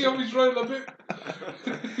 You see how he's running a bit.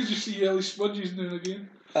 You see yellow smudges now and again.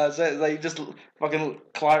 That's it. Like, just fucking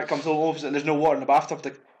Clark comes home opposite and there's no water in the bathtub.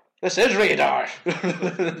 Like, this is radar.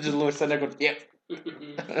 Just Lois sitting there going, yep.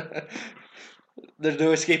 There's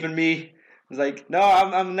no escaping me. It's like, no,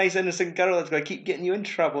 I'm a nice innocent girl that's going to keep getting you in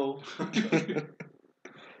trouble. Fucking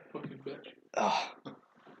bitch. Oh.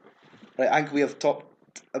 Right, I think we have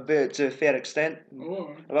talked about it to a fair extent.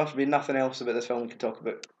 Oh, There must be nothing else about this film we could talk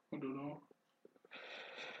about. I don't know.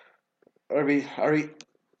 Are we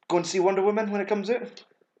going to see Wonder Woman when it comes out?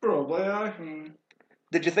 Probably, aye.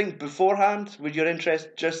 Did you think beforehand, was your interest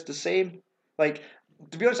just the same? Like,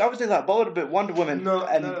 to be honest, I wasn't that bothered about Wonder Woman. No,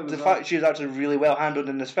 and the fact she was actually really well handled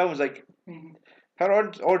in this film was like,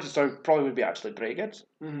 her origin story probably would be actually pretty good.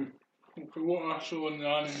 For what I saw in the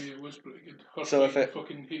anime, it was pretty good. Her So if it...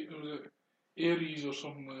 fucking, was it Ares or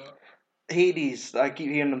something like that? Hades, I keep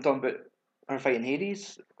hearing them talking about her fighting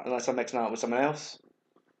Hades, unless I'm mixing that up with someone else.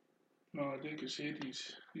 No, I think it's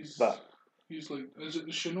Hades. He's like, is it,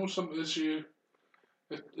 does she know something, is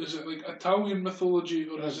it like Italian mythology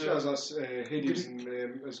or is it... That's Hades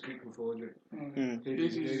is Greek mythology.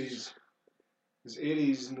 Hades. Is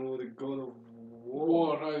Ares the god of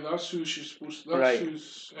war? Aye, that's who she's supposed to... That's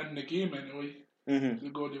who's in the game anyway. The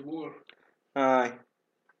god of war. Aye.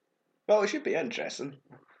 Well, it should be interesting.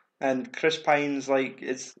 And Chris Pine's like,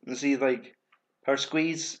 like her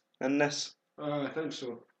squeeze in this? I think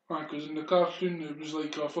so. Aye, because in the cartoon it was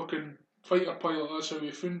like a fucking fighter pilot, that's how he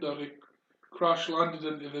found her. He crash landed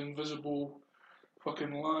into the invisible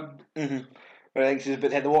fucking land. Where I think she's about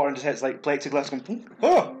to hit the water and just hits like plexiglass going,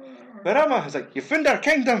 oh! Where am I? It's like, you found our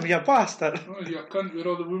kingdom, you bastard! Oh, you cunt, where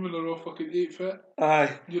all the women are all fucking 8 feet.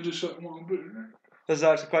 Aye. You're just sitting on Britain. This is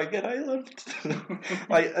actually quite good, I loved.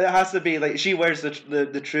 Like, it has to be, like, she wears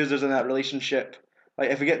the trousers in that relationship. Like,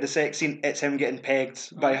 if we get the sex scene, it's him getting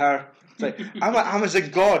pegged by her. It's like, I'm an Amazon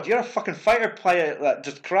god, you're a fucking fighter pilot that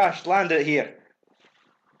just crashed, landed here.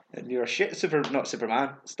 And you're a shit not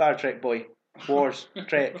Superman, Star Trek boy. Wars,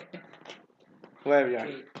 Trek. Wherever you are.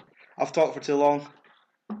 I've talked for too long.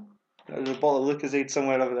 There's a bottle of Lucozade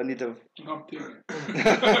somewhere I need to... I've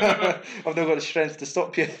not got the strength to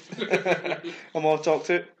stop you. I'm all talked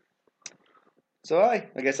to. So I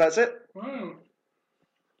guess that's it. Wow.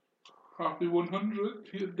 Happy 100,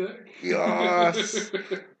 you dick. Yes.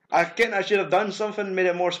 I should have done something, made it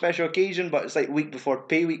a more special occasion, but it's like week before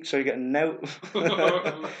pay week, so you're getting out.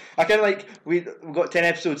 I kind of like, we got 10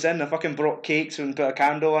 episodes in, I fucking brought cakes and put a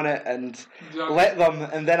candle on it and lit them,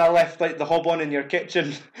 and then I left like the hob on in your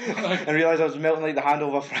kitchen and realised I was melting like the handle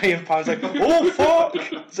of a frying pan. I was like, oh fuck!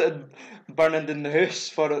 So burning in the house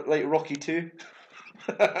for like Rocky 2.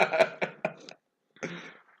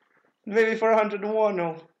 Maybe for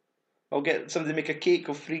 101 I'll get somebody to make a cake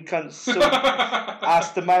of 3 cunts so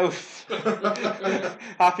ass to mouth.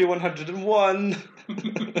 Happy 101.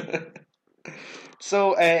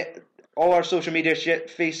 So all our social media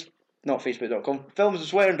shit, not facebook.com,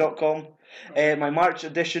 filmsandswearing.com. My March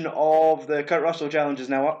edition of the Kurt Russell challenge is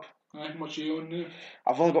now up. How much are you on now?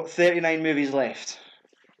 I've only got 39 movies left.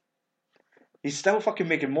 He's still fucking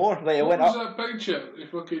making more. Like, it went up. What was that picture? The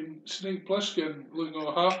fucking Snake Plissken looking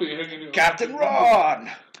all happy hanging out. Captain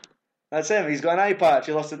Ron! That's him. He's got an eye patch.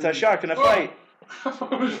 He lost it to a shark in a fight. I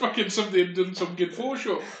thought it was fucking somebody doing some good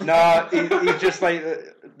Photoshop. No, he's just like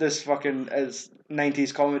this fucking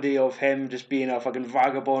 90s comedy of him just being a fucking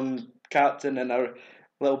vagabond captain in a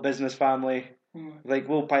little business family. Like,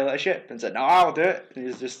 we'll pilot a ship. And said, no, I'll do it. And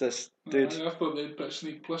he's just this dude. I thought they'd put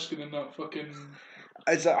Snake Plissken in that fucking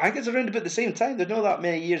I think it's around about the same time. There's not that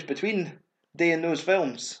many years between Day and those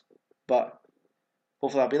films, but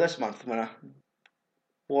hopefully that'll be this month when I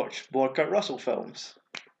watch more Kurt Russell films.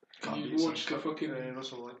 You watched the fucking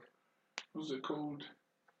Russell, like. What's it called?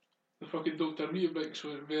 The fucking Dr. Meatbix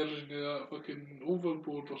version of that fucking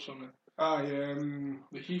Overboard or something.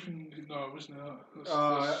 The Heathen. No, it wasn't that.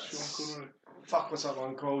 That's Sean Connery. Fuck, what's that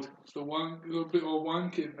one called? It's the bit of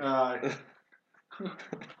wanking. Aye.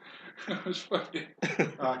 That was funny.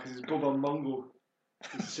 Because it's Boba Mungo.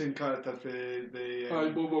 He's the same character for the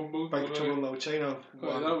Boba Mungo. Big Trouble in Little China.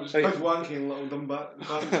 That was big wanking little dumb bat or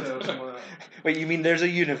something like that. Wait, you mean there's a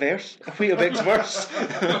universe? A Weetabix verse?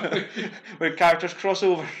 Where characters cross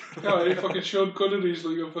over? Yeah, fucking Sean Connery's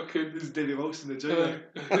like a fucking... This is Davy Wilson, the China.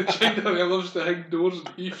 The China, he loves to hang doors and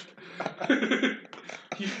heave.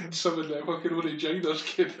 Heaving some of that fucking one of China's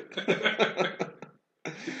kid.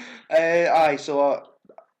 Aye, so...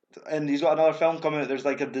 and he's got another film coming out. There's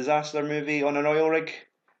like a disaster movie on an oil rig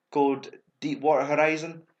called Deepwater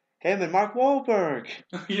Horizon. Him and Mark Wahlberg.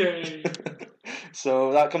 Yeah.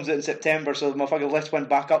 So that comes out in September. So my fucking list went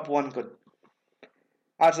back up one.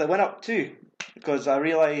 Actually, it went up two because I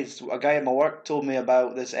realised a guy at my work told me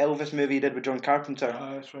about this Elvis movie he did with John Carpenter.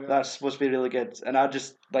 That's right. That's supposed to be really good. And I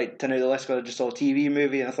just like turned out the list because I just saw a TV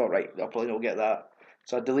movie and I thought, right, I'll probably not get that.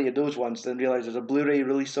 So I deleted those ones. Then realised there's a Blu-ray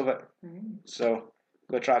release of it. So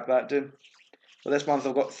go track that down. Well, this month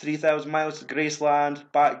I've got 3,000 Miles to Graceland,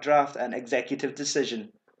 Backdraft, and Executive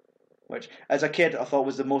Decision, which, as a kid, I thought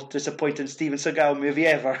was the most disappointing Steven Seagal movie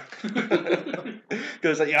ever.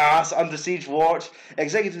 Because like, yes, Under Siege, watch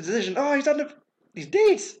Executive Decision. Oh, he's dead.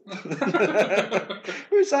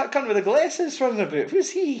 Who's that cunt with the glasses running about? Who's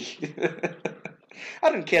he?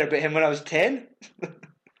 I didn't care about him when I was 10.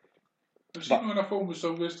 I've seen him in a film with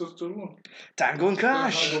Sylvester Stallone. Tango and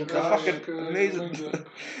Cash. Tango and Cash. Fucking amazing.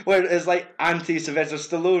 Where it's like anti-Sylvester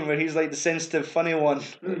Stallone, where he's like the sensitive, funny one.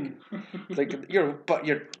 Like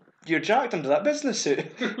you're jacked into that business suit.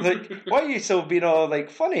 Like, why are you still being all like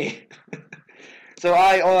funny? So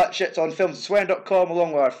all that shit's on filmsandswearing.com,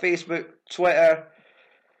 along with our Facebook, Twitter,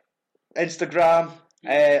 Instagram.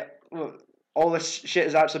 All this shit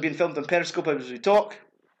is actually being filmed on Periscope as we talk.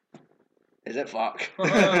 Is it fuck?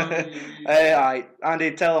 Aye, Andy,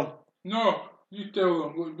 tell him. No, you tell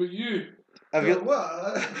them. But you. Have you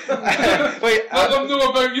what? Wait, let them know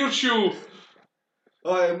about your show.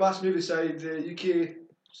 Oh, Mass Movie Side, UK.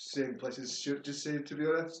 Same places Stuart just said, to be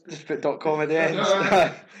honest. Just put .com at the end.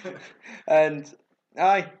 And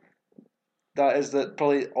aye, that is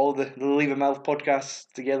probably all the Leave a Mouth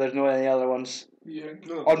podcasts together. There's no any other ones. Yeah.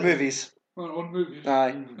 No, on movies. On movies.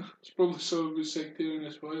 Aye. It's probably some with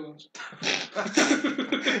sectarianist violence.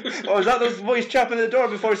 Oh, is that the voice chapping at the door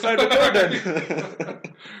before we started recording?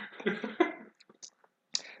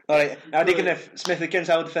 Alright, now Deacon, if Smithy can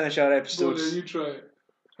how to finish our episodes. Go on, you try it.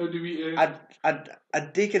 How do we end?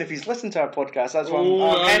 I'd Deacon if he's listened to our podcast, that's why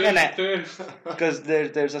I'm ending it. Because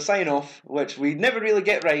there's a sign off which we never really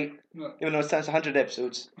get right, even though it's 100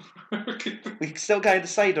 episodes. We still can't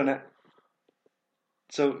decide on it.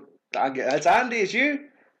 So it's Andy, it's you.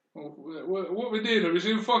 What we're doing, are we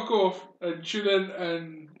saying fuck off and tune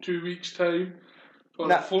in 2 weeks' time,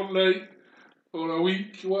 or a fortnight, or a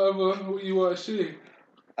week, whatever, what you want to say?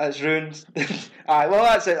 It's ruined. Aye, well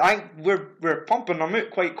that's it. I think we're pumping them out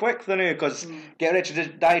quite quick though now, because Get Rich or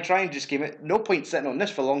Die Trying just came out. No point sitting on this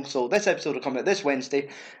for long, so this episode will come out this Wednesday.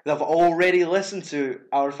 They've already listened to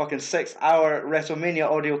our fucking 6-hour WrestleMania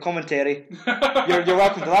audio commentary. You're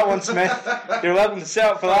welcome to that one, Smith. You're welcome to set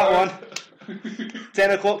up for that one.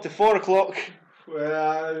 10 o'clock to 4 o'clock.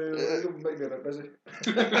 Well, you might be a bit busy.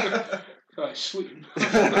 Sleeping.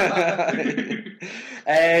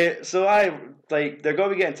 So they're going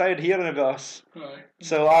to be getting tired of hearing about us. Right.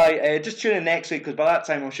 So just tune in next week, because by that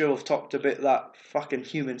time I'm sure we've talked about that fucking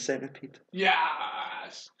human centipede.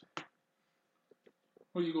 Yes.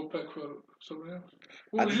 What are you going to pick for something else?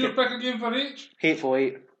 What was your pick again for H? Hateful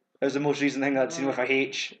Eight. It was the most recent thing I'd seen with a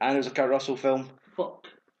H, and it was a Kurt Russell film. Fuck.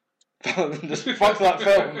 Just fuck that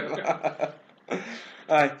film.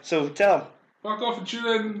 Alright, so tell him. Fuck off and tune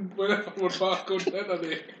in whenever we're back on the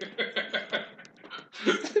internet.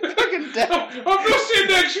 Fucking damn. I'm not saying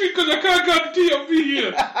next week because I can't guarantee I'll be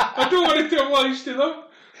here. I don't want to tell lies to them.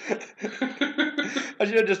 I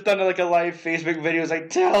should have just done like a live Facebook video. It's like,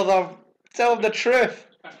 tell them the truth.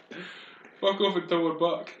 Fuck off until we're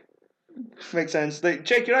back. Makes sense. Like,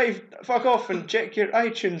 fuck off and check your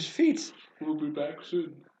iTunes feed. We'll be back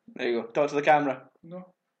soon. There you go. Talk to the camera. No.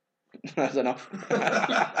 That's enough.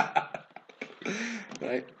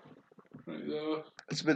 Right. Right there. It's been